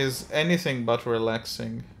game is anything but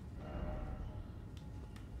relaxing.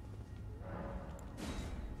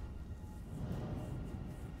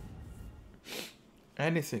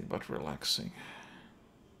 Anything but relaxing.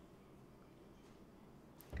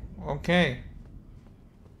 Okay.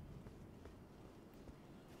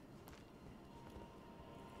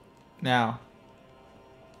 Now,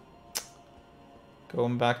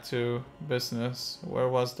 going back to business. Where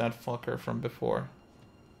was that fucker from before?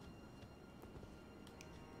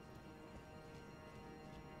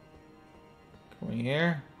 Going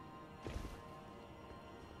here.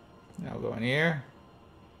 Now going here.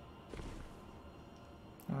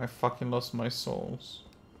 I fucking lost my souls.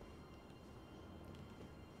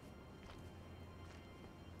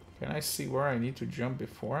 Can I see where I need to jump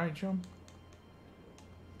before I jump?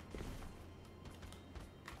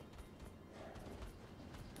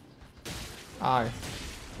 Aye.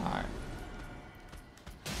 Aye.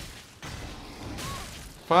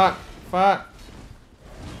 Fuck. Fuck.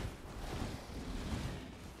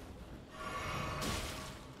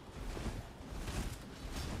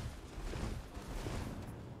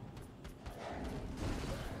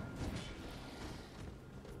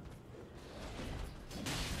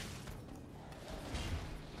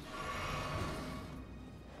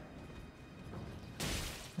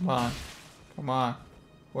 Come on. Come on.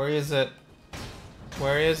 Where is it?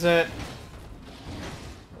 Where is it?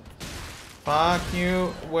 Fuck you.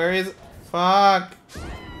 Where is it? Fuck.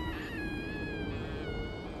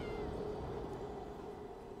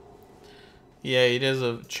 Yeah, it is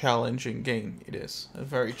a challenging game. It is a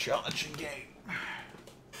very challenging game.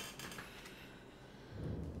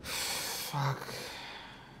 Fuck.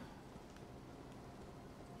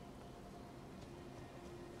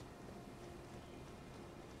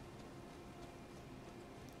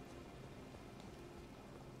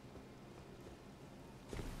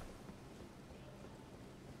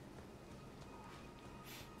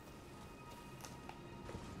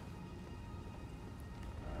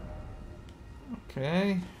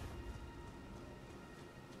 Okay.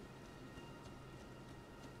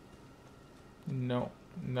 No,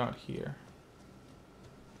 not here.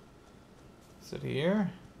 Is it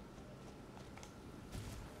here?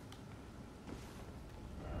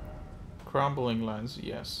 Crumbling lines,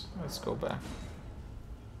 yes. Let's go back.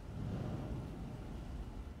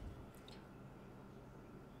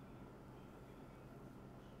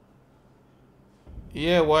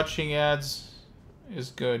 Yeah, watching ads is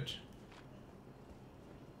good.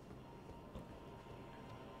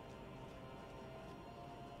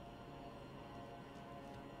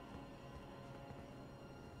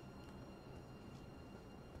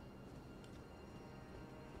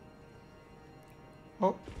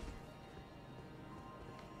 Oh.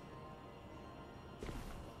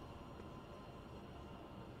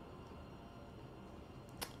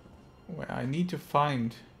 Well, I need to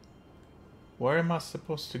find... Where am I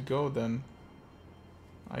supposed to go then?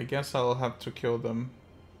 I guess I'll have to kill them.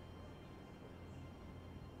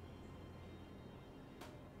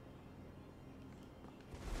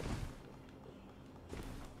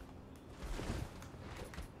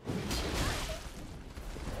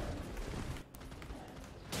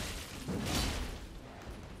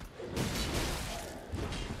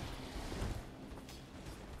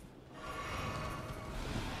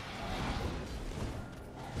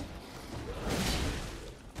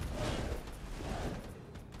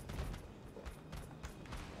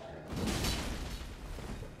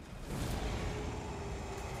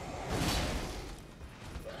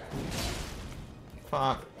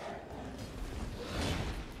 Fuck.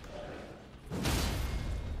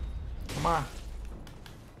 Come on.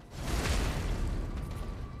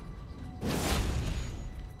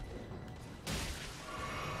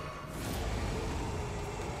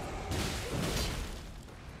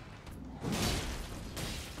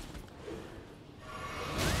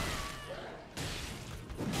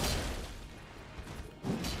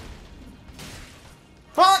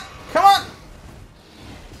 Fuck! Come on!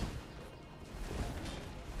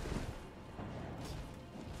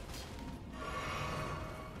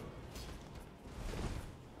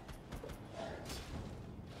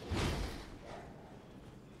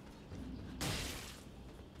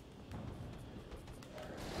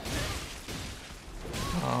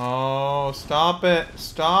 Oh, stop it.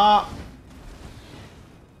 Stop.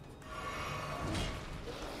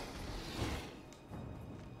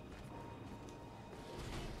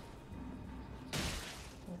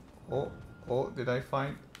 Oh, did I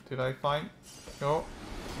find? No.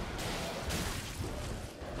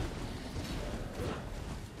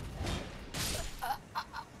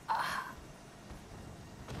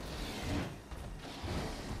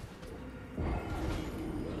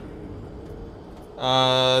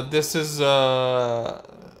 This is a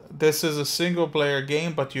single player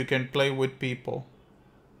game, but you can play with people.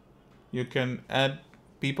 You can add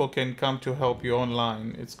people can come to help you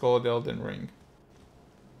online. It's called Elden Ring.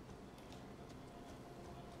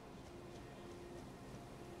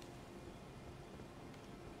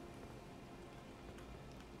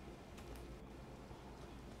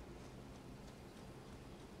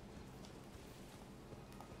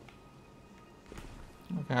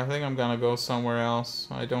 Okay, I think I'm gonna go somewhere else.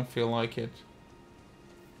 I don't feel like it.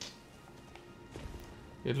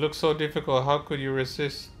 It looks so difficult. How could you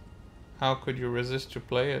resist? How could you resist to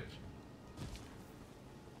play it?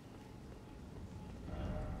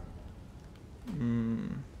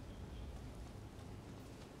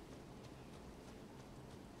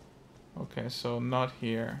 Okay, so not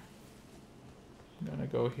here. I'm gonna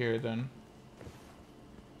go here then.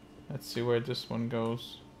 Let's see where this one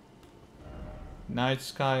goes. Night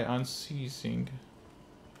sky unceasing.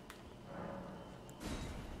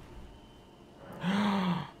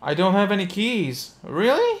 I don't have any keys.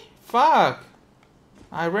 Really? Fuck.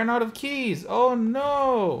 I ran out of keys. Oh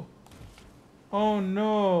no. Oh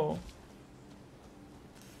no.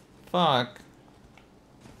 Fuck.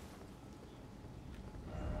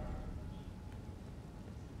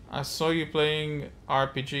 I saw you playing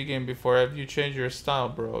RPG game before. Have you changed your style,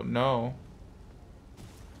 bro? No.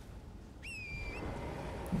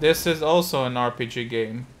 This is also an RPG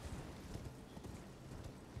game.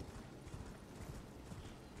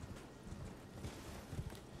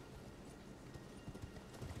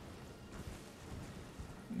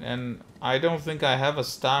 And I don't think I have a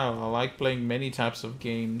style. I like playing many types of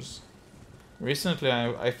games. Recently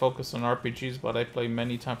I focus on RPGs, but I play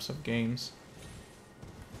many types of games.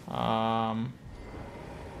 Fuck,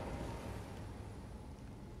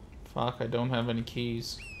 I don't have any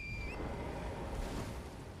keys.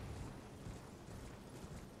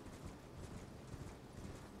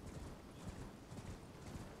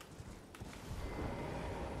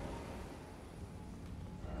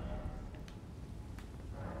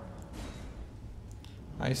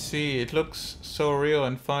 I see. It looks so real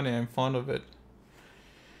and funny. I'm fond of it.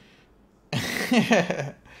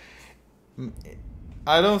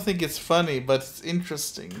 I don't think it's funny, but it's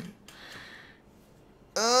interesting.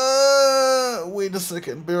 Wait a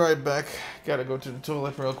second. Be right back. Gotta go to the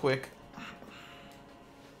toilet real quick.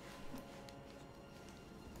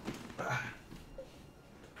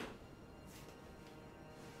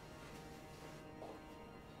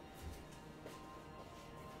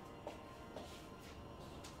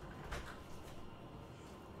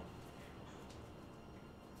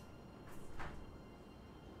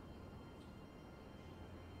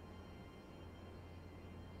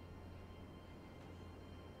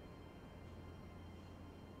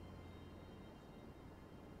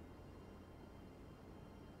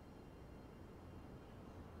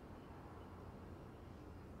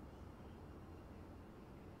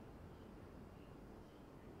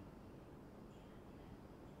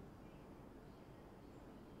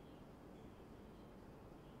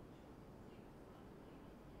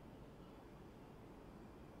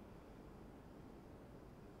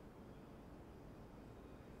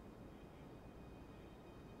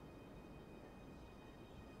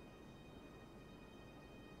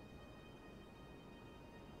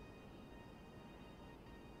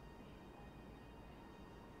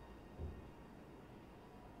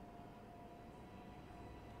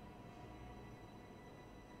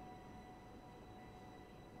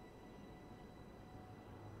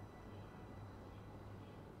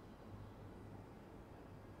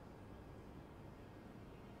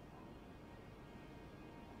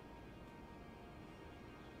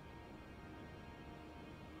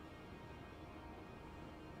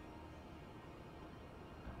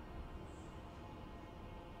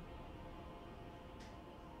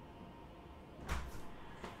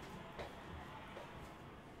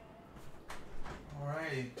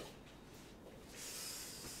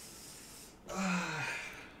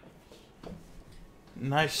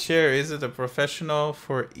 Nice chair. Is it a professional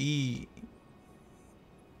for E?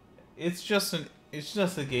 It's just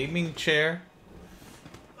a gaming chair.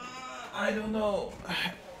 I don't know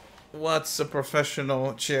what's a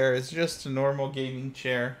professional chair. It's just a normal gaming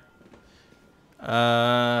chair.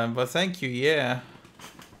 But thank you. Yeah,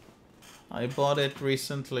 I bought it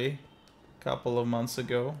recently, a couple of months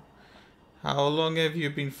ago. How long have you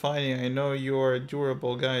been fighting? I know you're a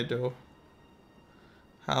durable guy, though.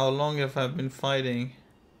 How long have I been fighting?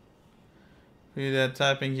 Read that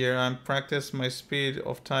typing here. I'm practice my speed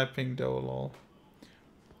of typing, though, lol.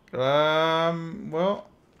 Well,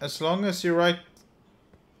 as long as you write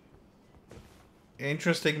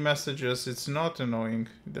interesting messages, it's not annoying.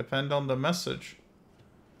 Depend on the message.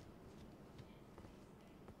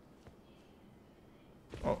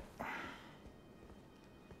 Oh.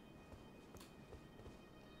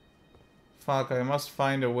 Fuck, I must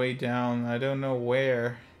find a way down. I don't know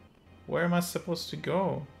where. Where am I supposed to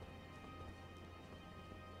go?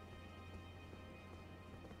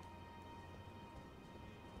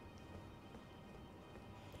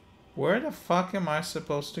 Where the fuck am I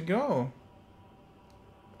supposed to go?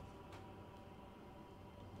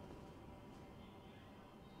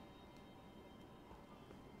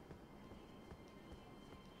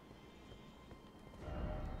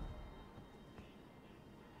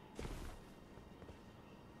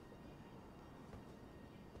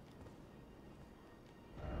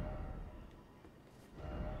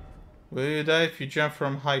 Will you die if you jump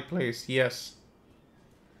from high place? Yes.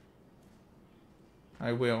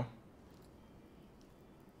 I will.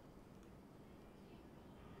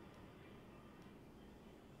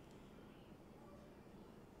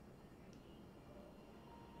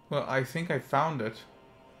 Well, I think I found it.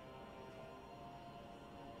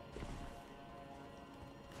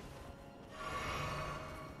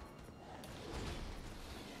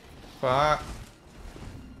 Fuck.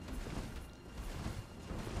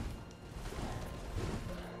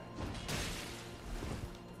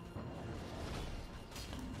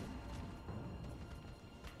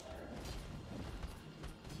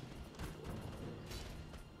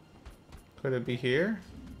 Could it be here?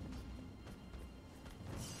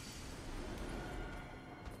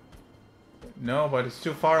 No, but it's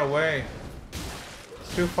too far away.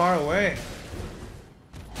 It's too far away.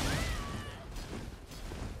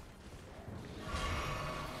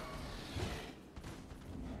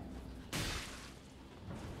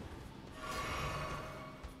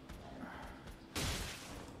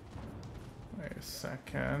 Wait a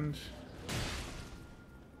second.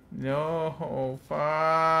 No, oh,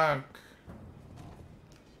 fuck.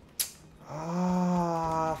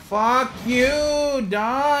 Ah, fuck you!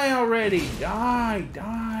 Die already!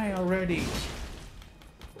 Die already!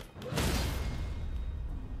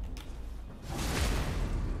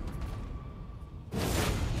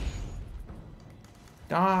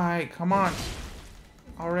 Die, come on!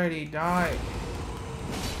 Already, die!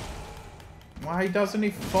 Why doesn't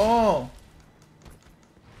he fall?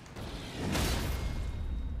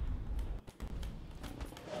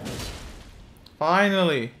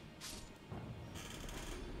 Finally!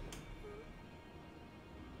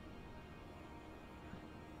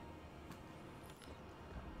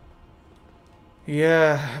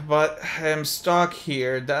 Yeah, but I'm stuck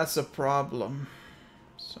here. That's a problem.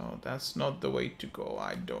 So that's not the way to go.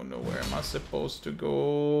 I don't know where am I supposed to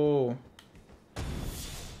go.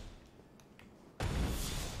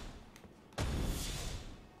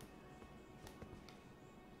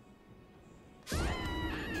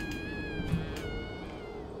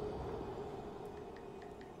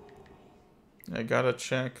 I gotta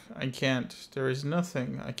check. I can't. There is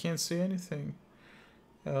nothing. I can't see anything.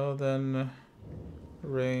 Elden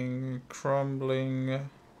ring, crumbling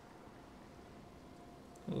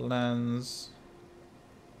lens.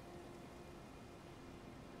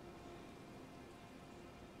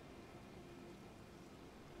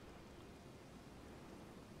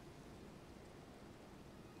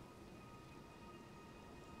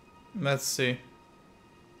 Let's see.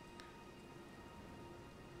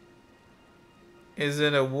 Is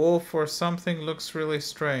it a wolf or something? Looks really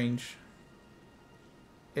strange.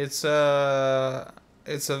 It's a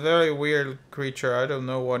very weird creature. I don't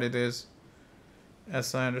know what it is.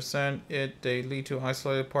 As I understand it, they lead to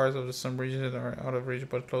isolated parts of some regions that are out of reach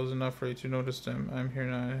but close enough for you to notice them. I'm here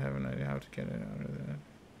now. I have an idea how to get it out of there.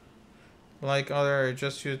 Like other, I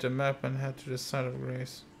just used the map and head to the side of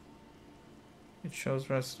Grace. It shows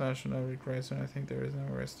red slash on every Grace, and I think there is no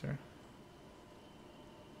rest there.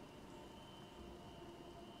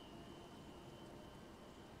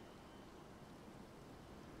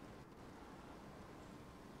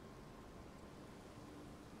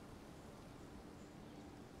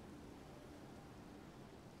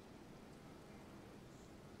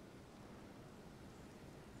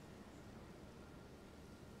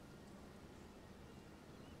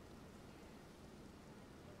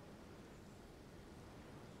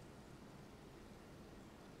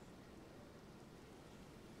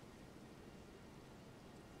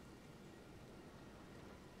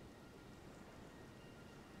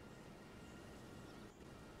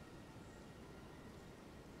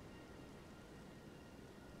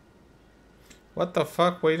 What the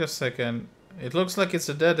fuck? Wait a second. It looks like it's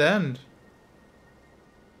a dead end.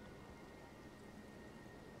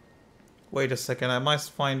 Wait a second, I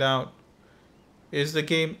must find out. Is the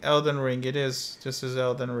game Elden Ring? It is. This is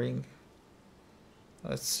Elden Ring.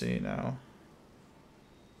 Let's see now.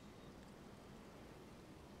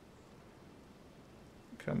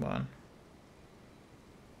 Come on.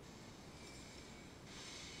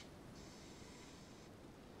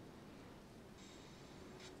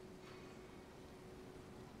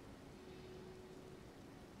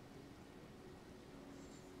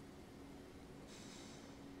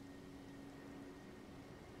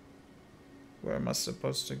 Where am I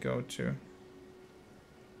supposed to go to?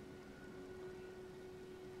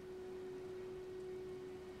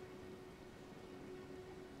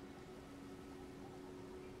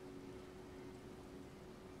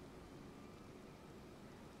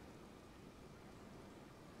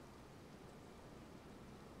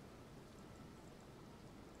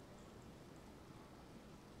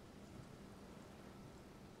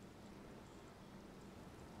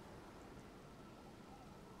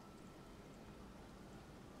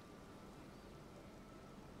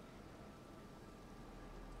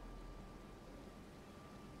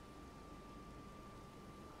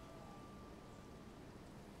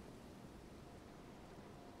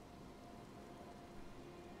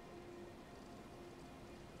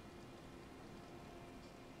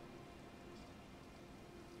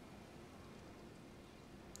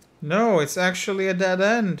 No, it's actually a dead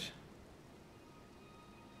end.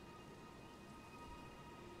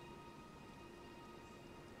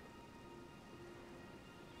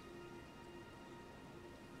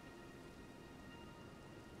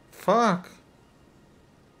 Fuck.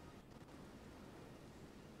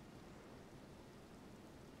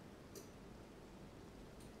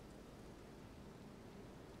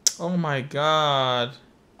 Oh my god.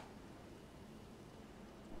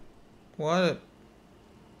 What a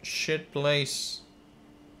shit place.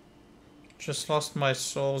 Just lost my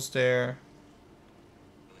souls there.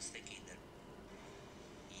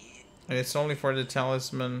 And it's only for the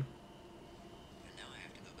talisman.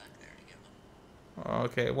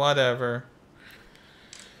 Okay, whatever.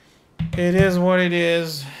 It is what it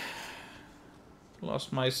is.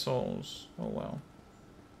 Lost my souls. Oh well.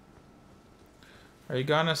 Are you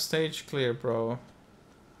gonna stage clear, bro?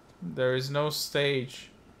 There is no stage.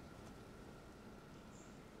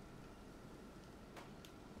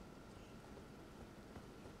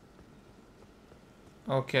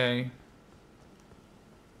 Okay.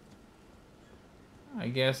 I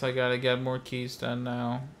guess I gotta get more keys done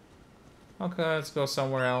now. Okay, let's go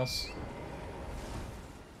somewhere else.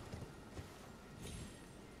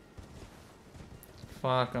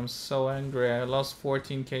 Fuck, I'm so angry. I lost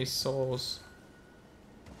 14k souls.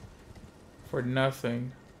 For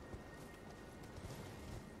nothing.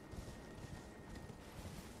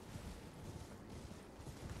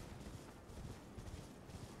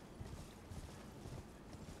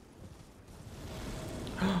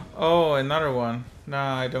 Oh, another one.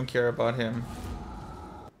 Nah, I don't care about him.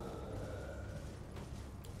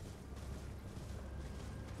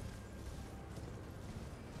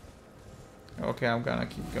 Okay, I'm gonna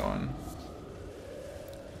keep going.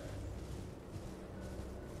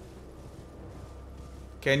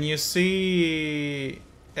 Can you see...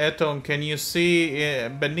 Eton, can you see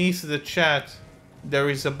beneath the chat? There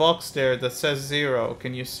is a box there that says 0.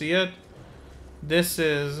 Can you see it? This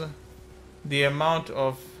is the amount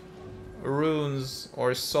of runes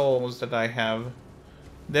or souls that I have.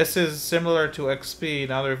 This is similar to XP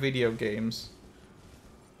in other video games.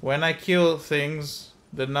 When I kill things,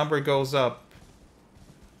 the number goes up.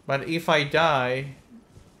 But if I die,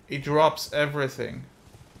 it drops everything.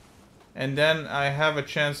 And then I have a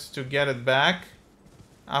chance to get it back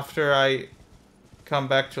after I come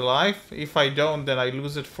back to life. If I don't, then I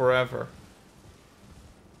lose it forever.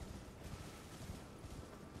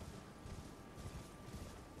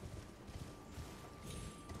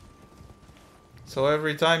 So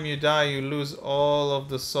every time you die, you lose all of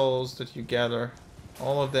the souls that you gather.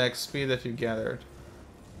 All of the XP that you gathered.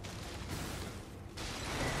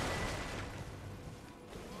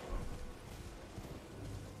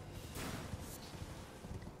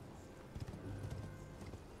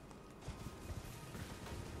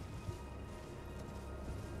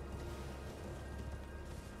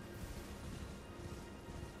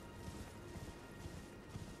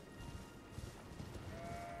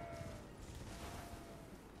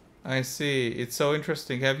 I see. It's so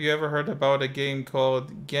interesting. Have you ever heard about a game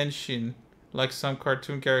called Genshin? Like some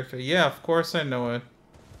cartoon character? Yeah, of course I know it.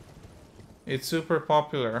 It's super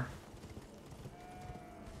popular.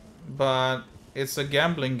 But It's a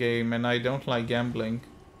gambling game and I don't like gambling.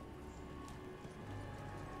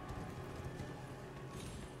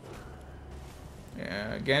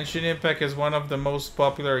 Yeah, Genshin Impact is one of the most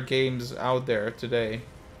popular games out there today.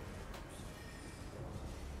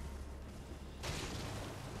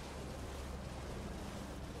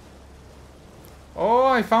 Oh,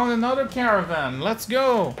 I found another caravan. Let's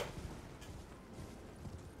go.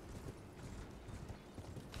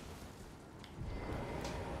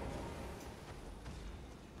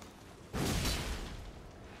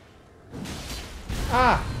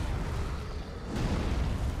 Ah.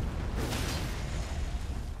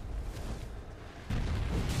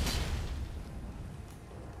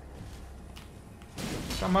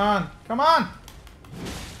 Come on. Come on.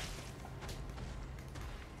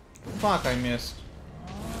 Fuck, I missed.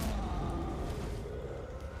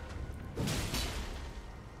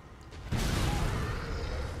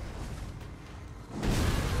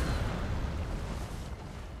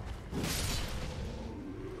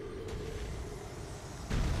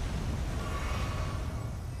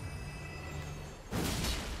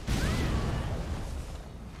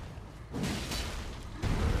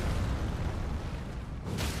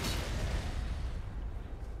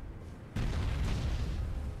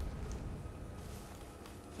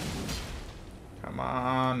 Come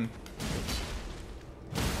on.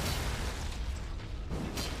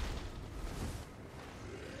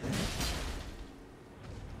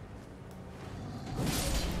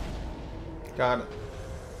 Got it.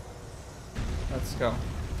 Let's go.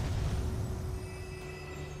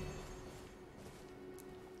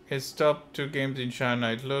 It's top 2 games in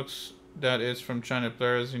China. It looks that it's from China.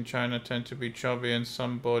 Players in China tend to be chubby and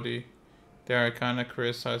somebody they are kinda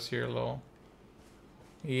criticized here, lol.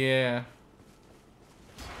 Yeah.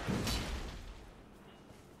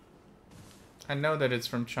 I know that it's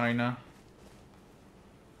from China.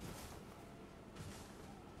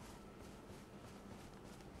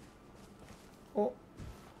 Oh.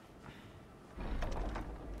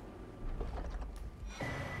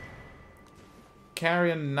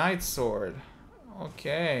 Carrion Knight Sword.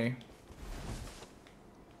 Okay.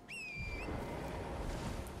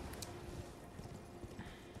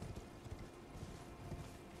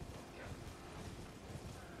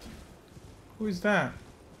 Who is that?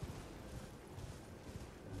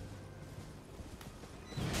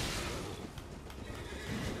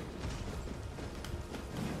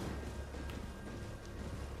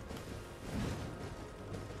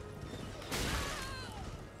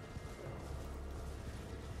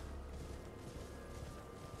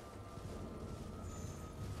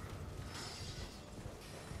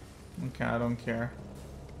 Okay, I don't care.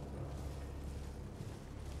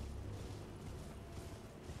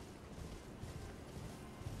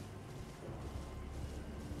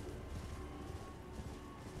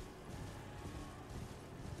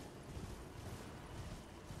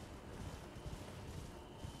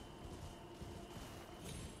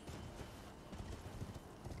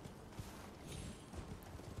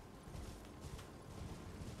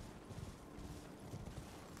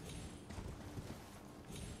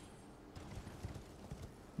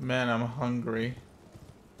 Man, I'm hungry.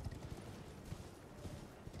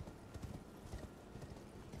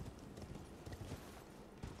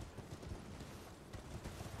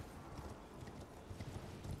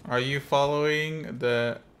 Are you following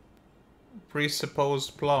the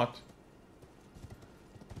presupposed plot?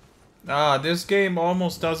 Ah, this game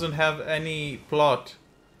almost doesn't have any plot.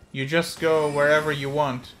 You just go wherever you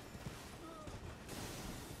want.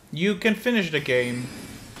 You can finish the game,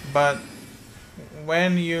 but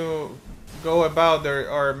when you go about, there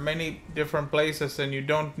are many different places and you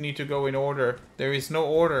don't need to go in order. There is no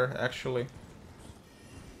order, actually.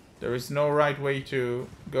 There is no right way to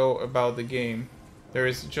go about the game. There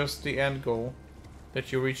is just the end goal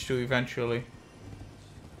that you reach to eventually.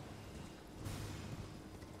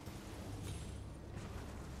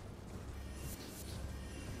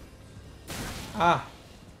 Ah.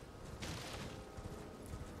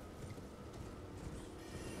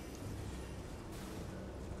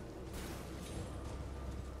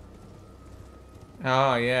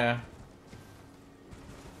 Oh, yeah.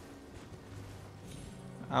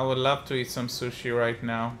 I would love to eat some sushi right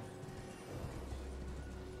now.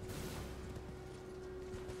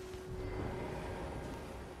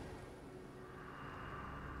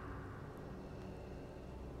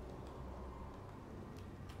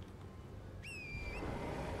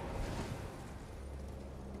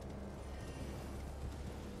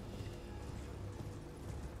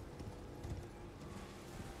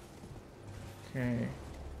 Okay.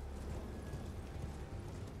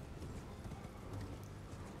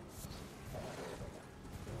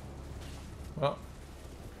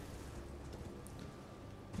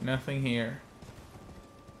 Nothing here.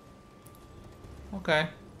 Okay.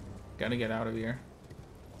 Gotta get out of here.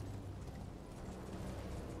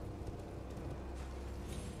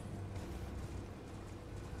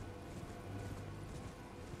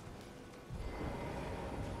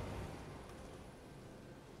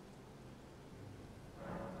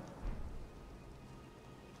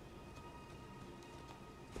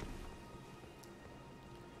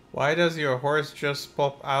 Why does your horse just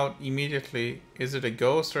pop out immediately? Is it a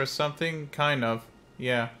ghost or something? Kind of.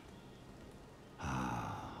 Yeah.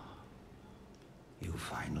 You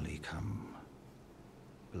finally come.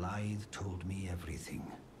 Blythe told me everything.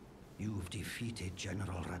 You've defeated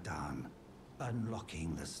General Radan,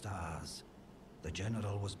 unlocking the stars. The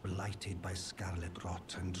General was blighted by scarlet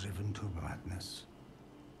rot and driven to madness.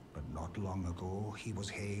 But not long ago, he was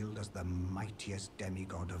hailed as the mightiest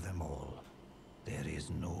demigod of them all. There is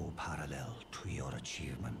no parallel to your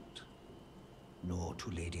achievement, nor to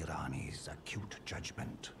Lady Rani's acute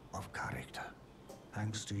judgment of character.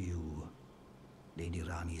 Thanks to you, Lady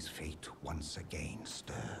Rani's fate once again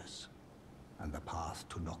stirs, and the path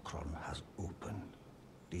to Nokron has opened.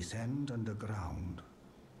 Descend underground,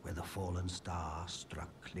 where the fallen star struck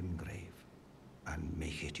Limgrave, and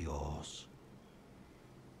make it yours.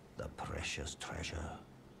 The precious treasure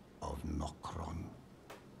of Nokron.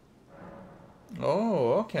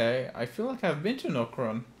 Oh, okay. I feel like I've been to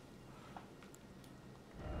Nokron.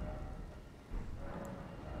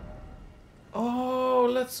 Oh,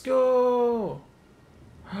 let's go!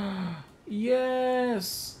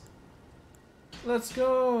 Yes! Let's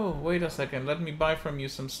go! Wait a second, let me buy from you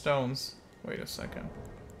some stones. Wait a second.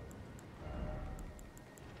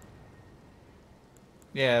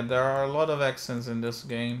 Yeah, there are a lot of accents in this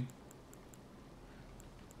game.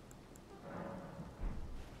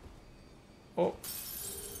 Oh.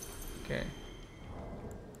 Okay.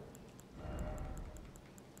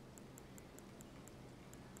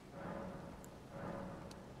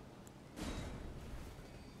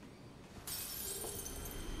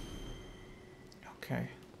 Okay,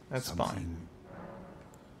 that's fine.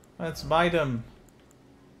 Let's buy them.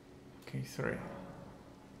 Okay, 3.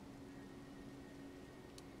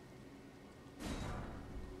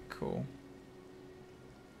 Cool.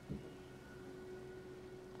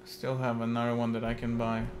 Still have another one that I can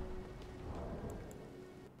buy.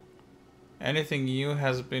 Anything new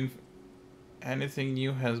has been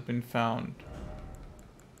found.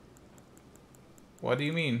 What do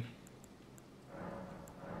you mean?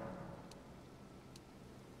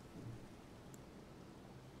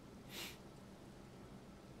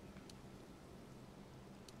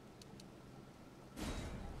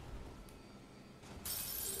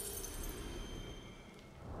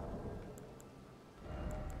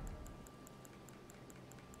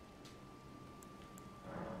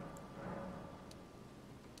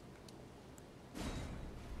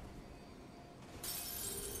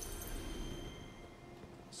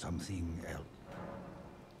 Something else.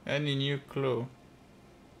 Any new clue?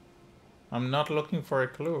 I'm not looking for a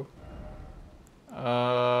clue.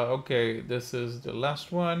 Okay, this is the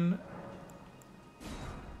last one.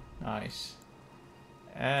 Nice.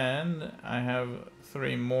 And I have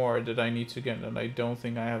 3 more that I need to get that I don't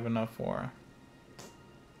think I have enough for.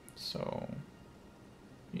 So,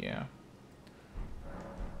 yeah.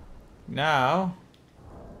 Now...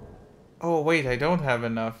 Oh wait, I don't have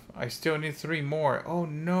enough. I still need 3 more. Oh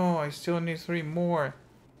no, I still need 3 more.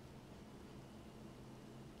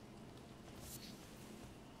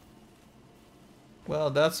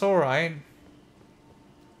 Well, that's alright.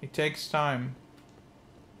 It takes time.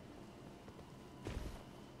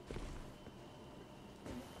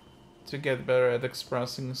 To get better at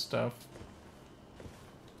expressing stuff.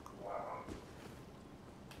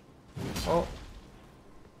 Oh.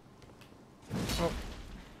 Oh.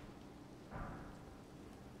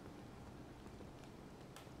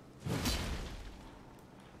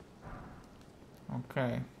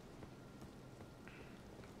 Okay.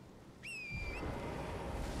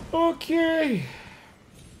 Okay.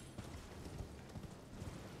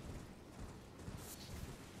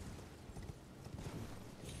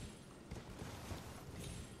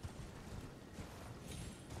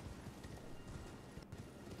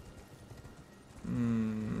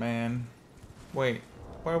 Man. Wait,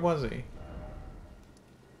 where was he?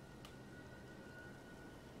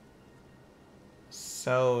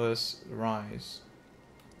 Selva's Rise.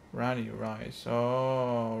 Rani Rise.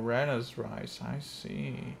 Oh, Rena's Rise. I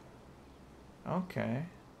see. Okay.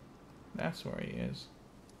 That's where he is.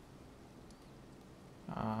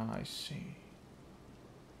 Ah, I see.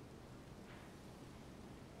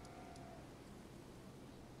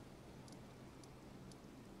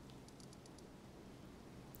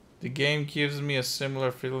 The game gives me a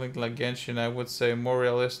similar feeling like Genshin. I would say more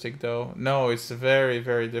realistic though. No, it's very,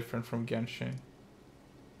 very different from Genshin.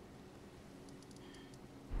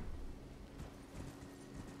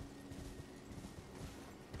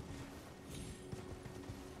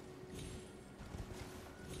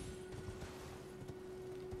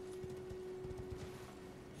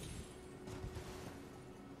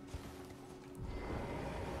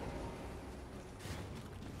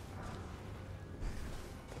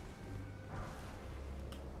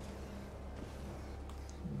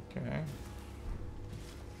 Okay.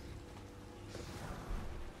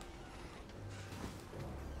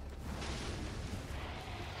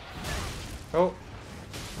 Oh.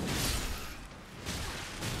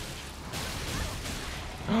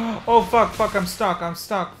 Oh fuck, I'm stuck,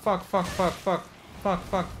 fuck, fuck.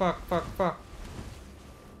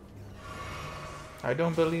 I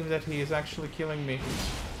don't believe that he is actually killing me.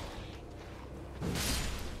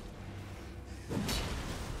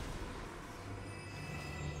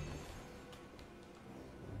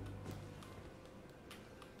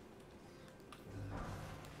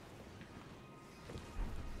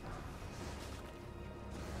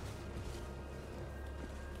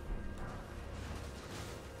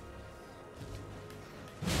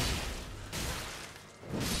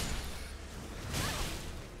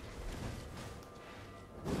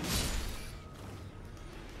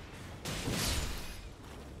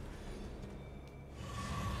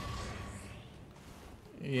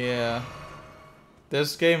 Yeah.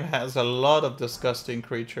 This game has a lot of disgusting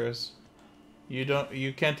creatures.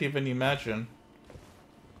 You can't even imagine.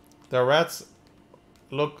 The rats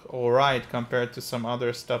look alright compared to some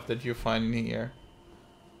other stuff that you find in here.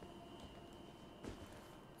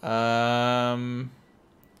 I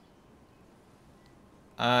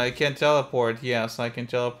can teleport, yes, I can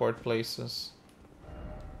teleport places.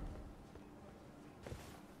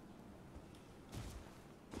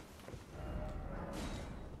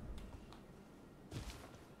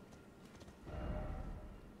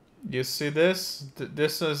 You see this?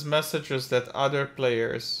 This is messages that other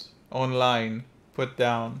players online put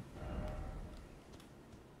down.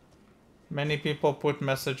 Many people put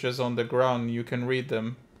messages on the ground, you can read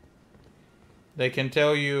them. They can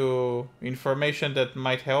tell you information that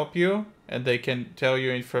might help you, and they can tell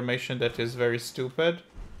you information that is very stupid.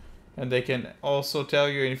 And they can also tell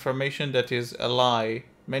you information that is a lie.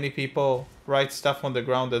 Many people write stuff on the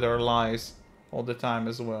ground that are lies all the time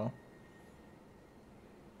as well.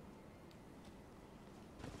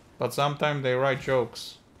 But sometimes they write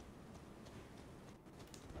jokes.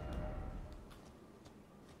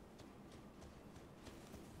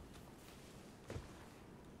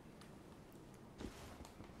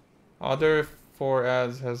 Other 4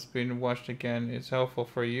 ads has been watched again. It's helpful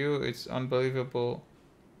for you. It's unbelievable.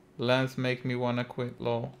 Length make me wanna quit,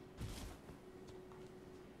 lol.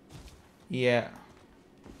 Yeah.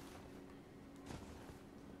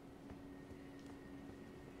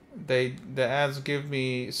 The ads give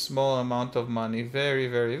me small amount of money. Very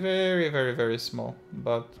small.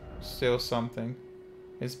 But still something.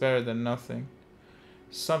 It's better than nothing.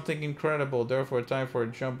 Something incredible, therefore time for a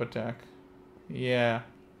jump attack. Yeah,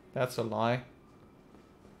 that's a lie.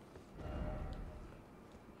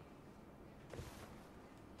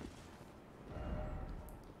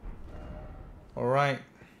 Alright.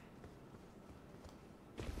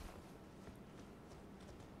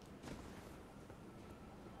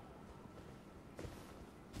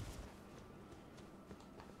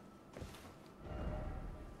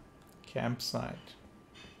 Campsite.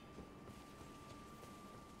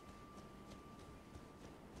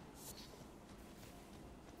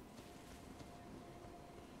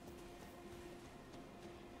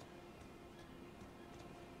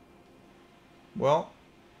 Well,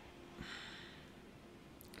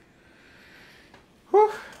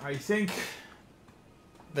 whew, I think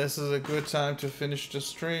this is a good time to finish the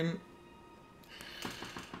stream.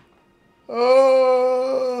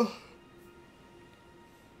 Oh,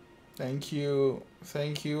 thank you,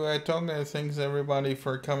 Aitong, and thanks everybody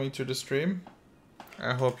for coming to the stream.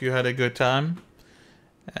 I hope you had a good time,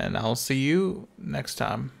 and I'll see you next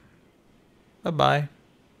time. Bye bye.